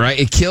 Right.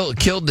 It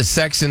killed the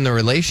sex in the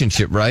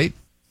relationship, right?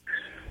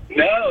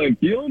 No, it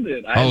fueled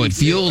it. It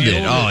fueled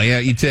it. Oh, yeah.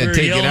 You said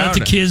take it out. the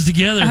kids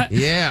together.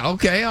 Yeah.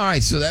 Okay. All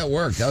right. So that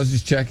worked. I was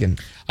just checking.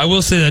 I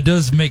will say that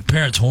does make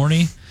parents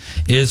horny.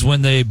 Is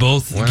when they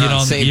both We're get on on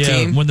the same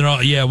team? when they're all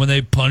when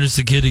they punish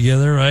the kid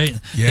together, right?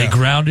 Yeah. They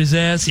ground his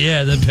ass.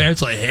 Yeah. Then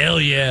parents like, hell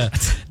yeah,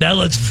 now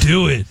let's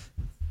do it.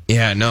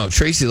 Yeah, no,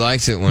 Tracy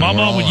likes it when My we're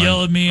mom all would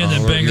yell at me and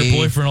then bang her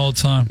boyfriend all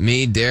the time.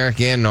 Me, Derek,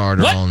 and Nard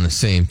are What? all on the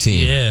same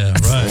team. Yeah,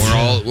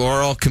 right.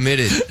 We're all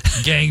committed.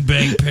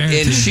 Gangbang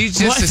parenting. And she's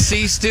just a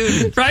C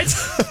student. Right?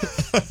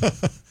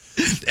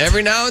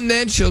 Every now and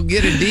then she'll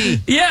get a D.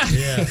 Yeah.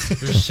 Yeah,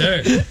 for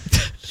sure.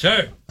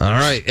 Sure. All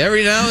right.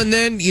 Every now and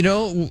then,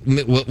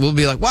 we'll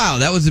be like, wow,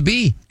 that was a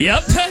B.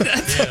 Yep.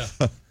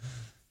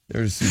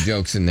 There's some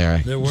jokes in there.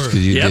 There were.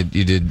 Because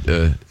you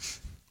did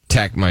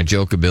attack my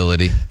joke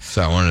ability,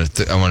 so I wanted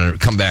to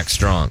come back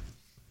strong.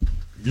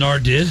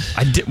 Nard did.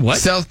 I did what?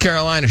 South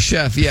Carolina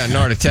chef. Yeah,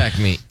 Nard attacked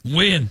me.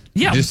 When?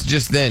 Yeah.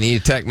 Just then he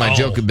attacked my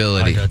joke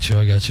ability. I got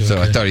you. So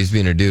okay. I thought he was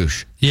being a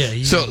douche.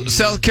 Yeah. So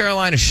South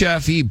Carolina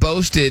chef, he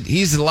boasted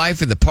he's the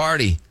life of the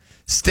party.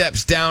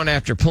 Steps down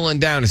after pulling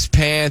down his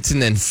pants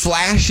and then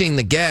flashing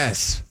the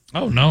guests.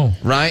 Oh no!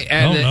 Right,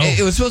 and Oh, no.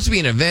 it was supposed to be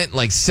an event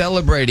like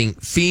celebrating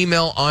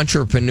female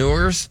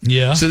entrepreneurs.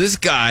 Yeah. So this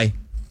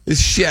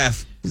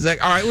chef, he's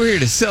like, "All right, we're here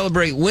to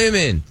celebrate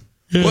women."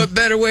 What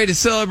better way to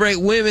celebrate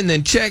women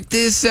than check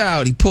this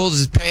out? He pulls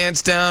his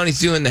pants down. He's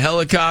doing the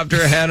helicopter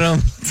ahead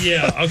of him.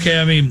 Yeah, okay.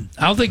 I mean,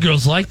 I don't think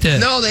girls like that.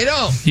 No, they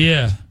don't.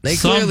 Yeah. They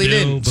Some clearly do,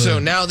 didn't. but- So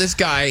now this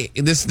guy,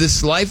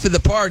 this life of the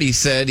party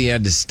said he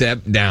had to step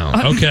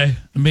down. Okay.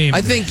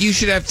 I think you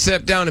should have to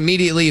step down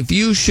immediately if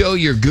you show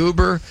your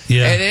goober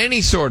at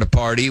any sort of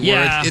party where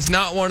Yeah. it's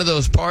not one of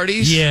those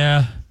parties.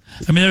 Yeah.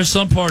 I mean, there's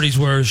some parties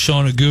where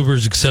showing a goober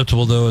is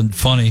acceptable, though, and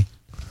funny.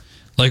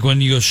 Like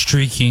when you go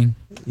streaking.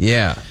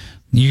 Yeah.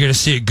 You're going to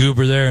see a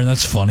goober there, and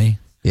that's funny.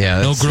 Yeah.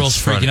 No that's- girls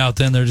it's freaking funny. out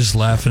then. They're just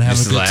laughing, having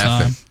Just a good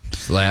laughing. time.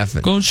 Just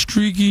laughing. Going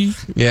streaky.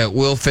 Yeah,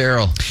 Will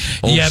Ferrell.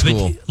 Old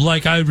school. But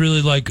like I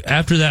really like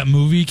after that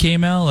movie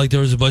came out, like there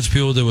was a bunch of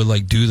people that would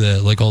like do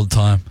that like all the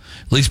time.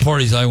 At least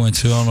parties I went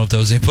to. I don't know if that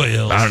was anybody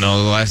else. I don't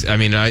know.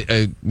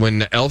 I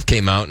when Elf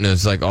came out and it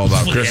was like all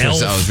about Like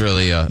Christmas, Elf? I was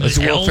really it's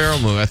a Will Elf? Ferrell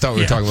movie. I thought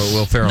we were talking about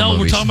Will Ferrell No,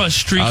 movies. we're talking about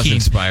streaking. I was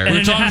inspired.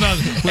 We're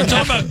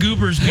talking about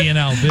goobers being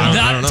out. Bill.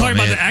 I don't know, talking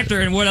about man. the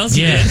actor and what else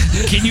he Yeah.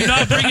 did. Can you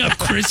not bring up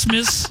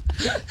Christmas?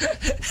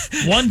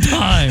 One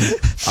time.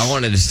 I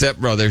wanted a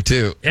stepbrother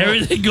too.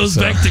 Everything goes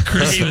back to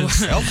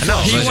Christmas. No,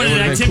 He but it wanted would've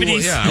been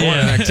activities. Cool. Yeah, I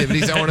wanted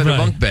activities. I wanted a Right.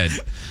 bunk bed.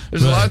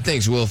 There's a lot of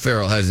things Will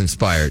Ferrell has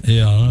inspired.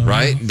 Yeah.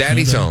 Right?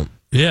 Daddy's home.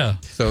 Yeah.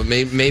 So it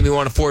made me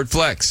want a Ford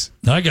Flex.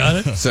 I got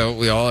it. So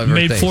we all have our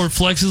Made things. Ford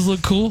Flexes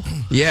look cool.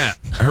 Yeah.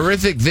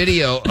 Horrific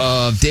video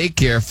of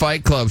daycare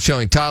fight club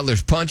showing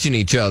toddlers punching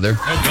each other.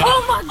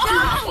 Oh my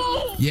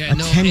God! Yeah,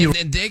 no,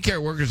 and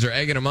daycare workers are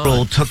egging them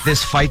on. Took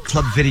this Fight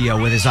Club video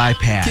with his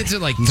iPad. Kids are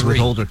like He's 3. with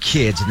older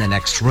kids in the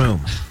next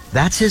room.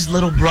 That's his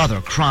little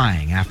brother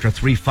crying after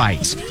 3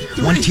 fights.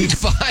 One teacher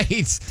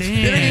Fights. They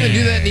don't even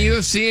do that in the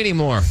UFC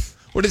anymore.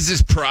 What is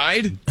this,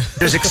 Pride?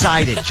 is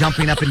excited,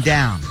 jumping up and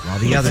down, while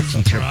the other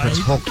teacher puts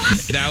hook.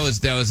 That was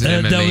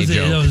an MMA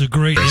joke. That was a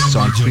great It's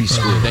on MMA joke.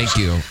 preschool. Thank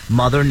you.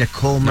 Mother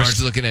Nicole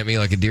Mark's looking at me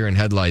like a deer in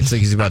headlights, like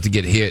he's about to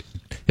get hit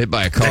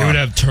by a car. They would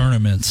have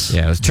tournaments.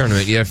 Yeah, it was a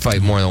tournament. You have to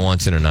fight more than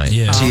once in a night.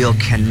 Yeah. Teal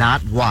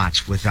cannot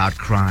watch without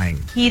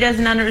crying. He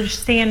doesn't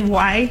understand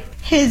why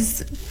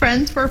his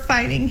friends were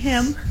fighting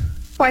him,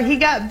 why he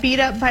got beat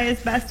up by his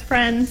best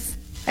friends,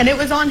 and it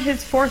was on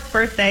his 4th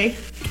birthday.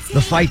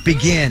 The fight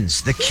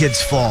begins. The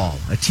kids fall.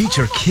 A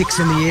teacher kicks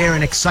in the air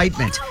in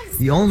excitement.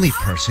 The only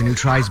person who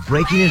tries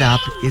breaking it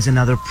up is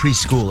another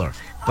preschooler.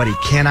 But he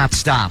cannot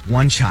stop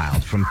one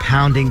child from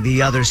pounding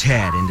the other's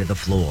head into the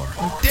floor.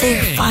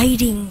 They're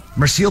fighting.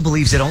 Mercille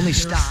believes it only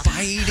stopped.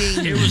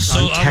 Fighting. It was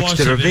so. I watched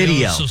Texted her the video.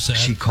 video. It was so sad.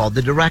 She called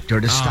the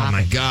director to Oh stop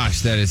my it.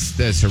 gosh,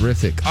 that's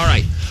horrific. All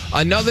right,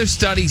 another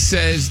study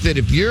says that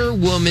if your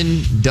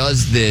woman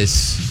does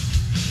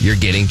this, you're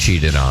getting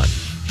cheated on.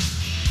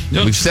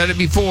 Nope. We've said it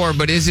before,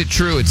 but is it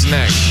true? It's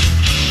next.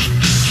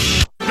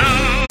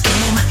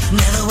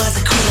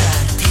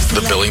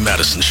 The Billy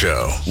Madison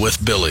Show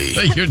with Billy,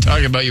 You're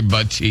talking about your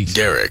butt cheeks.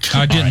 Derek,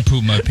 I didn't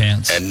poop my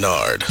pants. and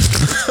Nard.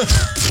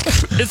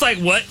 It's like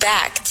what?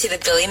 Back to the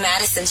Billy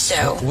Madison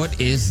Show. What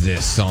is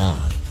this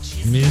song?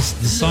 I mean,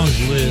 the song's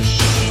lit.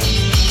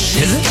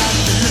 Is it?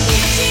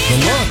 The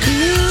look.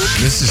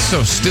 This is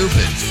so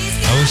stupid.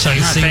 I wish I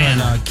could Not a sing fan.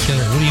 right now. I'd kill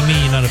it. What do you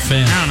mean you're not a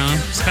fan? I don't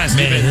know. It's kind of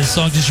Man, stupid. this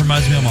song just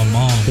reminds me of my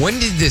mom. When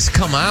did this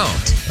come out?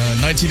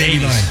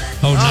 1989.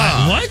 Oh,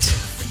 Ah. what?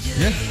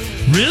 Yeah.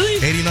 Really?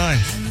 89.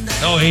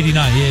 Oh, 89.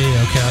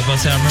 Yeah. Okay. I was about to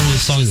say, I remember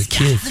this song as a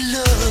kid.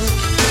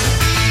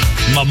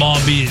 My mom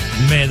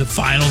the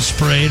final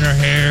spray in her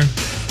hair.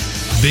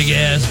 Big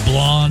ass,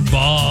 blonde,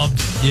 bobbed.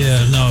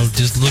 Yeah, no,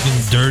 just looking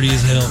dirty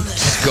as hell.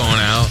 Just going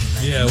out.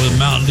 Yeah, with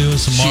Mountain Dew and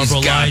some She's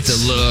Marlboro got Lights.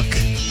 the look.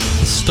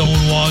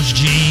 Stonewashed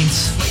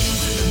jeans.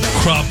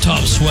 Crop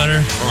top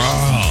sweater.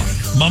 Oh.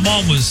 My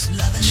mom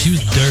she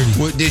was dirty.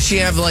 What, did she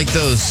have like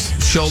those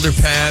shoulder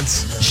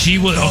pads? She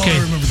was, okay.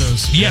 I remember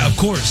those. Yeah, of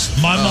course.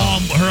 My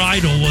mom, her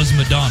idol was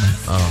Madonna.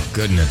 Oh,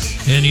 goodness.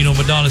 And,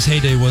 Madonna's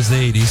heyday was the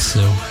 80s,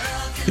 so.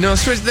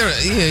 Especially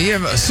there, you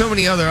have so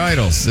many other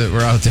idols that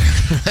were out there.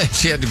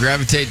 She had to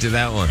gravitate to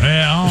that one.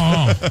 Yeah,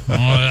 I don't know.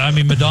 I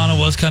mean, Madonna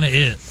was kind of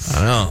it.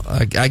 I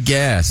don't know. I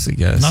guess.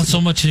 Not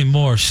so much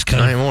anymore. She's kind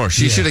Not of. anymore.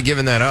 She should have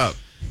given that up.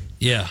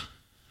 Yeah,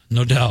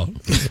 no doubt.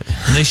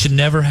 And they should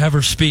never have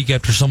her speak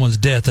after someone's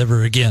death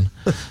ever again.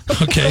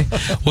 Okay?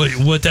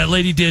 What that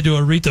lady did to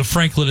Aretha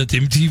Franklin at the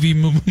MTV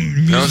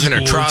Music That was an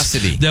Awards,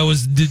 atrocity. That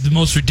was the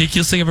most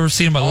ridiculous thing I've ever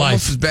seen in my Almost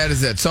life. as bad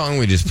as that song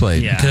we just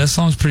played. Yeah. Okay, that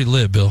song's pretty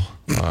lit, Bill.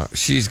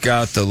 She's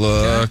got the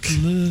look.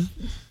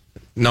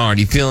 Nard,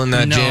 you feeling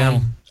that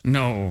jam?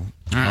 No.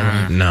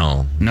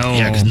 No. No.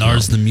 Yeah, because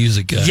Nard's the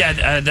music guy.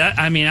 Yeah,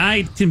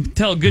 I can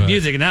tell good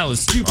music, and that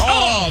was stupid.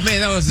 Oh,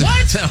 man, that was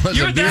What?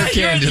 a beer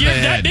can to the You're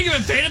head. that big of a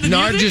fan of the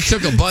Nard music?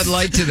 just took a Bud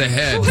Light to the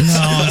head. No,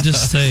 I'm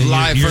just saying.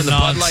 Live you're from the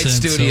Bud Light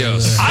nonsense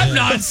studios. over there. I'm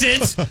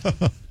nonsense.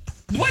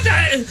 What?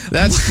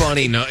 That's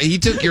funny. No, he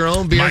took your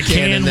own beer My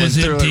can and then was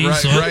threw empty, it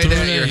so I right threw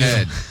at it your at you.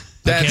 head. I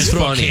That's can't throw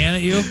funny. a can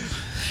at you.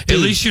 At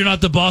least you're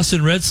not the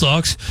Boston Red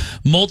Sox.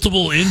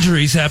 Multiple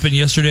injuries happened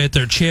yesterday at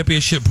their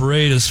championship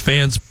parade as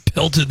fans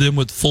pelted them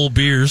with full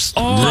beers.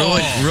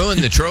 Ruined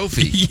the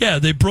trophy. Yeah,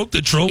 they broke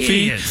the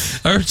trophy.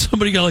 Idiots. Or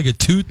somebody got like a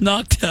tooth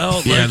knocked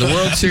out. Yeah, the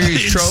World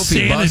Series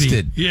trophy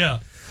busted. Yeah.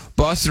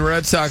 Boston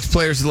Red Sox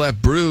players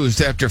left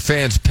bruised after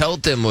fans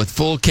pelt them with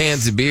full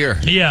cans of beer.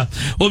 Yeah.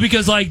 Well,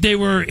 because like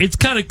it's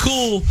kind of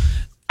cool.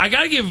 I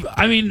got to give,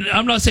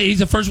 I'm not saying he's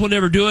the first one to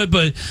ever do it,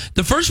 but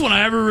the first one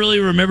I ever really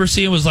remember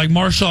seeing was like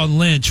Marshawn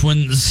Lynch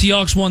when the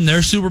Seahawks won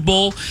their Super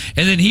Bowl,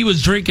 and then he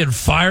was drinking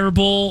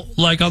Fireball,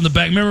 like on the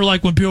back. Remember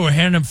like when people were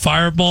handing him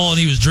Fireball and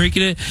he was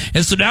drinking it?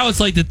 And so now it's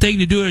like the thing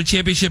to do at a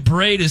championship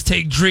parade is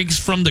take drinks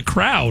from the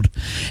crowd.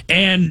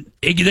 And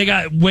they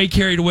got way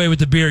carried away with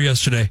the beer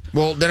yesterday.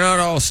 Well, they're not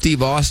all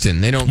Steve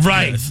Austin. They don't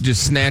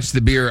just snatch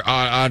the beer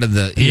out of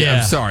the... Yeah,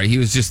 I'm sorry. He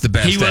was just the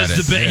best at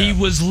it. He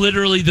was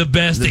literally the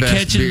best at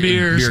catching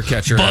beers, beer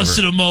catcher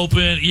busting them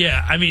open.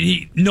 Yeah,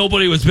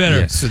 nobody was better.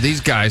 Yeah, so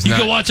these guys... You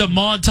can watch a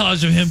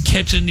montage of him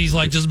catching these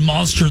like just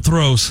monster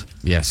throws.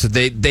 Yeah, so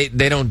they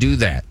don't do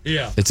that.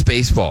 Yeah. It's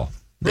baseball.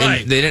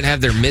 Right. They didn't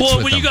have their mitts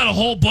with when them. you got a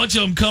whole bunch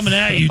of them coming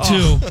at you,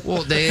 too.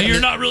 And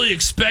you're not really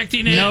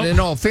expecting it. In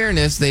all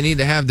fairness, they need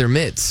to have their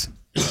mitts.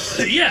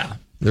 Yeah.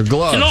 Their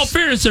gloves. In all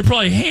fairness, they're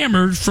probably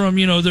hammered from,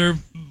 their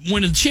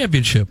winning the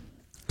championship.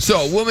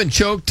 So, a woman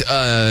choked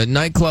a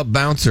nightclub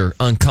bouncer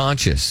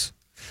unconscious.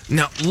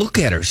 Now, look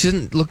at her. She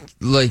doesn't look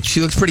like...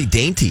 She looks pretty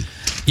dainty.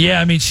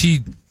 Yeah,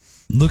 she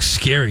looks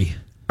scary.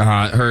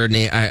 Her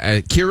name...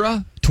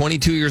 Kira,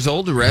 22 years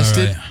old,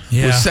 arrested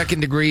with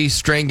second-degree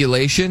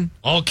strangulation.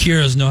 All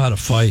Kiras know how to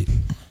fight.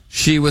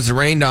 She was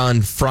arraigned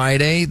on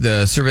Friday.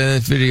 The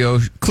surveillance video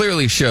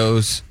clearly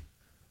shows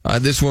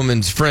this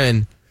woman's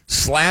friend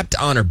slapped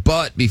on her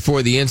butt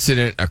before the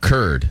incident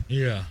occurred.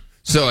 Yeah.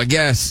 So I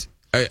guess,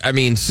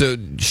 so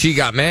she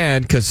got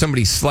mad because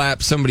somebody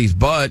slapped somebody's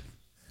butt.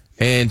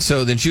 And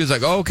so then she was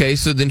like, okay.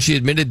 So then she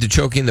admitted to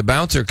choking the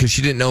bouncer because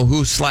she didn't know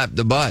who slapped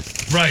the butt.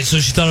 Right. So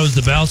she thought it was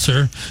the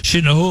bouncer. She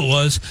didn't know who it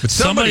was. But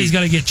somebody's got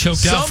to get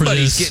choked out for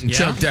this. Somebody's getting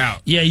choked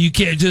out. Yeah, you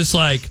can't just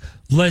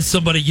let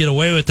somebody get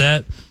away with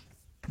that.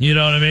 You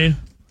know what I mean?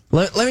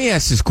 Let me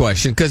ask this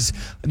question because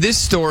this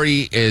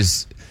story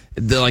is...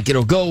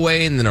 it'll go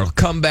away and then it'll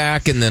come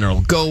back and then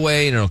it'll go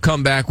away and it'll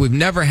come back. We've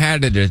never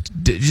had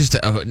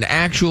an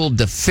actual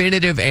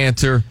definitive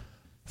answer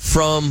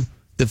from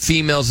the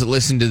females that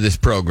listen to this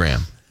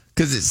program.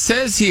 Because it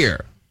says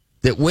here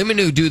that women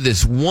who do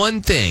this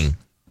one thing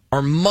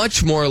are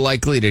much more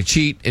likely to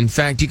cheat. In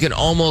fact, you can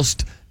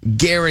almost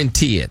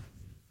guarantee it.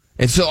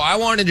 And so I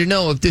wanted to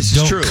know if this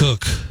is true. Don't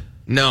cook.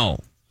 No.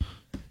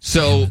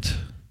 So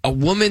a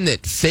woman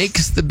that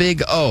fakes the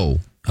big O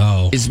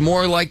is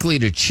more likely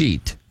to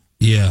cheat.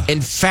 Yeah. In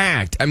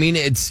fact,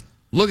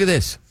 look at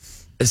this.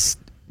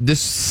 This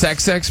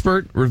sex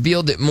expert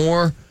revealed that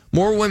more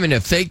women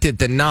have faked it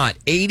than not.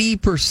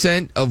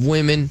 80% of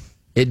women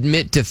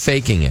admit to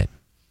faking it.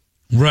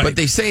 Right. But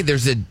they say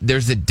there's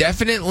a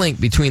definite link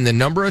between the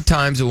number of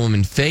times a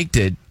woman faked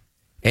it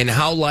and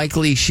how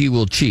likely she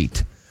will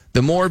cheat.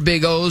 The more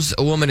big O's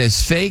a woman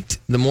has faked,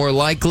 the more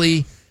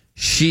likely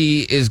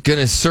she is going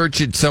to search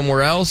it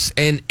somewhere else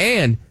and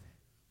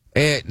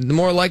the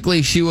more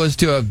likely she was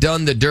to have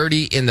done the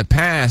dirty in the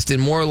past,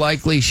 and more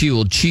likely she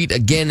will cheat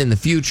again in the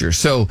future.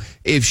 So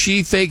if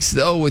she fakes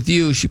the O with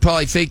you, she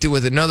probably faked it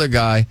with another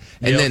guy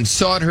and then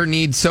sought her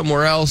needs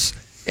somewhere else,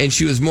 and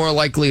she was more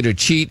likely to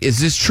cheat. Is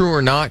this true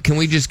or not? Can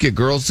we just get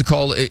girls to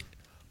call it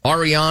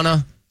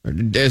Ariana, or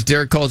as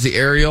Derek calls the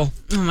Ariel?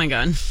 Oh my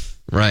God.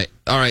 Right.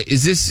 All right.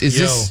 Is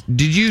this?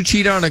 Did you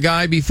cheat on a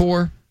guy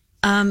before?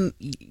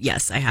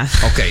 Yes, I have.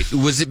 Okay.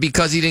 Was it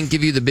because he didn't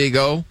give you the big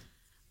O?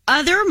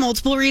 There are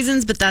multiple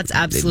reasons, but that's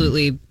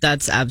absolutely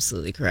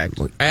correct.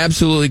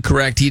 Absolutely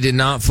correct. He did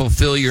not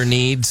fulfill your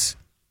needs.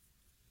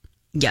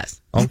 Yes.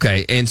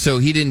 Okay, and so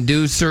he didn't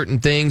do certain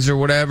things or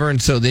whatever,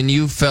 and so then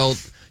you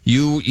felt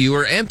you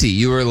were empty.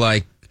 You were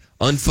like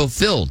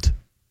unfulfilled.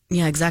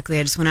 Yeah, exactly.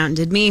 I just went out and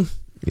did me.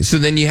 So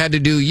then you had to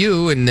do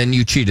you, and then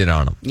you cheated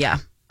on him. Yeah.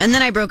 And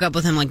then I broke up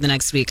with him the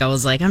next week. I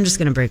was like, I'm just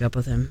going to break up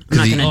with him. I'm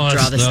not going to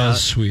draw this out. That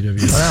was sweet of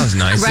you. Well, that was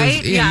nice.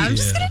 Right?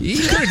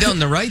 You could have done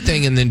the right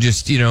thing and then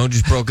just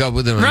broke up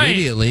with him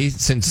immediately,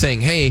 since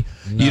saying, hey,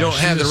 you don't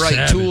have the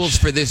right tools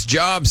for this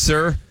job,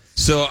 sir.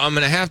 So I'm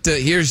going to have to,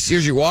 here's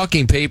your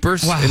walking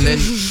papers. Wow. And then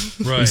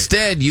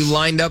instead you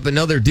lined up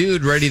another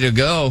dude ready to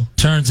go.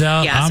 Turns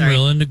out I'm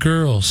real into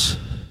girls.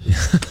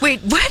 Wait,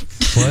 what?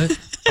 What?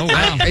 Oh,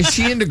 wow. Is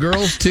she into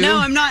girls, too? No,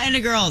 I'm not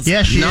into girls.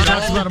 Yeah, she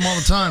talks about them all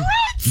the time.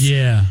 What?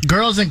 Yeah.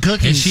 Girls and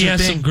cooking. And she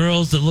has some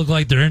girls that look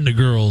like they're into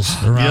girls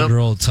around her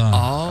all the time.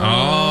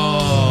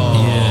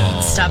 Oh. Yeah.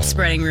 Stop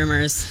spreading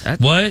rumors.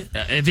 What?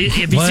 If you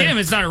see him,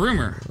 it's not a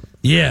rumor.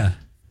 Yeah.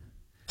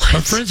 What?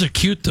 Her friends are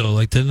cute, though.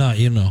 Like, they're not,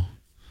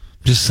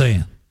 Just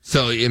saying.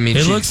 So,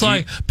 it looks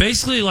like,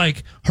 basically,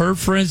 like, her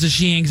friends that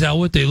she hangs out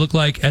with, they look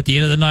like, at the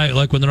end of the night,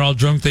 like, when they're all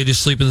drunk, they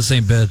just sleep in the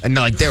same bed. And,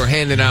 like, they were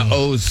handing out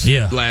O's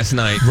last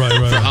night for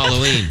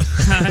Halloween.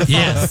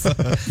 Yes.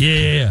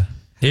 Yeah.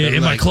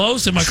 Am I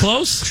close?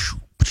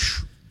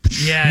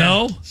 Yeah.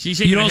 No?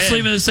 You don't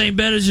sleep in the same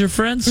bed as your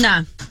friends?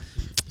 Nah.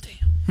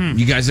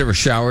 You guys ever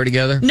shower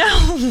together?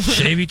 No.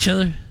 Shave each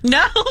other?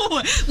 No.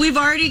 We've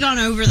already gone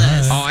over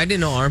this. Oh, I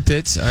didn't know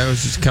armpits. I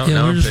was just counting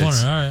Yeah, we're armpits. just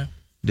wondering. All right.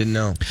 Didn't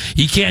know.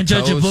 You can't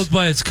judge a Toes? book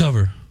by its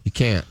cover. You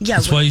can't. Yeah,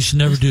 That's why you should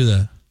never do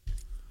that.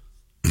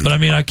 But I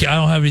mean, I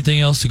don't have anything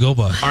else to go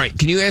by. All right,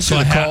 can you answer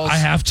So the calls? I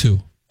have to.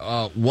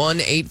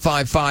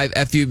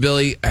 1-855-FU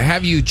Billy.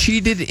 Have you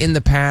cheated in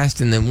the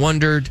past and then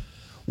wondered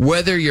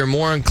whether you're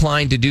more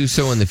inclined to do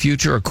so in the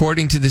future?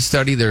 According to this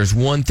study, there's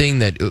one thing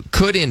that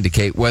could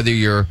indicate whether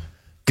you're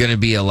going to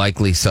be a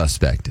likely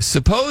suspect.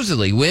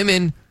 Supposedly,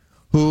 women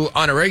who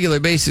on a regular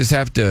basis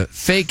have to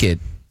fake it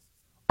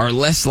are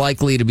less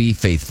likely to be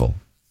faithful.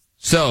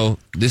 So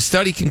this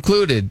study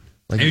concluded,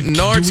 like in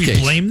Nard's do we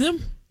case, blame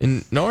them?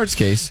 In Nard's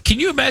case, Can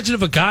you imagine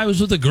if a guy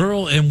was with a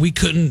girl and we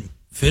couldn't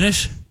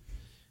finish?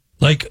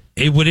 Like,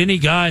 would any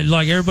guy,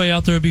 like everybody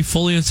out there, be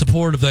fully in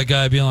support of that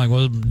guy being like,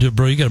 well, dude,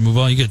 bro, you got to move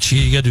on. You got to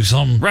cheat. You got to do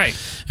something. Right.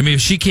 I mean,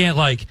 if she can't,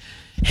 like,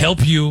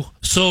 help you.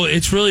 So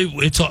it's really,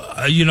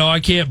 I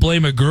can't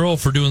blame a girl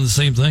for doing the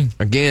same thing.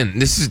 again,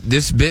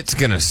 this bit's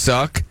gonna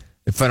suck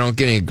if I don't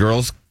get any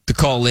girls to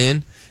call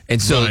in.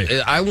 And so Right.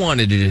 I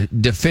wanted a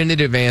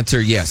definitive answer.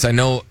 Yes, I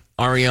know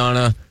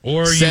Ariana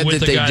Or are you said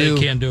with that a they guy do.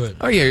 that can't do it?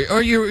 Oh yeah,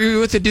 or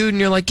you're with a dude and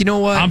you're like, you know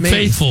what? I'm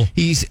Maybe faithful.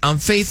 I'm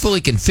faithful. He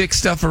can fix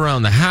stuff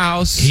around the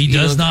house. He You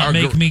does know, not our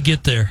make me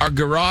get there. Our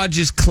garage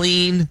is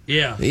clean.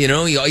 Yeah. You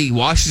know, he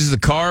washes the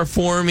car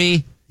for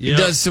me. Yep.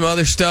 He does some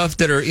other stuff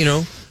that are,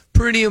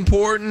 pretty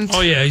important.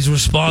 Oh, yeah, he's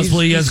responsible.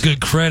 He has good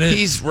credit.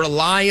 He's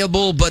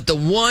reliable, but the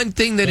one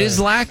thing that is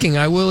lacking,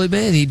 I will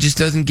admit, he just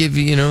doesn't give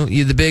you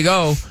the big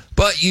O,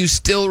 but you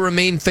still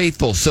remain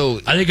faithful.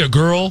 So I think a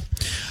girl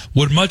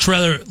would much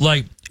rather,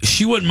 like,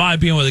 she wouldn't mind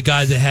being with a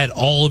guy that had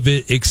all of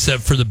it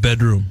except for the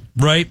bedroom,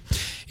 right?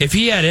 If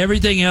he had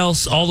everything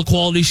else, all the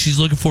qualities she's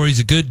looking for, he's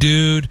a good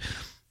dude,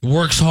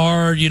 works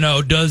hard,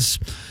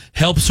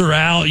 helps her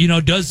out,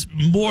 does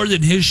more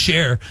than his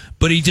share,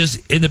 but he just,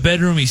 in the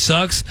bedroom, he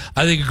sucks.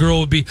 I think a girl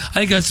would be, I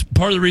think that's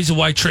part of the reason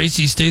why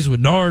Tracy stays with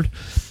Nard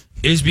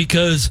is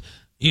because,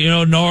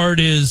 Nard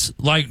is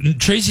like,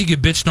 Tracy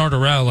could bitch Nard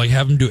around, like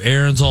have him do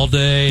errands all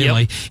day. Yep. And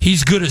like,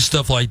 he's good at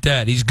stuff like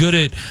that. He's good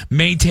at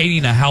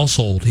maintaining a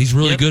household. He's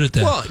really good at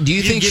that. Well, do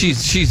you think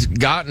she's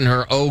gotten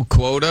her O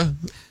quota?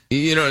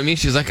 You know what I mean?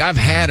 She's like, I've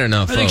had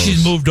enough. I think O's.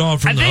 she's moved on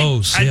from the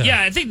O's.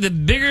 I think the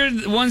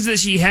bigger ones that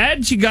she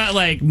had, she got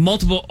like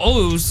multiple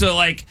O's. So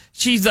like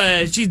she's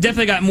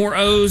definitely got more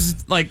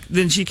O's like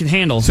than she can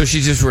handle. So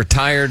she's just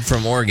retired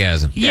from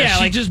orgasm. Yeah, she's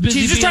like just busy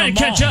she's just being trying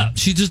to a catch mom. up.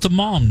 She's just a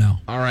mom now.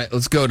 All right,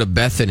 let's go to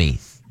Bethany.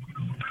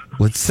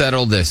 Let's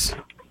settle this.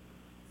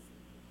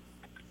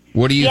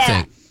 What do you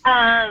think?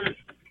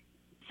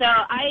 So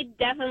I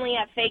definitely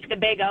have faked the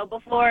big O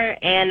before,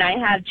 and I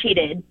have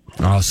cheated.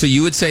 Oh, so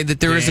you would say that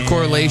there is a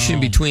correlation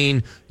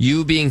between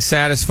you being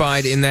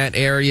satisfied in that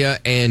area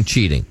and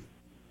cheating?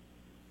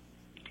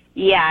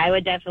 Yeah, I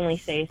would definitely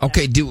say so.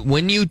 Okay,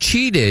 when you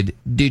cheated,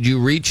 did you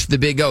reach the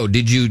big O?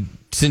 Did you,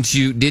 since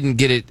you didn't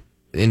get it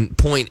in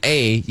point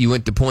A, you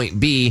went to point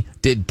B,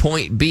 did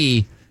point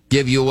B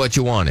give you what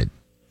you wanted?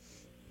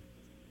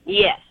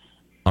 Yes.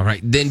 All right,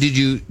 then did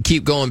you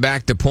keep going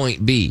back to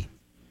point B?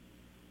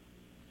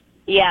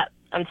 Yeah,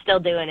 I'm still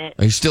doing it.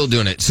 Are you still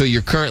doing it? So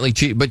you're currently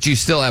cheating, but you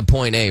still have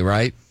point A,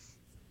 right?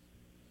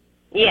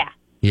 Yeah.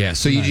 Yeah,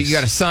 so you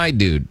got a side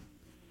dude.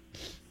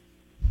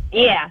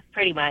 Yeah,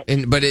 pretty much.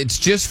 But it's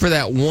just for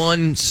that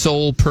one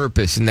sole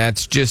purpose, and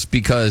that's just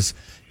because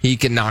he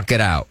can knock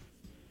it out.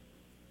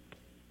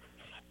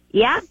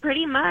 Yeah,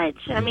 pretty much.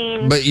 I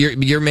mean, But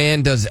your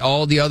man does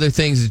all the other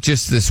things. It's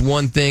just this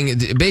one thing.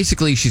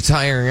 Basically, she's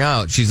hiring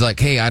out. She's like,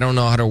 hey, I don't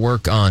know how to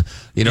work on,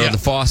 the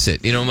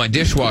faucet. My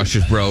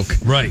dishwasher's broke.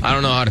 Right. I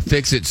don't know how to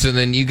fix it. So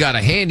then you got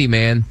a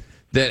handyman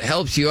that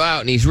helps you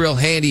out, and he's real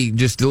handy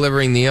just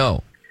delivering the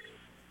O.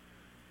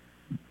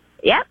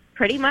 yeah,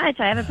 pretty much.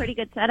 I have a pretty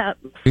good setup.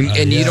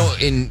 And you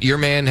don't. And your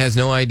man has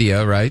no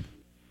idea, right?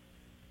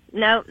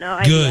 No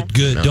idea.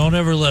 Good. No. Don't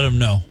ever let him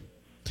know,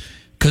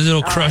 because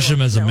it'll crush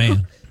him as a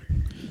man.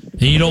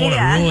 And you don't want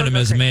to ruin him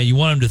as a man. You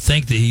want him to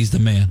think that he's the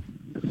man.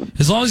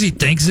 As long as he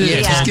thinks it,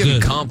 it's just all give him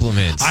good.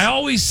 compliments. I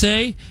always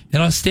say,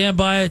 and I'll stand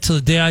by it till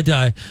the day I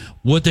die,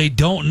 what they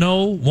don't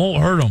know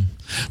won't hurt them.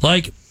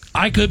 Like,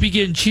 I could be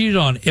getting cheated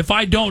on. If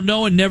I don't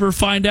know and never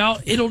find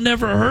out, it'll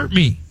never hurt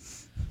me.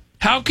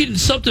 How can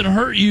something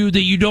hurt you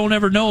that you don't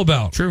ever know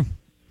about? True.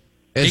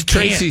 As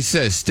Tracy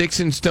says, sticks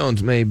and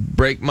stones may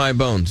break my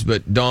bones,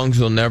 but dongs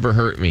will never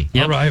hurt me.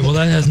 All right, well,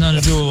 that has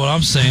nothing to do with what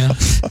I'm saying.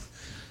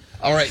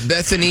 All right,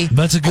 Bethany.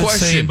 That's a good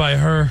saying by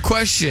her.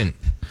 Question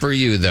for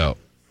you, though.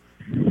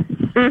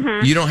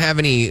 Mm-hmm. You don't have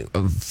any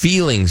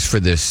feelings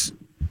for this,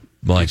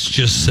 like, it's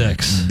just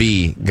sex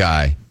B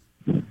guy.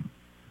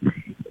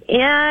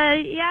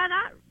 Yeah,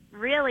 not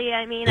really.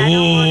 I mean, I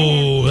don't want him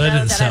to know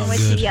that I'm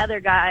with the other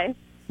guy.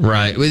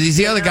 Right. Well, is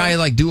the other guy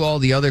like do all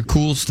the other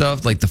cool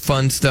stuff, like the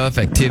fun stuff,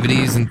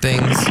 activities and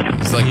things?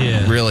 He's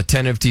like real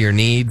attentive to your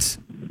needs.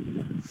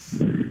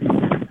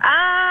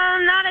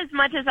 Not as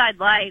much as I'd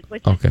like,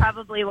 which Okay. is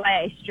probably why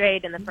I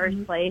strayed in the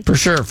first place. For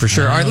sure.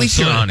 Or at least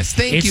you're honest.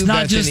 Thank it's you,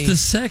 not Bethany. just the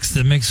sex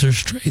that makes her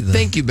straight, though.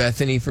 Thank you,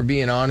 Bethany, for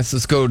being honest.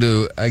 Let's go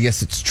to, I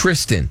guess it's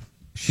Tristan.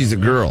 She's a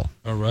girl.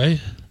 All right.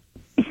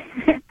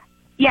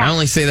 Yeah. I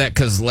only say that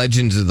because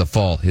Legends of the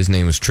Fall. His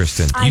name was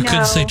Tristan. You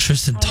couldn't say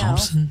Tristan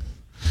Thompson?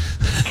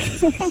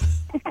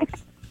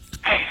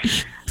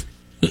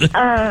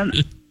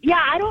 Yeah,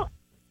 I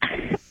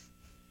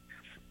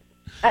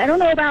don't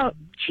know about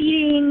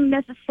cheating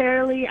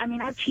necessarily. I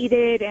mean, I've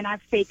cheated and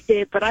I've faked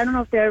it, but I don't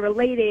know if they're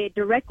related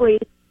directly.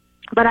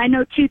 But I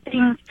know two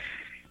things: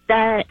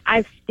 that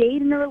I've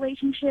stayed in a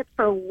relationship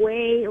for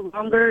way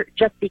longer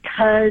just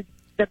because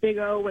the Big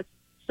O was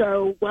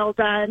so well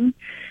done.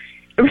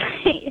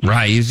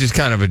 Right. He's just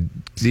kind of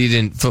you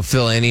didn't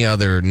fulfill any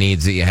other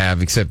needs that you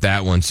have except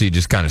that one, so you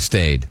just kind of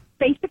stayed.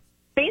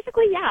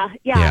 Basically,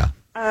 yeah.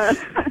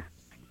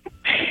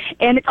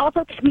 And it's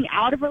also kept me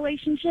out of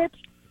relationships.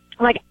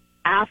 Like,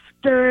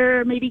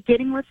 after maybe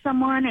getting with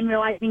someone and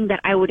realizing that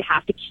I would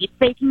have to keep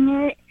faking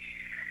it,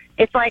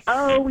 it's like,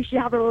 oh, we should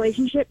have a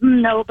relationship.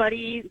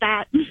 Nobody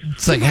that.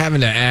 It's like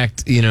having to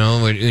act,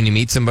 when you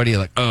meet somebody, you're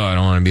like, oh, I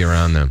don't want to be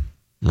around them.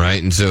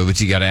 Right? And so,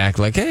 but you got to act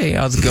like, hey,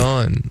 how's it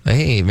going?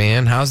 Hey,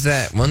 man, how's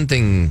that one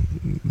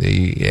thing?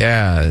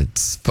 Yeah,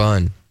 it's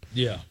fun.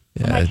 Yeah.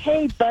 I'm like,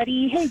 hey,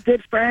 buddy. Hey,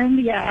 good friend.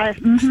 Yeah.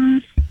 Mm-hmm.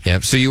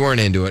 Yep. So you weren't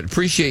into it.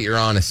 Appreciate your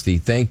honesty.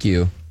 Thank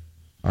you.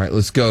 All right,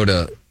 let's go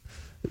to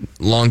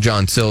Long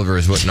John Silver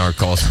is what Nard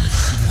calls him.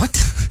 What?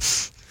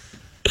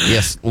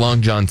 Yes,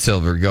 Long John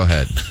Silver. Go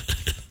ahead.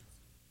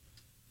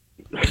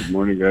 Good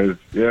morning, guys.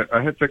 Yeah,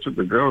 I had sex with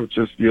the girl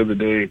just the other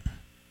day,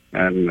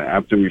 and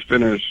after we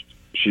finished,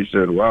 she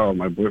said, wow,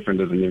 my boyfriend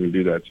doesn't even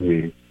do that to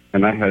me.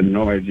 And I had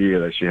no idea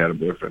that she had a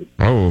boyfriend.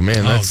 Oh,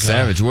 man, that's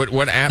savage.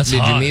 What app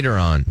did you meet her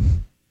on?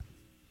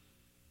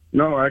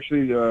 No,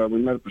 actually,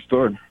 we met at the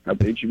store, at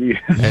the H-E-B.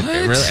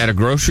 Really? At a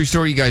grocery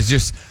store? You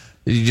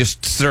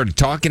just started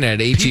talking at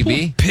H-E-B?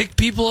 People pick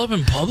people up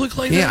in public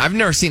like that? Yeah, I've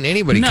never seen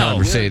anybody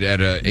conversate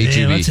at a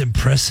H-E-B. Man, that's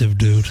impressive,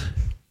 dude.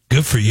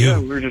 Good for you. Yeah,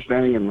 we were just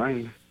standing in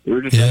line.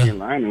 Standing in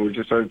line, and we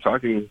just started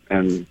talking.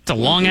 And it's a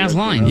long-ass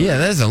line. Yeah,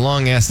 that is a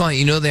long-ass line.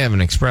 You know they have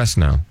an express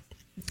now.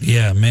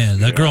 Yeah, man.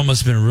 That girl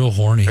must have been real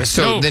horny.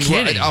 So then,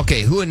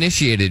 okay, who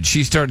initiated?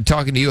 She started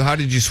talking to you. How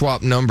did you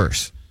swap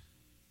numbers?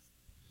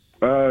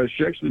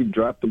 She actually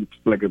dropped a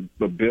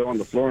bill on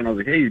the floor, and I was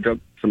like, hey, you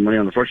dropped some money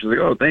on the floor. She's like,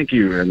 oh, thank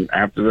you. And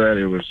after that,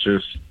 it was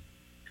just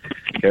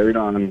carried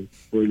on, and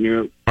we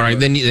knew it. All right,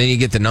 then you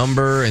get the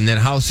number, and then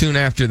how soon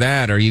after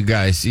that are you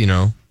guys,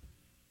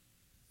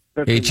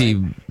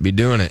 H-E-B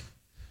doing it?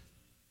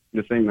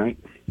 The same night.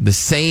 The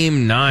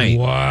same night.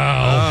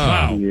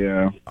 Wow. Oh.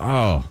 Yeah.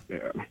 Oh.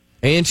 Yeah.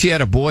 And she had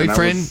a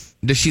boyfriend?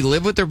 Does she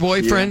live with her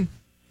boyfriend? Yeah.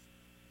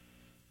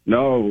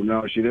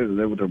 No, she didn't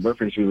live with her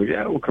boyfriend. She was like,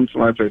 yeah, we'll come to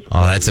my place.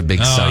 Oh, that's a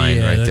big sign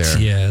right there.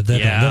 Yeah,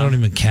 that don't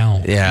even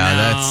count.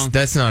 Yeah,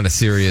 that's not a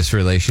serious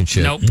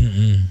relationship. Nope.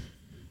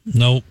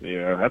 Nope.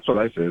 Yeah, that's what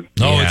I said.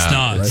 No, it's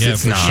not.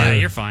 It's not. Yeah,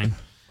 you're fine.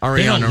 Ariana,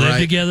 they don't live right?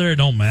 together. It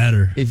don't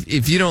matter.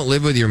 If you don't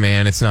live with your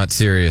man, it's not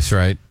serious,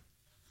 right?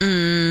 I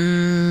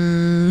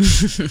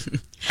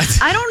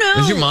don't know.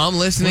 Is your mom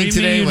listening What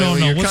do you mean today? you don't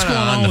know? What's going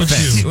on with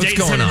you? What's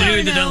going on?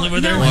 Dude that don't live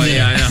with her. Well,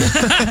 yeah, I know.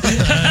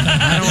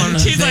 I don't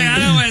want to. She's like, I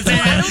don't want to say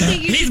I don't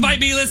think you He might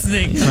be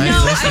listening. No,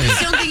 I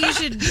just don't think you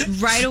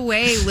should right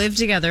away live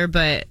together,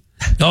 but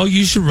Oh,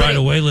 you should right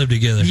away live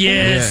together.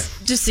 Yes.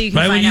 just so you can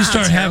Right find when you out how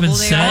start having terrible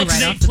they are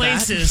sex. right off the bat.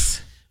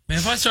 Places. Man,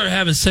 if I started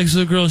having sex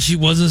with a girl and she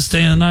wasn't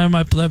staying the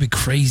night, that'd be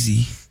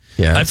crazy.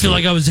 Yeah, I feel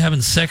like I was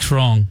having sex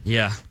wrong.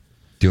 Yeah.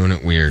 Doing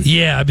it weird.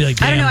 Yeah, I'd be like,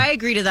 damn. I don't know. I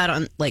agree to that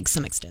on like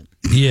some extent.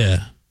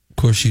 Yeah, of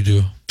course you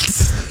do.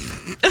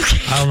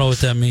 I don't know what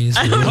that means.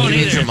 I don't know It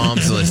means either. your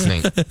mom's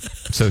listening,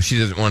 so she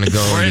doesn't want to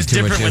go Or into it's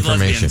too much different with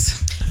information.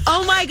 lesbians.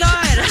 Oh my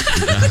god!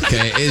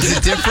 Okay, is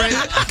it different?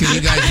 Can you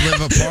guys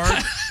live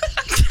apart?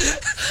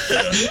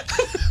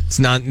 It's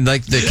not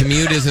like the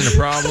commute isn't a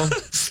problem.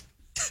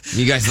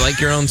 You guys like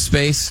your own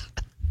space?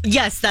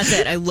 Yes, that's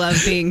it. I love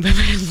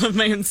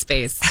my own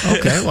space.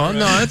 Okay, well,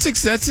 no,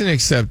 that's an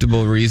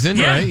acceptable reason,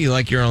 Yeah. right? You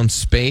like your own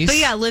space. But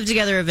yeah, live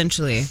together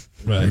eventually.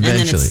 Right. And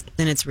Eventually.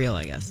 then it's real,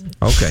 I guess.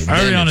 Okay.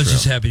 Ariana's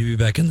just happy to be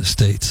back in the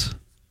States.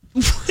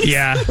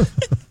 Yeah.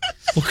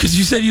 Well, because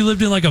you said you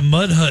lived in like a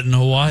mud hut in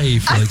Hawaii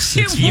for like 6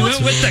 months. You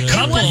went with the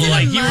couple,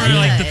 like you were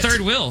like the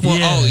third wheel.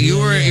 Well, you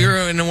were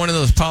in one of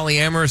those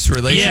polyamorous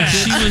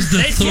relationships. She was the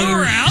They threw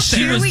her third. out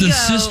She there. was Here we the go.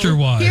 sister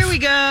wife. Here we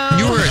go.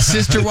 You were a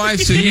sister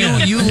wife, so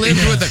Yeah. you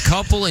lived with a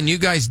couple and you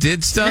guys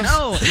did stuff?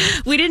 No,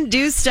 we didn't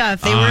do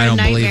stuff. They Oh, were I a don't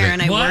believe nightmare, it.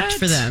 and I What? worked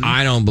for them.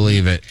 I don't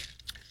believe it.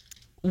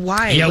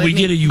 Why? Yeah, we Wouldn't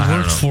get it. You I don't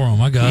worked know. for him.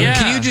 I got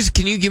Yeah. it.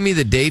 Can you give me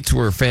the dates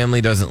where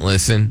family doesn't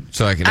listen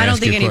so I can I ask don't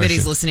think you a anybody's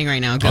question? listening right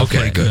now. Go for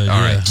Okay, it. good. All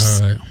yeah, right.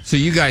 all right. So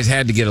you guys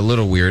had to get a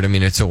little weird. I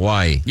mean, it's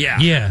Hawaii. Yeah.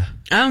 Yeah.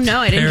 Oh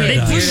no, I didn't They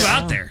get flew weird you at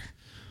out all. there.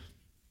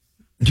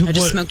 I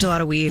just smoked a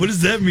lot of weed. What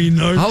does that mean,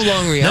 Nard? How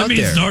long were you that out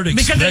means there? Nard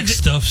Because expects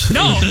stuff.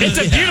 No, it's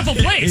a beautiful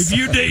place. If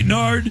you date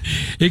Nard,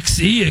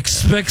 he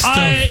expects stuff.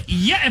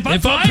 Yeah, if I'm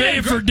If I'm flying paying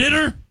a for girl-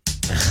 dinner,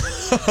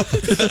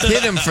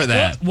 Hit him for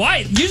that. Why?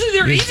 Usually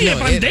they're easy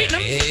if I'm dating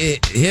them.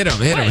 Hit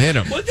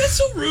him. What? That's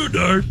so rude,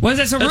 Nard. Why is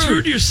that so rude? That's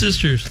rude to your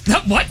sisters.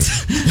 What?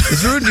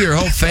 It's rude to your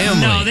whole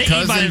family, No, they eat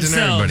by cousins,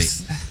 and everybody.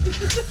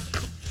 themselves.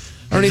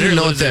 I don't even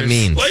know what that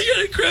means. Why you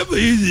gotta grab him?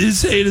 He's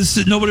saying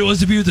nobody wants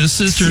to be with his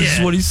sisters. Yeah.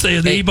 Is what he's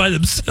saying. They eat by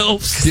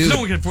themselves. Dude. No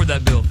one can afford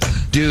that bill.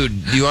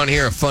 Dude, do you want to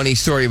hear a funny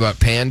story about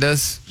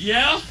pandas?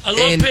 Yeah, I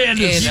love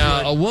pandas.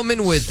 And a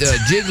woman with a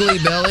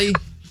jiggly belly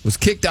was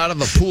kicked out of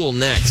a pool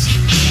next.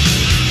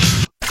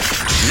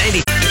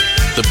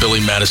 The Billy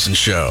Madison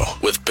Show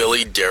with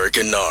Billy, Derek,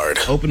 and Nard.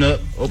 Open up.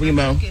 Open your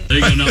mouth. There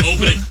you go. Now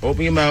open it.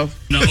 Open your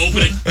mouth. Now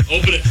open it.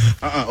 Open it.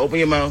 Open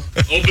your mouth.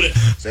 Open it.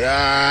 Say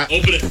ah.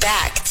 Open it.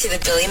 Back to the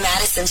Billy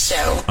Madison Show.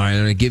 All right, I'm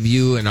going to give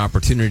you an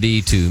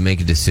opportunity to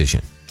make a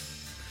decision.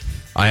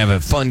 I have a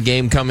fun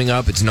game coming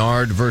up. It's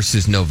Nard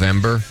versus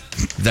November.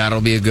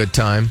 That'll be a good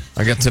time.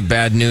 I got some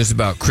bad news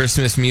about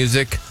Christmas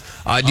music.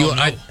 I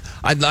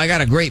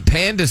got a great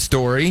panda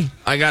story.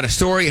 I got a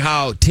story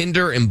how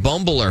Tinder and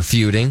Bumble are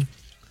feuding.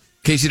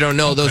 In case you don't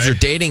know, those are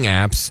dating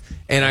apps.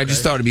 And I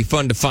just thought it'd be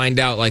fun to find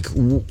out,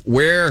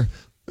 where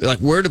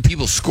do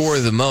people score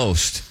the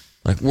most?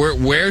 Like,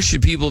 where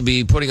should people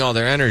be putting all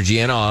their energy?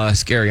 And I'll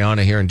ask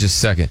Ariana here in just a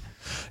second.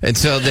 And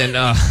so then,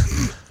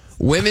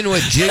 women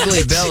with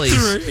jiggly bellies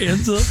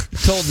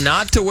told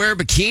not to wear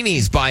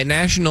bikinis by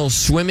National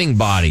Swimming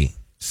Body.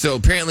 So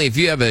apparently, if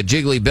you have a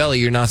jiggly belly,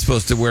 you're not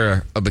supposed to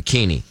wear a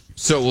bikini.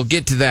 So we'll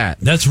get to that.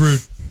 That's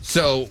rude.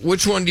 So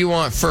which one do you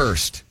want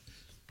first?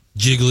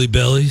 Jiggly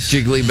bellies.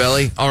 Jiggly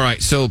belly. All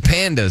right. So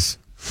pandas.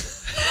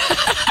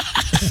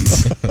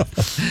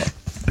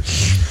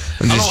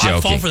 I'm just joking.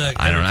 I fall for that.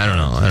 I don't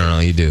know.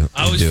 You do.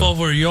 I always fall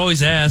for it. You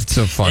always ask. It's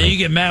so funny. And you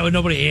get mad when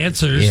nobody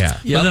answers. Yeah.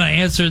 But then I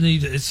answer, and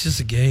it's just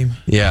a game.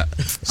 Yeah.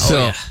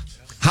 So,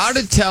 how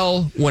to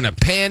tell when a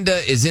panda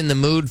is in the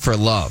mood for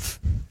love?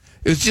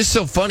 It was just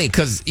so funny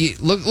because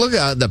look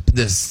at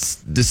the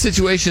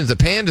situations the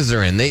pandas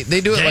are in. They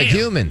do it like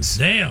humans.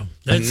 Damn.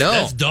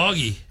 That's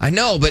doggy. I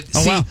know, but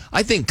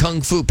I think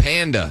Kung Fu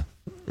Panda.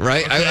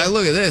 Right? Okay. I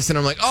look at this and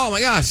I'm like, oh my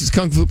gosh, it's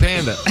Kung Fu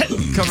Panda.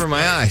 Cover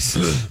my eyes.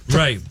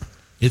 Right.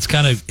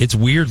 It's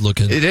weird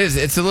looking. It is.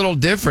 It's a little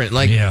different.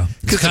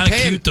 It's kind of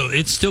cute though.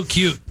 It's still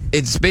cute.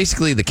 It's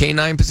basically the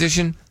canine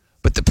position,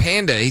 but the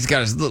panda, he's got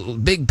his little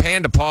big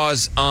panda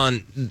paws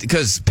on,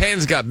 because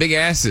pandas got big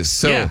asses.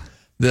 So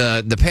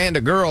the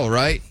panda girl,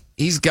 right?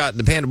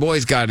 The panda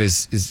boy's got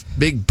his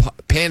big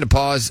panda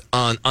paws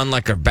on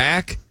like her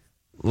back,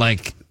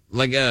 like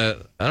I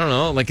don't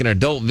know, like an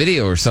adult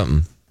video or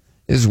something.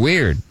 It's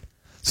weird.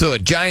 So a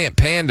giant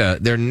panda,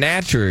 they're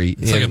naturally...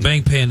 It's like a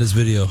Bang Pandas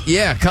video.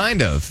 Yeah,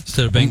 kind of.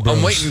 Instead of Bang Bros.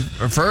 I'm waiting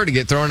for her to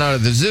get thrown out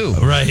of the zoo.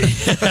 Right.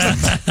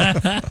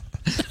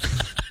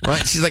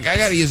 Right? She's like, I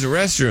got to use the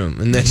restroom.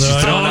 And then she's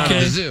thrown out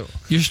of the zoo.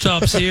 Your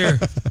stop's here.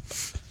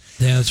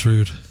 Yeah, that's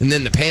rude. And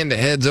then the panda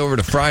heads over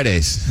to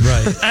Fridays.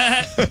 Right.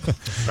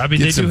 I mean,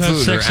 they do have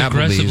sex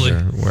aggressively. Or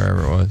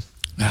wherever it was.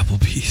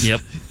 Applebee's. Yep.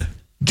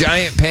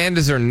 Giant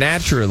pandas are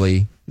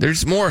naturally... They're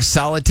just more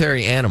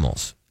solitary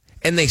animals.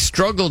 And they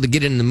struggle to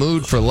get in the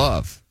mood for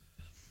love.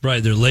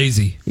 Right, they're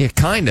lazy. Yeah,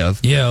 kind of.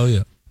 Yeah, oh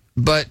yeah.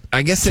 But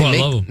I guess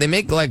they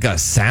make like a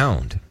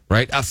sound,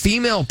 right? A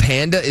female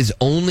panda is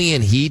only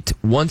in heat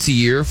once a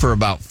year for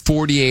about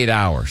 48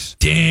 hours.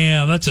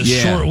 Damn, that's a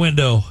short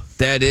window.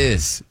 That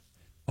is.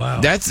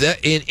 Wow. That's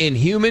in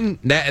human,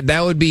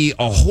 that would be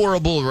a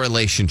horrible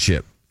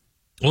relationship.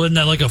 Well, isn't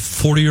that like a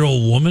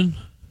 40-year-old woman?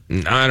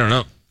 I don't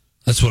know.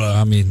 That's what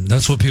I mean.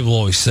 That's what people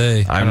always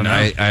say. I don't know.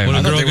 When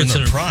a girl gets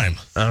in prime.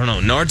 I don't know.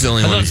 Nard's the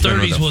only one who's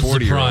been with a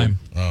 40-year-old.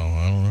 Oh,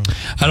 I don't know.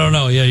 I don't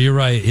know. Yeah, you're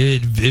right.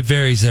 It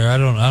varies there. I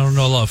don't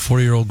know a lot of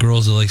 40-year-old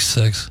girls that like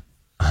sex.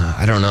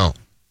 I don't know.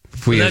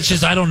 That's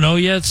just I don't know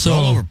yet. So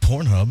all over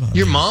Pornhub.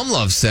 Your mom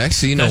loves sex,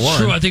 so you know that's one.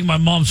 true. I think my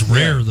mom's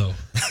rare though.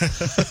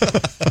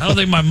 I don't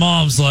think my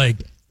mom's like.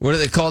 What do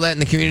they call that in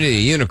the community? A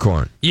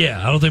unicorn.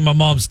 Yeah, I don't think my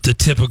mom's the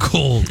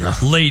typical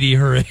lady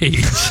her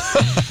age.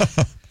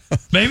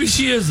 Maybe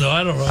she is though.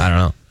 I don't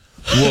know.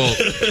 Well,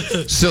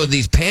 so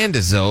these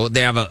pandas though,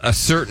 they have a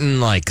certain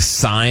like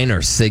sign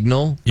or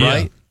signal,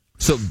 right?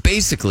 So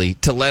basically,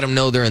 to let them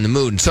know they're in the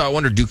mood. And so I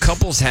wonder, do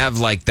couples have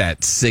like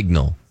that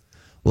signal?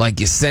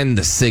 Like you send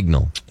the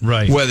signal,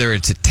 right? Whether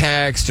it's a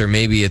text or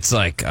maybe it's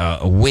like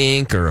a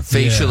wink or a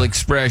facial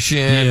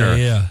expression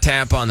or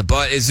tap on the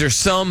butt. Is there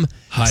some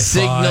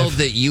signal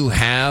that you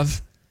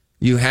have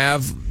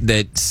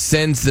that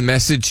sends the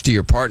message to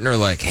your partner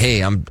like,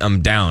 "Hey, I'm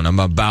down. I'm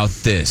about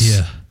this."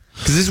 Yeah,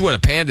 because this is what a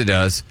panda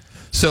does.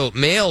 So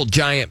male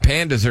giant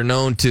pandas are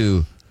known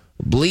to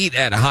bleat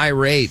at high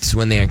rates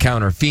when they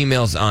encounter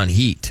females on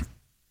heat.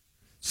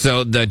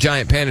 So the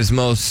giant panda's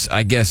most,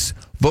 I guess,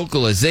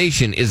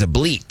 vocalization is a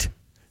bleat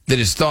that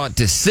is thought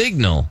to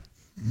signal,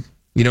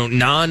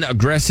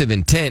 non-aggressive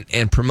intent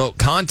and promote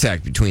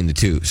contact between the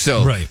two.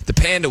 So the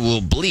panda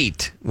will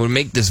bleat, will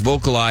make this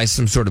vocalize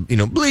some sort of,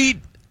 bleat.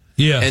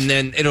 Yeah. And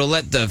then it'll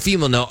let the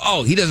female know,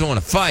 oh, he doesn't want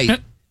to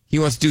fight. He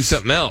wants to do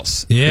something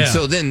else. Yeah. And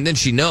so then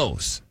she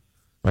knows.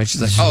 Right?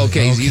 She's like, oh,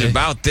 okay, he's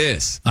about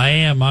this. I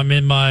am. I'm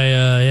in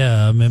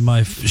my I'm in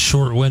my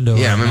short window.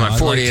 Yeah, right I'm in my now.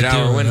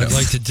 48-hour window. I'd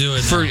like to do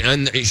it.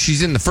 And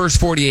she's in the first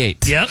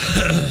 48. Yep.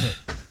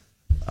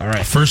 All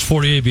right. First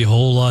 48 be a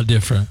whole lot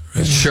different.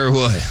 It sure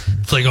would.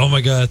 It's like, oh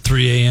my God,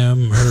 3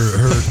 a.m.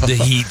 The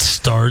heat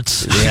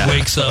starts. Yeah. She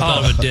wakes up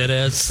out of a dead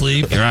ass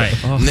sleep. You're right.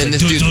 And then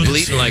this dude's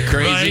bleating like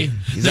crazy. Right?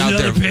 He's Then out the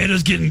there. other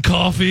panda's getting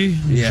coffee.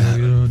 Yeah.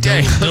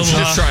 Dang, I'm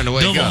just trying to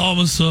wake double up.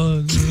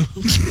 homicide.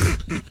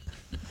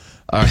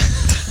 All right.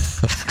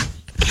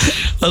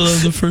 I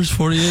love the first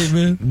 48,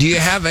 man. Do you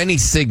have any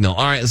signal?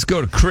 All right, let's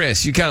go to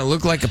Chris. You kind of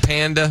look like a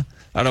panda.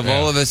 Out of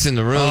all of us in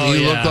the room,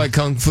 you look like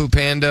Kung Fu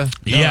Panda.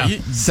 Yeah.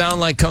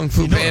 Sound like Kung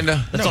Fu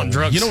Panda. That's on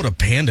drugs. You know what a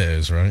panda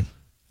is, right?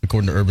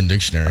 According to Urban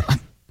Dictionary.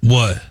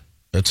 What?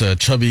 That's a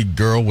chubby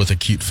girl with a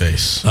cute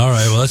face. All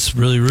right, well, that's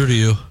really rude of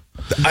you.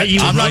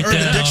 I'm not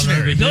Urban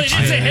Dictionary. Billy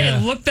didn't say, hey,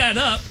 look that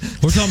up.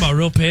 We're talking about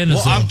real pandas.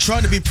 Well, I'm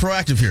trying to be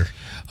proactive here.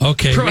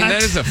 Okay. I mean,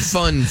 that is a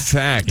fun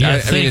fact. Yeah, I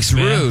mean, thanks, it's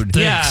man. rude.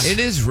 Thanks. It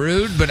is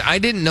rude, but I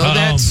didn't know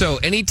that. So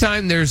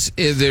anytime there's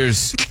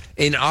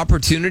an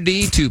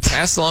opportunity to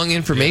pass along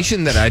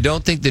information that I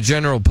don't think the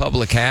general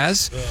public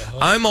has,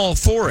 I'm all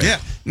for it. Yeah.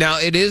 Now,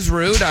 it is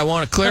rude. I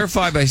want to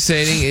clarify by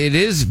saying it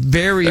is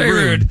very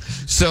rude.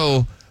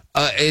 So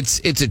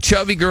it's a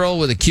chubby girl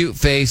with a cute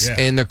face,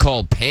 and they're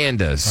called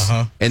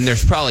pandas. And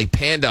there's probably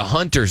panda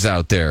hunters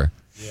out there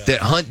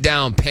that hunt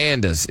down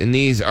pandas, and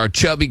these are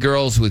chubby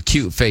girls with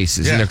cute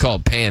faces, and they're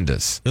called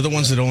pandas. They're the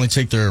ones that only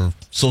take their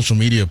social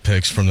media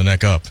pics from the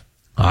neck up.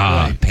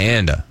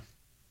 Panda.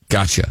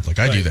 Gotcha. Like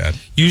I do that.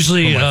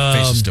 Usually, my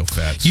face is still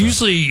fat. So.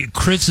 Usually,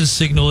 Chris's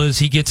signal is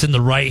he gets in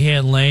the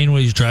right-hand lane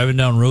when he's driving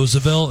down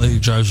Roosevelt, and he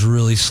drives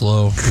really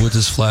slow with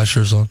his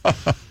flashers on.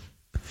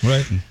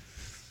 Right?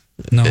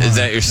 No, Is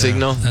that your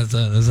signal?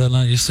 Is that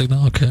not your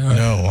signal? Okay. All right.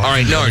 No. All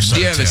right, Norris, do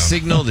you have a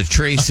signal to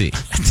Tracy?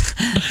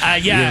 Yeah.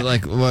 You're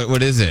like,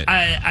 what is it?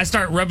 I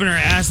start rubbing her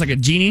ass like a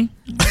genie,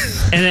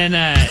 and then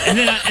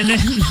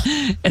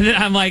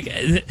I'm like,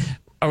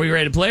 are we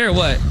ready to play or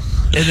what?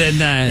 And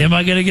then am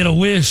I gonna get a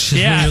wish?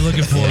 Is what you're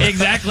looking for.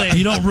 Exactly.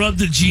 You don't rub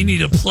the genie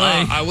to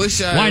play. I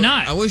wish. Why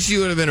not? I wish you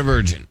would have been a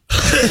virgin.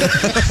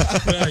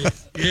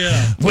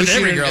 Yeah. With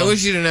every girl. I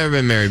wish you'd have never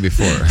been married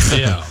before.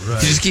 Yeah.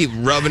 Right. You just keep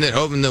rubbing it,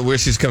 hoping the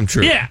wishes come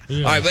true. Yeah.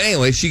 All right, but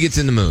anyway, she gets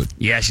in the mood.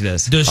 Yeah, she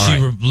does.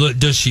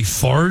 Does she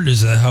fart?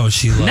 Is that how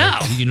she like? No.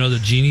 You know the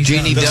genie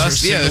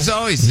dust. Yeah, there's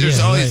always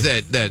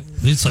that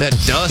It's like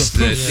that dust.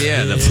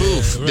 The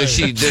poof.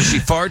 right. Does she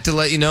fart to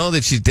let you know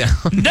that she's down?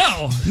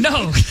 No.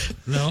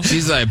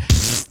 She's like,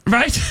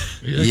 Right?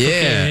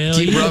 yeah,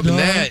 keep rubbing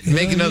that.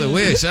 Make another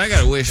wish. I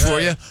got a wish for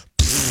you.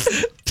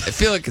 I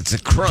feel like it's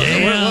a crump.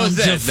 Damn, what was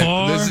that?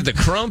 Jafar. The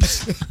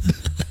crumps?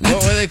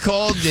 What were they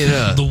called?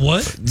 The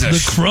what?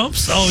 The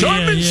crumps? Oh,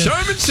 Sherman.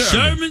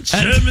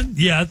 Sherman.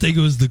 Yeah, I think it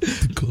was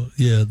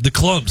the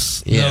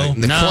clumps. Yeah, No.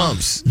 the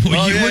clumps.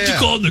 What you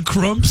call the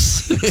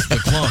crumps?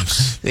 The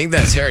clumps. I think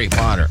that's Harry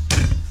Potter.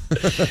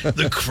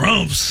 The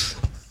crumps.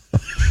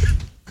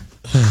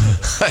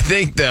 I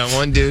think that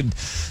one dude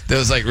that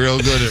was like real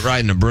good at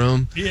riding a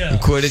broom Yeah. in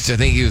Quidditch, I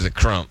think he was a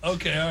crump.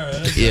 Okay, all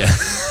right. Yeah.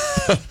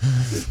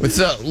 What's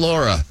up,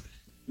 Laura?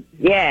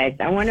 Yes,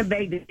 I want to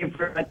beg to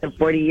differ about the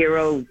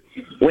 40-year-old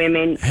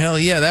women. Hell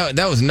yeah,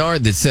 that was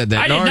Nard that said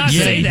that. I did Nard not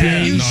say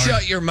that. You Nard.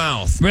 shut your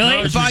mouth. Really?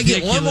 If I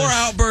get one more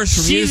outburst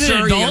from She's you, an sir,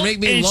 you're adult, going to make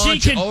me and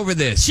launch over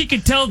this. She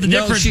can tell the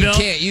No, difference, she Bill.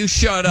 can't. You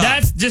shut up.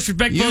 That's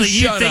disrespectful. You You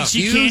shut think up.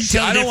 she can't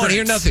tell I don't want to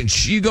hear difference.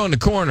 nothing. You go in the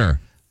corner.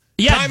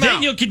 Yeah, Time then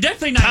out. you can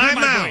definitely not hear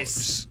Time my out.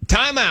 voice.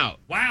 Time out.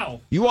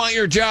 Wow. You want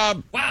your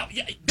job? Wow.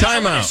 Yeah,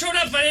 Time I out. showed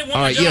up, I didn't want All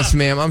my right, job. yes,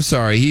 ma'am. I'm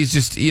sorry. He's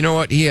just, you know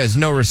what? He has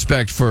no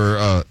respect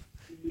for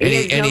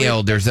any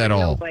elders at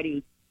all.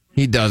 Nobody.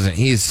 He doesn't.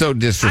 He is so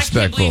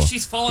disrespectful. believe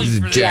she's falling He's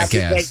a for this.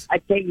 jackass. I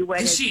tell you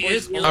what. She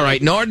is. All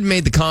right, Nard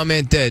made the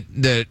comment that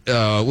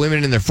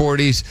women in their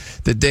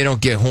 40s that they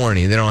don't get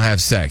horny, they don't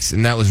have sex,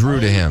 and that was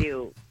rude of him.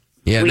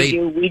 Yeah,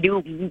 We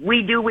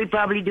do. We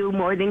probably do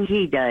more than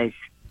he does.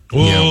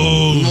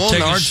 Whoa, well,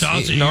 taking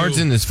shots at Nard's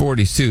you. in his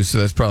 40s too, so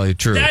that's probably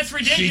true. That's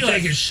ridiculous. She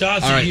taking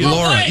shots All right, at you.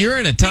 Laura, Why? you're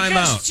in a Because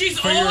timeout. she's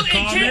For old your and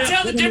can't comment?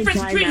 tell the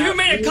difference between who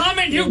made a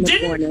comment and who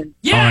didn't.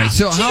 Yeah. All right,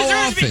 so she how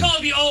deserves to be often? called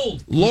to be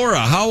old. Laura,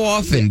 how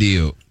often do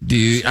you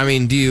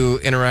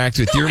interact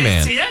with your I didn't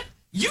man? say that.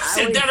 You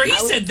said that or he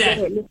said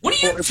that. What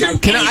are you two?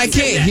 I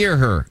can't hear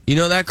her. You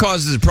know that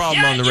causes a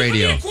problem on the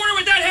radio. You put me in a corner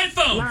without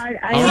headphones.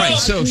 All right,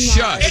 so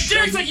shush. If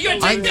Derek's like, you gotta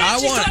take that,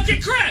 she's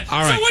talking crap.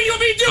 All right. So what do you want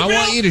me to do, I Bill?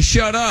 want you to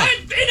shut up.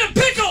 I'm in a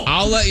pickle.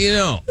 I'll let you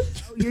know.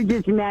 You're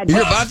just mad.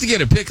 You're about to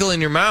get a pickle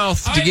in your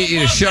mouth to get you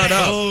to shut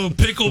up. Oh,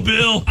 Pickle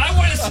Bill. I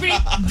want a sweet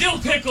dill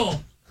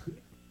pickle.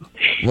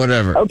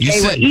 Whatever. Okay, You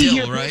well, said eat dill,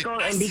 your right? pickle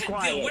and be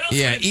quiet.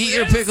 Yeah, eat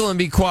your pickle and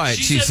be quiet,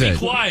 she said. Be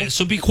quiet,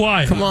 so be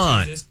quiet. Come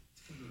on.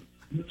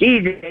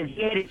 Jesus, has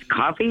he had his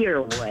coffee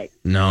or what?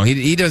 No,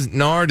 he doesn't.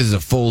 Nard is a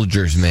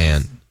Folgers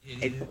man.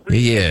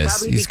 He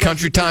is. He's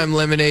Country Time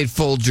Lemonade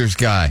Folgers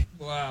guy.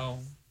 Wow.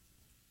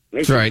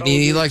 That's right.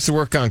 He likes to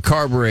work on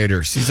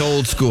carburetors. He's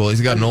old school.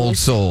 He's got an old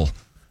soul.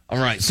 All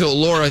right. So,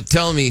 Laura,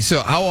 tell me,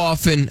 so how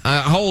often,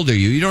 how old are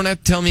you? You don't have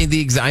to tell me the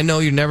exact, I know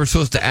you're never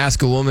supposed to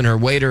ask a woman her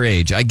weight or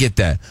age. I get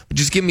that. But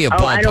just give me a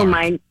ballpark. I don't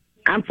mind.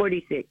 I'm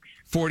 46.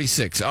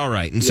 46. All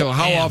right. And so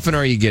how often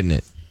are you getting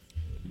it?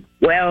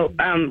 Well,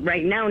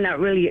 right now, not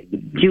really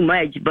too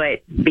much,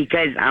 but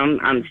because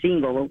I'm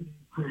single.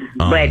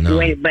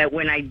 But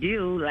when I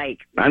do, like,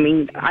 I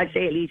mean, I'd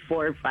say at least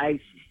 4, 5,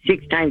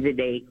 6 times a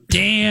day.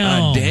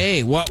 Damn. A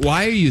day?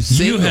 Why are you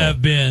single? You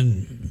have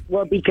been.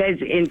 Well, because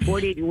in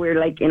 40 we're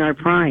like in our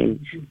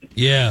primes.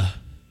 Yeah.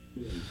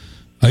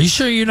 Are you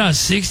sure you're not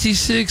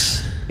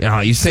 66?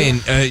 Yeah, you saying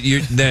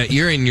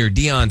you're in your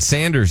Deion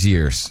Sanders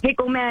years?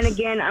 Pickle man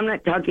again. I'm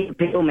not talking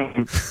pickle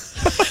man.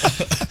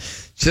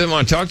 She doesn't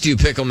want to talk to you,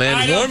 Pickle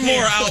Man. One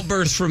more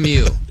outburst from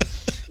you.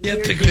 Yeah,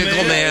 Pickle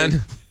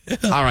Man.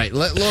 All right,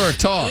 let Laura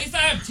talk. At least I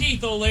have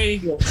teeth, old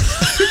lady.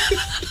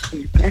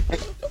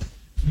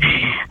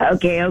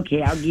 Okay, I'll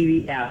give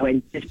you that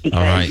one. Just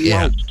because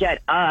won't shut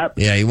up.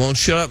 Yeah, he won't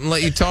shut up and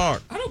let you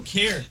talk. I don't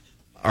care.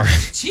 All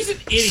right. She's an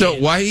idiot. So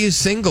why are you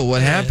single?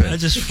 What happened? I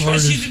just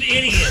Because farted. she's an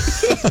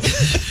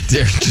idiot.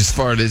 Derek just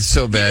farted. It's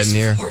so bad in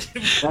here.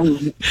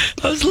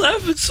 I was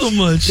laughing so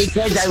much.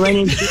 Because I run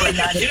into a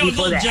lot of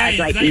people that act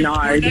like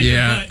nards.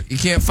 Yeah, you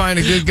can't find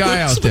a good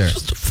guy out there.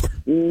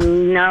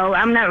 No,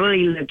 I'm not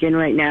really looking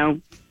right now.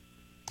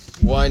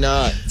 Why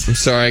not? I'm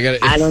sorry,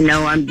 I don't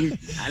know. I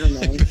don't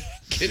know.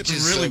 It's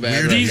just really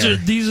bad.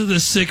 These are the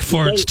sick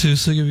farts too,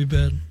 so it's gonna be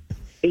bad.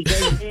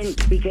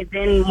 Because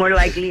then more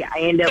likely I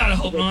end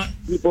up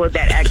with people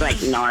that act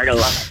like nard a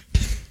lot.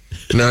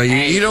 No,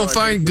 you don't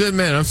find good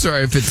men. I'm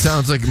sorry if it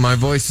sounds like my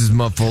voice is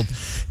muffled.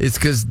 It's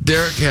because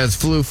Derek has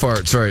flu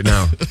farts right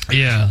now.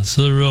 Yeah,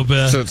 so they're real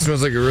bad. So it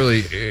smells like a really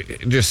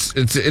it's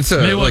a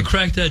Maybe want like to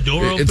crack that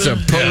door open. It's a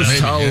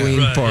post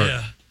Halloween fart.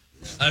 Yeah.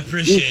 I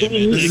appreciate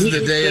it. This is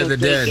the Day of the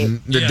Dead.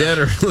 And the dead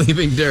are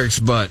leaving Derek's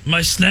butt.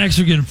 My snacks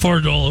are getting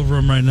farted all over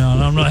him right now,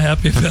 and I'm not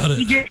happy about it.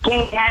 You just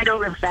can't handle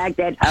the fact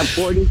that a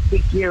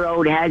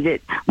 46-year-old has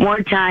it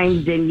more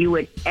times than you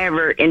would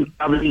ever in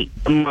probably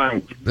a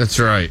month. That's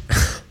right.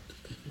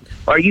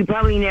 Or you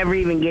probably never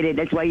even get it.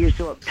 That's why you're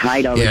so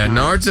uptight all the time. Yeah,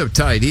 Nard's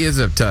uptight. He is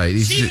uptight.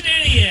 She's an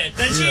idiot.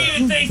 That she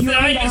even thinks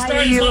that I even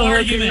started this little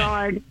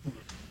argument.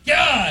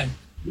 God.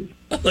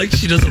 Like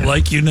she doesn't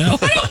like you now.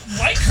 I don't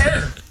like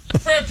her.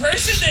 For a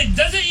person that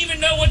doesn't even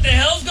know what the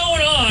hell's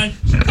going on,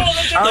 she called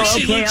up to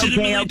She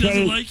legitimately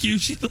doesn't like you.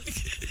 She's like,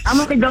 I'm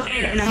gonna go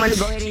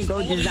ahead and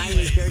go design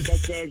a shirt that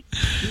says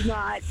 "Do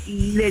not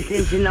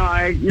listen to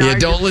Nard." Yeah,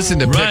 don't listen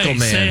to Pickle Man.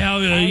 Say how,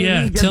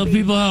 tell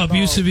people how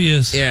abusive he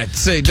is. Yeah,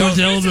 say towards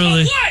the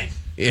elderly.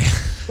 Yeah,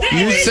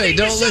 you say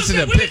don't listen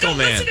to Pickle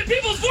Man. Listen to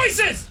people's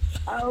voices.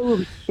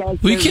 Oh,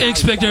 we can't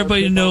expect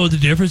everybody to know the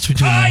difference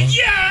between them.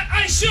 Yeah,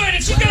 I should.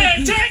 If she's gonna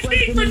attack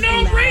me for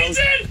no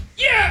reason,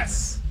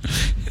 yes.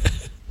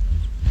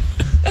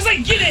 That's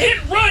like getting a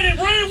hit, run, and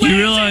running away. You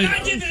realize?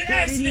 I did the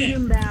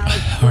accident.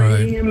 All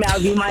right. In your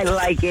mouth, you might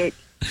like it.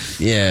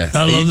 Yeah,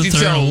 I love the you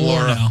third tell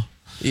war Laura. now.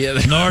 Yeah,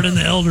 Nard and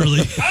the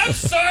elderly. I'm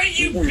sorry,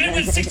 you've been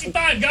with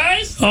 65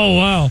 guys. Oh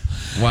wow!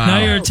 Wow.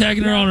 Now you're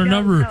attacking her on her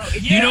number.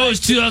 You know it's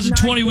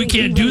 2020. We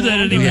can't do that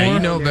anymore. Yeah, you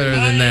know better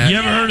than that. You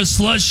ever heard of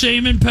slut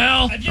shaming,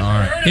 pal? All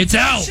right. It's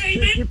out.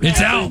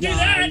 It's out.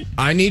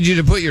 I need you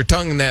to put your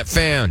tongue in that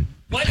fan.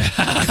 What?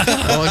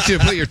 I want you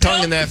to put your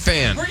tongue in that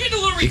fan. We're getting a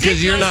little ridiculous.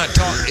 Because you're not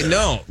talking.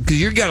 No, because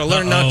you got to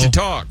learn not to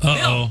talk.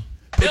 Uh-oh.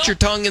 Put your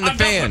tongue in the I'm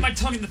not fan. putting my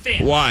tongue in the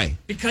fan. Why?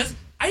 Because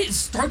I didn't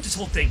start this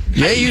whole thing.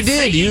 Yeah, you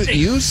did.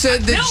 You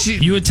said that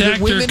You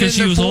attacked her because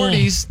she was old.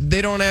 They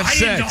don't have I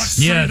did not sex.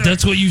 say Yeah, that.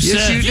 that's what you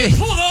Yes, said. you You did.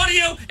 pull the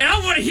audio, and I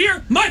want to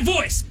hear my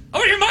voice. I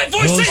want to hear my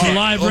voice Well, it's say a that.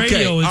 live Okay,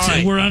 radio. It's, all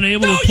right. We're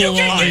unable No, to pull you can't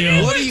get audio.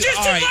 it. What are you? Just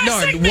All the right, last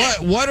Nard.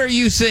 segment. What are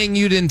you saying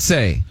you didn't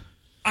say?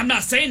 I'm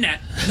not saying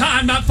that. No,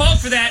 I'm not falling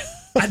for that.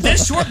 That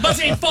short bus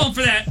ain't falling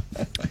for that.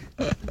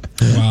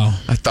 Wow.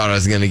 I thought I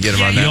was going to get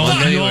him on that you one.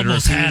 Then he you would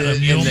almost repeat had it,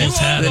 him. You and almost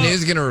had then him. he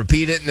was going to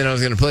repeat it, and then I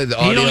was going to play the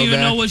audio. You don't even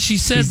back. know what she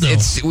said, though.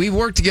 We've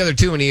worked together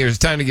too many years.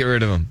 Time to get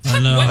rid of him. I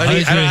know.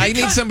 I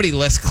need somebody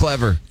less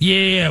clever.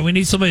 Yeah. We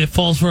need somebody that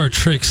falls for our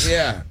tricks.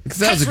 Yeah, because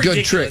that was a That's good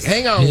ridiculous. trick.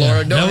 Hang on, Yeah, Laura.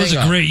 Don't that was hang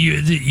a up. great.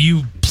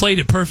 You played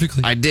it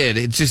perfectly. I did.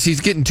 It's just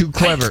he's getting too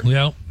clever.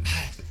 Yep.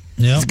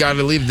 He's got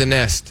to leave the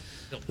nest.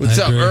 What's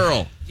I up, agree.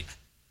 Earl?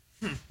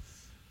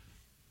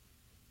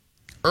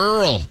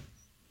 Earl.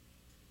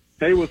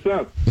 Hey, what's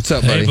up? What's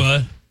up, Hey, buddy?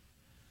 bud.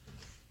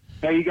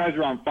 Hey, you guys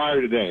are on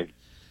fire today.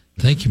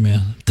 Thank you,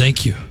 man.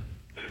 Thank you.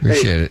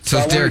 Appreciate it. So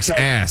I it's wanna Derek's tell-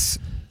 ass.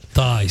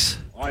 Thighs.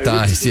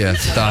 Thighs, yeah,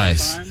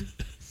 thighs.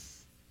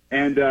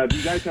 And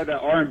you guys had that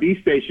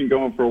R&B station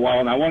going for a while,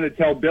 and I wanted to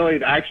tell Billy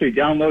to actually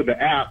download the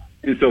app.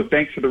 And so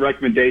thanks for the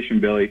recommendation,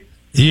 Billy.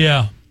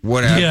 Yeah.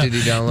 What app did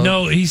he download?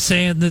 No, he's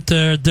saying that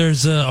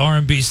there's a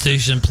R&B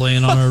station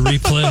playing on our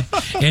replay,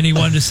 and he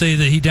wanted to say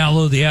that he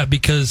downloaded the app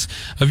because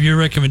of your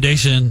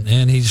recommendation,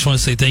 and he just wanted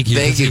to say thank you.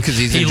 Thank you, because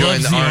he's he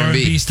enjoying loves the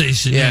R&B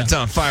station. Yeah, it's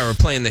on fire. We're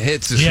playing the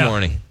hits this Yeah.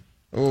 morning.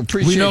 Well,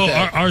 appreciate We know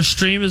that. our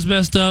stream is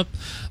messed up.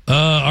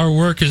 Our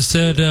work has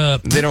said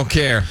they don't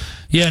care.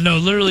 Yeah, no,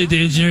 literally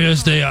the engineer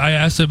yesterday, I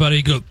asked him about it.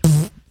 He goes,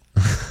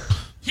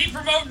 Keep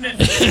promoting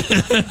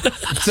it.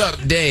 What's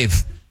up,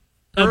 Dave?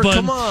 But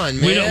come on,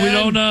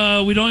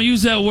 man. We don't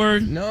use that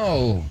word.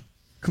 No.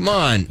 Come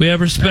on. We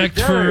have respect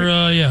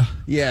for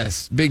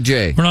Yes, Big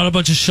J. We're not a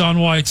bunch of Shaun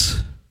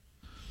Whites.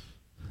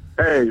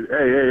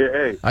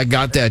 Hey. I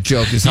got that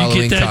joke. His You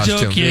Halloween get that costume.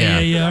 joke? Yeah.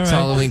 All His right.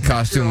 Halloween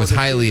costume was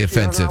highly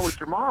offensive. With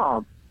your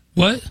mom.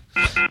 What?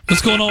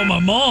 What's going on with my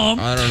mom?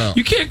 I don't know.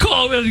 You can't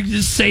call me and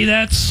just say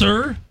that,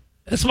 sir.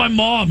 That's my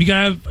mom. You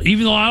gotta have,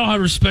 even though I don't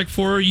have respect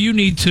for her, you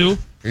need to.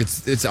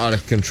 It's out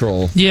of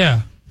control.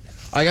 Yeah.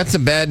 I got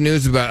some bad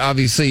news about,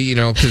 obviously,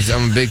 because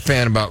I'm a big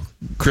fan about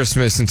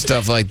Christmas and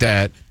stuff like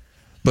that.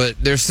 But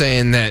they're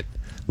saying that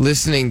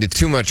listening to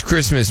too much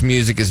Christmas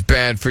music is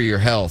bad for your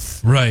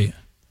health. Right.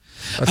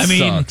 That I mean,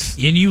 sucks.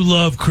 and you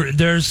love.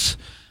 There's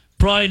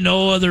probably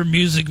no other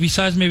music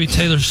besides maybe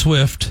Taylor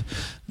Swift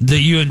that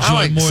you enjoy I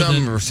like more some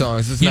than of her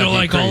songs. Let's you not don't get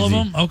like all of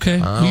crazy. them.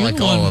 Okay, I don't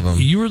like all of them.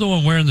 You were the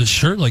one wearing the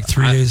shirt like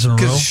 3 days in a row.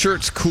 Because the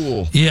shirt's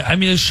cool. Yeah, I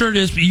mean the shirt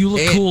is, but you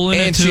look cool in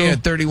it and too. she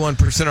had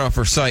 31% off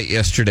her site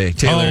yesterday.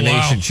 Taylor Oh, wow.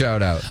 Nation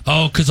shout out.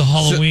 Oh, because of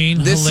Halloween.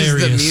 So this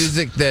Hilarious. is the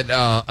music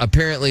that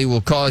apparently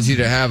will cause you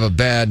to have a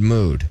bad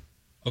mood.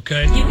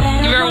 Okay. You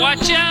better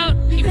watch out.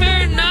 You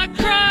better not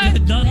cry. You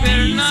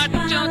better not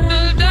jump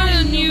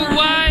on you.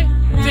 Why?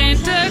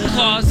 Santa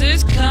Claus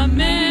is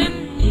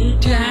coming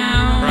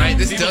down. Right?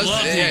 This does.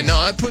 Yeah,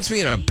 no, that puts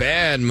me in a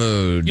bad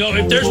mood. Yo,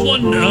 if there's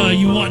one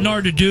you want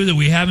Nard to do that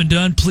we haven't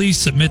done, please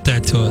submit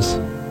that to us.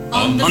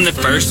 On the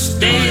first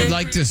day. I'd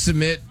like to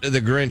submit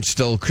The Grinch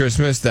Stole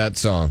Christmas, that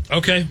song.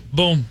 Okay,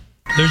 boom.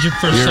 There's your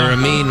first You're song. a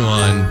mean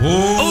one.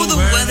 Oh, the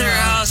weather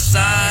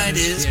outside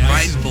is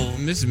frightful.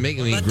 This is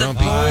making me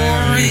grumpy.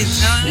 Yeah,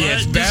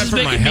 it's bad for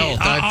my health.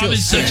 I feel I'm in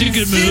such a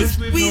good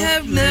mood. We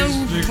have no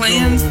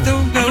plans to go.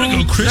 I'm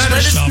gonna go Christmas Let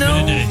us shopping know,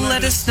 today.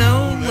 let us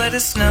know, let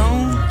us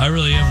know. I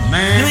really am.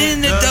 When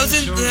it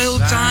doesn't go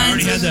I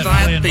already had times that is planned,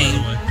 by the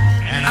clapping.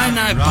 way. And I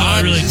No, I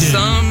bought really did.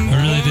 some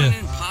I really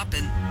did.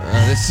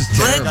 This is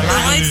Let terrible. the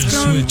lights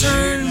come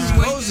turn.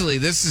 Supposedly,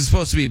 this is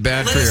supposed to be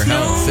bad for your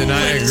health, and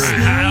I agree.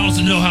 I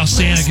also know how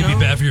Santa can be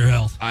bad for your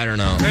health. I don't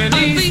know.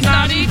 Please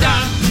naughty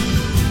da.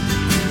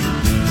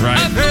 Right.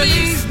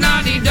 Please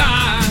naughty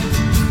da.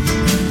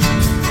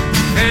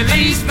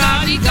 Please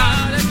naughty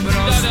da.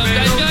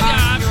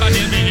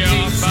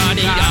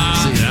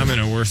 See, I'm in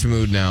a worse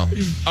mood now.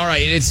 All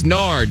right, it's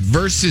Nard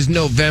versus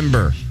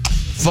November.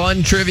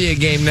 Fun trivia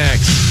game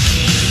next.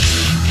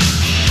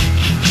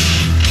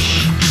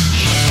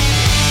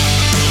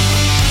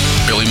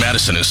 Billy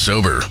Madison is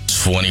sober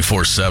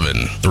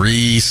 24/7,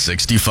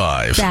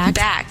 365.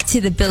 Back to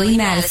the Billy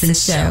Madison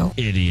Show.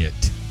 Idiot.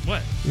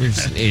 What? You're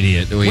just an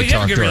idiot the way We you have a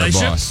talk good to our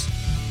relationship. boss.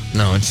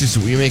 No, it's just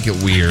you make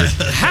it weird.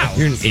 How?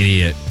 You're an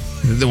idiot.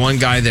 The one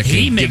guy that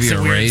He can give makes you it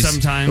a weird raise.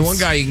 sometimes. The one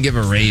guy you can give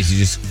a raise, you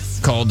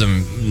just called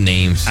him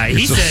names. He You're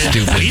so said-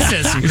 stupid. he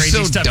says some You're crazy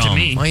so stuff to dumb.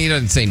 me. Well, he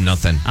doesn't say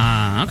nothing. Okay.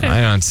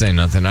 I don't say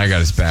nothing. I got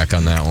his back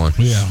on that one.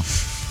 Yeah.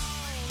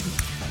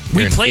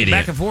 We You're an played idiot.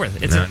 back and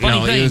forth. It's a funny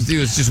no, thing. He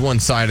was just one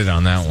sided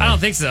on that one. I don't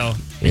think so.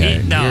 Yeah,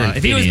 you're No, an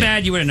if he was idiot.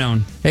 mad, you would have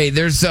known. Hey,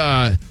 there's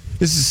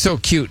this is so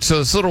cute. So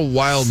this little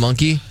wild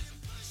monkey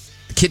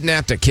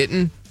kidnapped a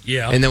kitten.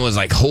 Yeah. And then was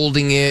like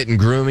holding it and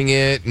grooming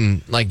it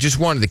and like just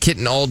wanted the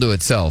kitten all to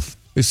itself.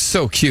 It was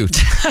so cute.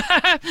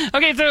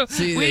 Okay, so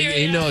See,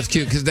 you know it's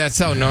cute because that's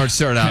how Nard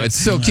started out. It's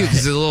so cute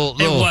because it's a little.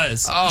 It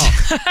was. Oh,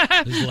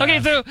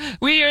 Okay, so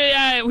we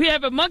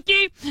have a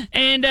monkey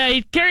and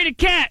he carried a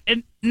cat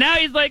and now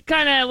he's like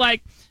kind of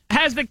like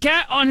has the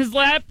cat on his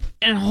lap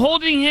and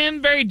holding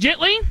him very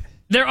gently.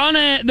 They're on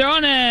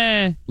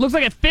a looks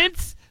like a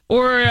fence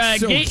or a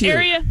So gate cute.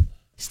 area.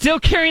 Still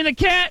carrying the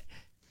cat.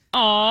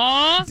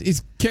 Aww.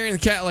 he's carrying the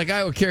cat like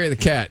I would carry the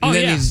cat, and Oh,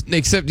 then yeah.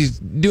 except he's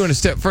doing a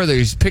step further.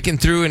 He's picking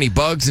through any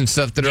bugs and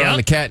stuff that are Yep. on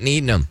the cat and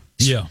eating them.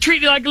 Yeah.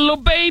 Treated like a little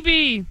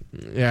baby.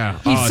 Yeah,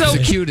 He's it's so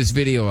the cutest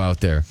video out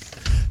there.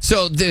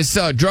 So this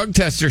drug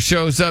tester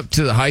shows up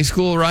to the high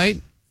school,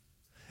 right?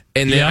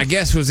 And then Yeah. I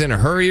guess was in a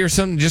hurry or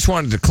something, just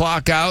wanted to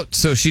clock out,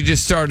 so she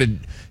just started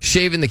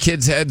shaving the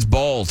kids' heads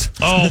bald.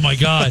 Oh my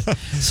God!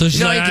 So she's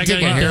You know, like, you I can gotta take a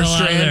get the hair hell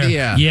out of strand, there.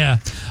 yeah. Yeah.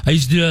 I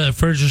used to do that at the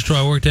furniture store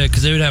I worked at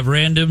because they would have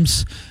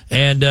randoms,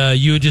 and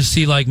you would just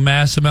see like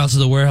mass amounts of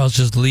the warehouse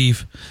just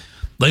leave.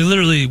 Like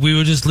literally, we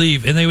would just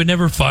leave, and they would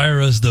never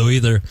fire us though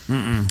either.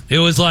 It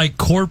was like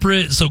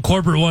corporate. So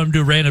corporate wanted to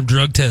do random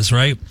drug tests,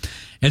 right?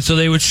 And so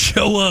they would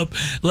show up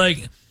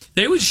like.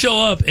 They would show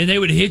up and they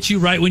would hit you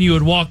right when you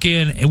would walk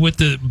in, and with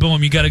the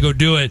boom, you got to go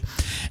do it.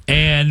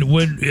 And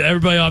when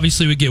everybody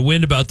obviously would get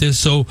wind about this,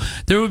 so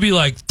there would be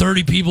like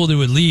 30 people that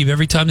would leave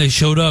every time they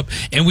showed up,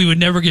 and we would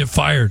never get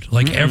fired,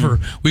 like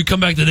ever. We'd come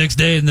back the next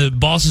day, and the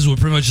bosses would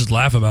pretty much just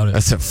laugh about it.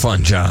 That's a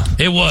fun job.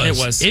 It was.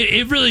 It was.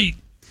 It really.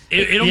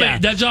 It'll Yeah.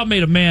 make, that job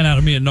made a man out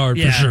of me and Nard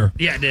Yeah. for sure.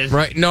 Yeah, it did.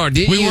 Right? No,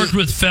 did We you, worked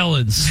with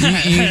felons.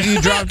 you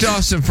dropped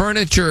off some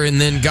furniture and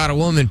then got a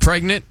woman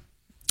pregnant?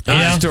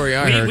 That's the story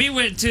I heard. We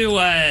went to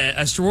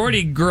a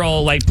sorority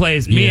girl like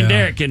place, me and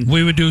Derek, and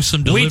we would do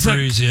some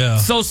deliveries. we took Yeah,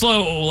 so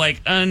slow,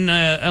 like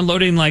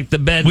unloading like the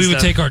bed. we would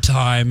take our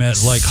time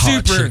at like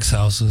hot Super. chicks'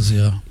 houses.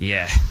 Yeah.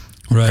 Yeah.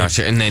 Right.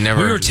 Gotcha. And they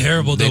never. We were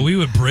terrible though. We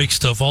would break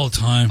stuff all the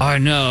time. I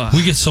know.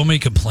 We get so many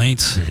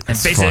complaints. And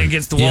face it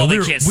against the wall. we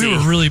they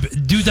were really,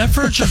 dude. That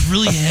furniture's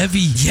really heavy.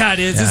 Yeah, it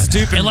is. It's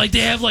stupid. And like they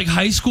have like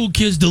high school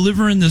kids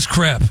delivering this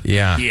crap.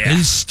 Yeah.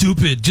 It's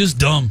stupid. Just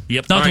dumb.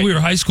 Yep. Not that we were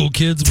high school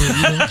kids, but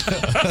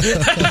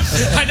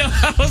I know.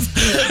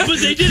 But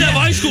they did have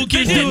high school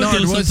kids doing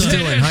Nard was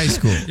still in high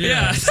school.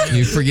 Yeah.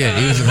 You forget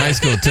he was in high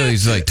school until he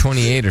was like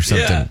 28 or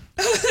something.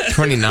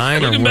 29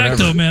 or Looking whatever. back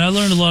though, man, I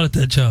learned a lot at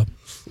that job.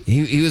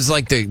 He was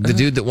like the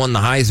dude that won the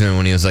Heisman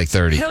when he was like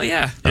 30. Hell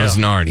yeah. That was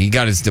Nard. He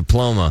got his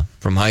diploma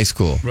from high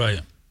school. Right.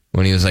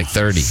 When he was like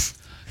 30.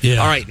 Yeah.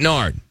 All right,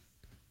 Nard.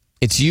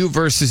 It's you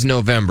versus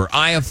November.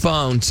 I have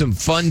found some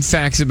fun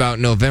facts about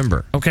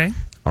November. Okay.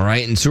 All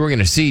right, and so we're going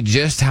to see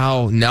just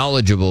how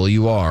knowledgeable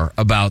you are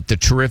about the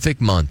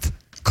terrific month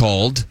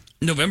called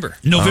November.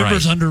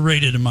 November's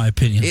underrated in my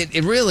opinion.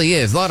 It really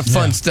is. A lot of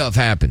fun stuff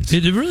happens.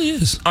 It really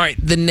is. All right,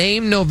 the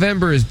name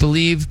November is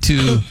believed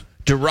to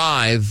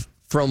derive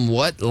from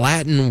what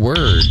Latin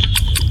word?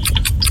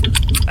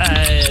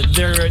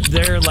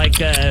 They're like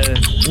a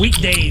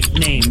weekday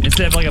name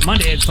instead of like a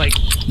Monday. It's like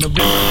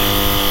November.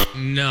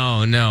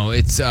 No,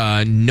 it's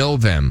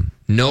Novem.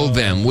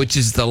 Novem, which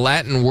is the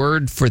Latin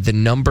word for the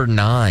number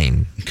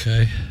 9.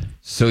 Okay.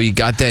 So you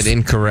got that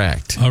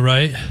incorrect. All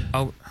right.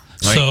 Oh.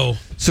 Right.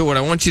 So what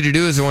I want you to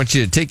do is I want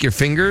you to take your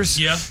fingers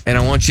and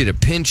I want you to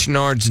pinch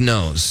Nard's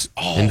nose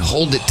and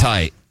hold it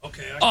tight.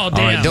 Okay. Oh, damn.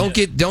 All right, don't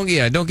get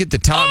the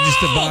top,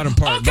 just the bottom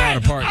part.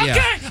 Bottom part, yeah.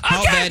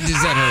 How bad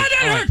does that hurt?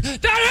 That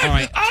hurt. That hurt. All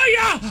right. Oh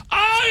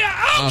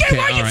yeah. Okay,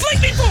 why you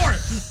flick me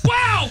for?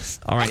 Wow.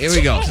 All right, here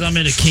we go. Because I'm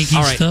into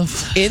kinky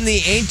stuff. In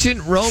the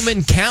ancient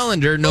Roman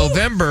calendar,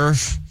 November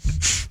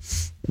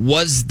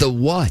was the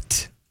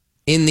what?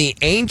 In the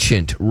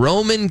ancient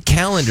Roman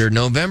calendar,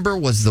 November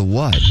was the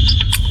what?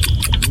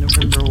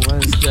 November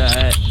was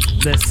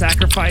the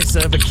sacrifice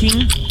of a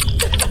king.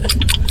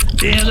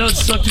 Damn, that would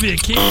suck to be a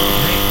king.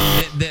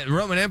 The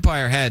Roman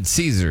Empire had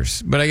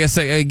Caesars, but I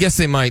guess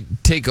they might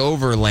take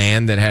over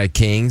land that had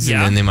kings,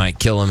 and then they might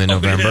kill them in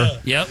November.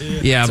 Yeah.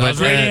 Yep. Yeah, so but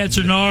great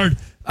answer, Nard.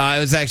 It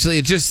was actually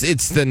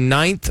it's the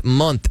 9th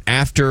month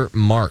after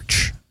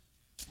March.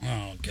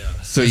 Oh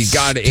god. So you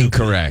got it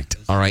incorrect.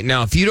 All right,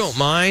 now if you don't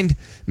mind,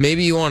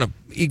 maybe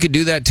you could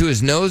do that to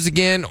his nose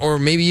again, or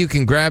maybe you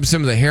can grab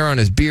some of the hair on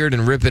his beard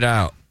and rip it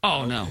out.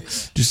 Oh no.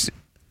 Just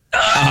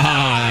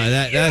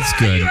that's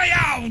good.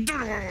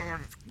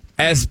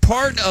 As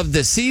part of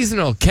the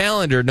seasonal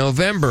calendar,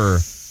 November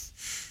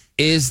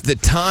is the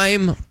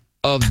time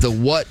of the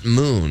what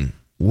moon?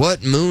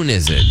 What moon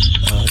is it?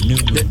 New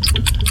moon.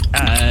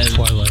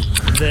 Twilight.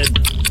 The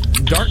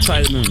dark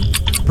side of the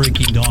moon.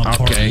 Breaking Dawn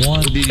Part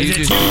 1. Did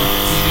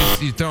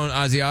you throwing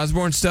Ozzy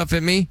Osbourne stuff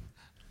at me?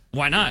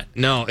 Why not?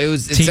 No,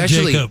 it's Team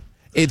actually Jacob.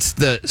 It's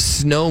the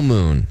snow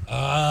moon,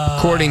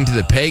 according to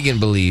the pagan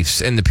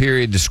beliefs, and the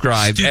period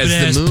described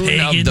as the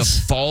moon of the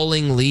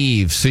falling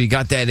leaves. So you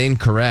got that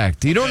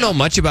incorrect. You don't know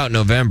much about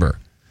November.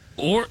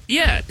 Or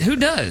who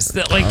does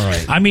that? Like, all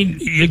right. I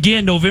mean,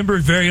 again, November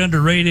is very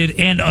underrated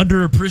and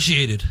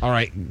underappreciated. All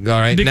right.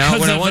 Now,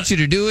 what I want you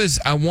to do is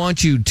I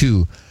want you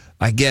to,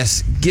 I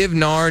guess, give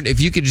Nard,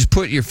 if you could just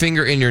put your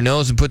finger in your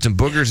nose and put some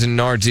boogers in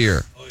Nard's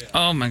ear.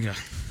 Oh my god.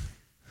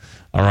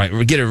 All right,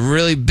 we get a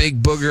really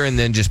big booger and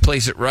then just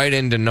place it right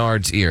into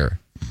Nard's ear,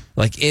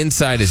 like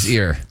inside his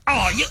ear.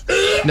 Oh,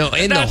 no,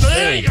 in the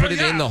hole. Put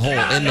it in the hole.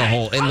 In the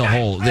hole. In the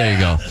hole. There you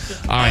go.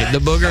 All right, the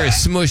booger is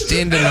smushed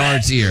into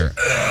Nard's ear.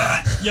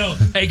 Yo,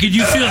 hey, could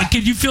you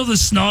feel the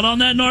snot on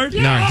that, Nard?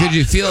 Nard, could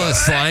you feel it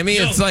slimy?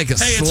 It's like a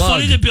slug. It's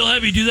funny that Bill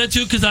had me do that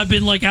too because I've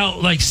been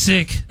out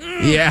sick.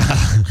 Yeah.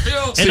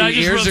 So and I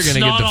your just ears are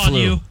gonna get the flu.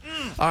 You.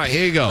 All right,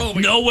 here you go.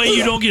 No way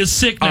you don't get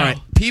sick now. All right,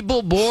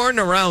 people born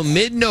around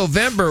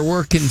mid-November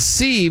were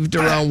conceived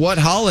around what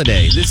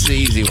holiday? This is an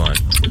easy one.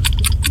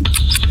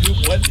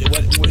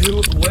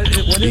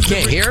 What you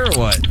can't hear or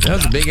what? That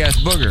was a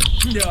big-ass booger.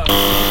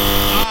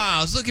 I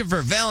was looking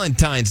for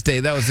Valentine's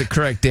Day. That was the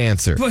correct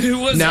answer. But who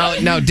was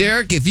Now,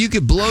 Derek, if you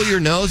could blow your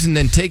nose and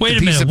then take the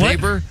piece of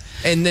paper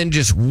and then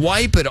just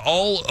wipe it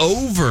all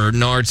over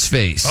Nard's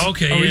face.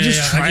 Okay, Are we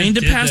just trying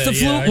to pass the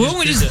flu? Well,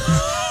 we just...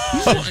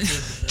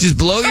 Just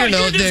blow your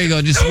nose. There you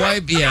go. Just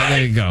wipe. Yeah,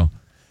 there you go.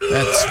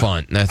 That's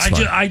fun. That's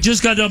fun. I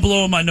just got done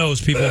blowing my nose,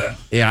 people.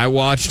 Yeah, I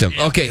watched him.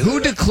 Okay, who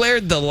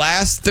declared the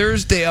last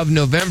Thursday of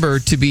November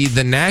to be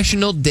the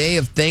National Day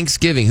of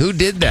Thanksgiving? Who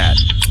did that?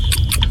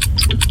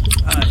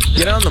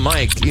 Get on the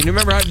mic. You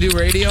remember how to do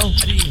radio? I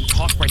didn't even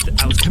talk right there.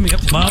 I was coming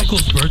up to my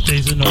uncle's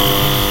birthday's in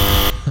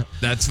November.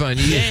 That's fun.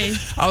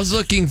 I was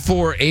looking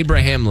for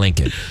Abraham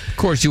Lincoln. Of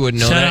course, you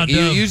wouldn't know that.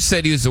 You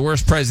said he was the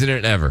worst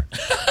president ever.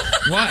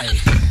 Why?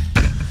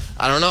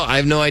 I don't know. I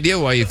have no idea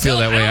why you feel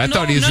that way. I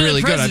thought he was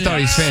really good. I thought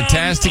he was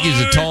fantastic. He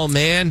was a tall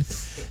man,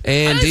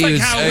 and he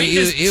was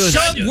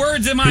shoved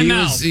words in my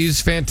mouth. He was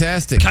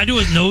fantastic. Can I do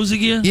his nose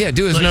again? Yeah,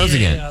 do his nose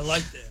again. Yeah, I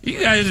like that. You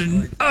guys,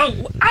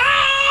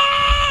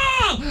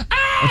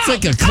 it's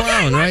like a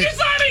clown, right? You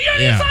slapped me!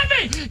 You slapped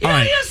me! All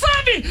right. You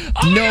slapped me!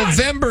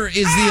 November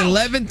is the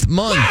 11th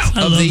month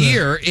of the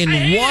year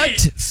in what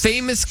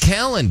famous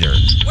calendar?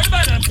 What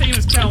about a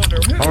famous calendar?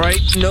 All right,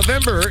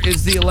 November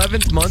is the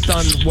 11th month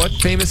on what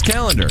famous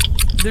calendar?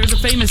 There's a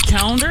famous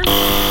calendar?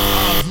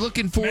 I was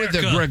looking for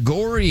the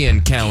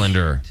Gregorian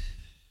calendar.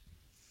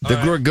 The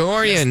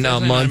Gregorian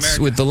months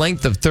with the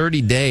length of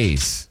 30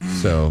 days.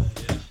 So,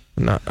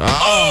 not.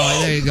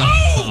 There you go.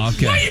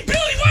 Okay.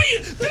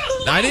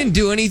 I didn't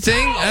do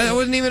anything. I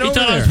wasn't even over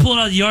there. He thought I was pulling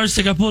out the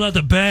yardstick. I pulled out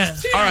the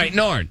bat. All right,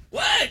 Nord.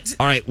 What?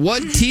 All right,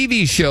 what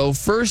TV show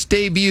first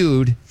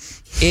debuted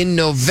in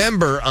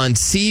November on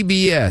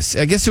CBS?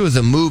 I guess it was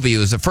a movie. It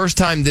was the first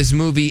time this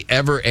movie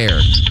ever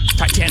aired.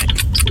 Titanic.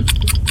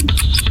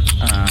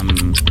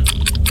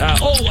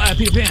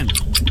 Peter Pan.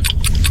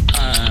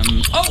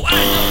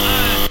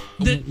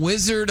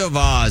 Wizard of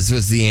Oz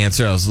was the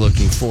answer I was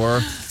looking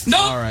for. No.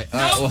 All right.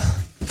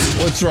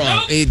 What's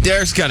wrong? Hey,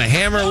 Derek's got a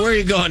hammer. Where are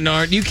you going,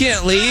 Nard? You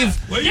can't leave.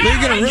 You're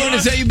going to ruin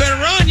it. You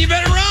better run. You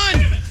better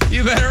run.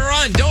 You better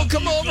run. Don't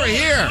come over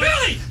here.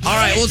 All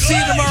right. We'll see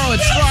you tomorrow.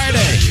 It's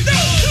Friday.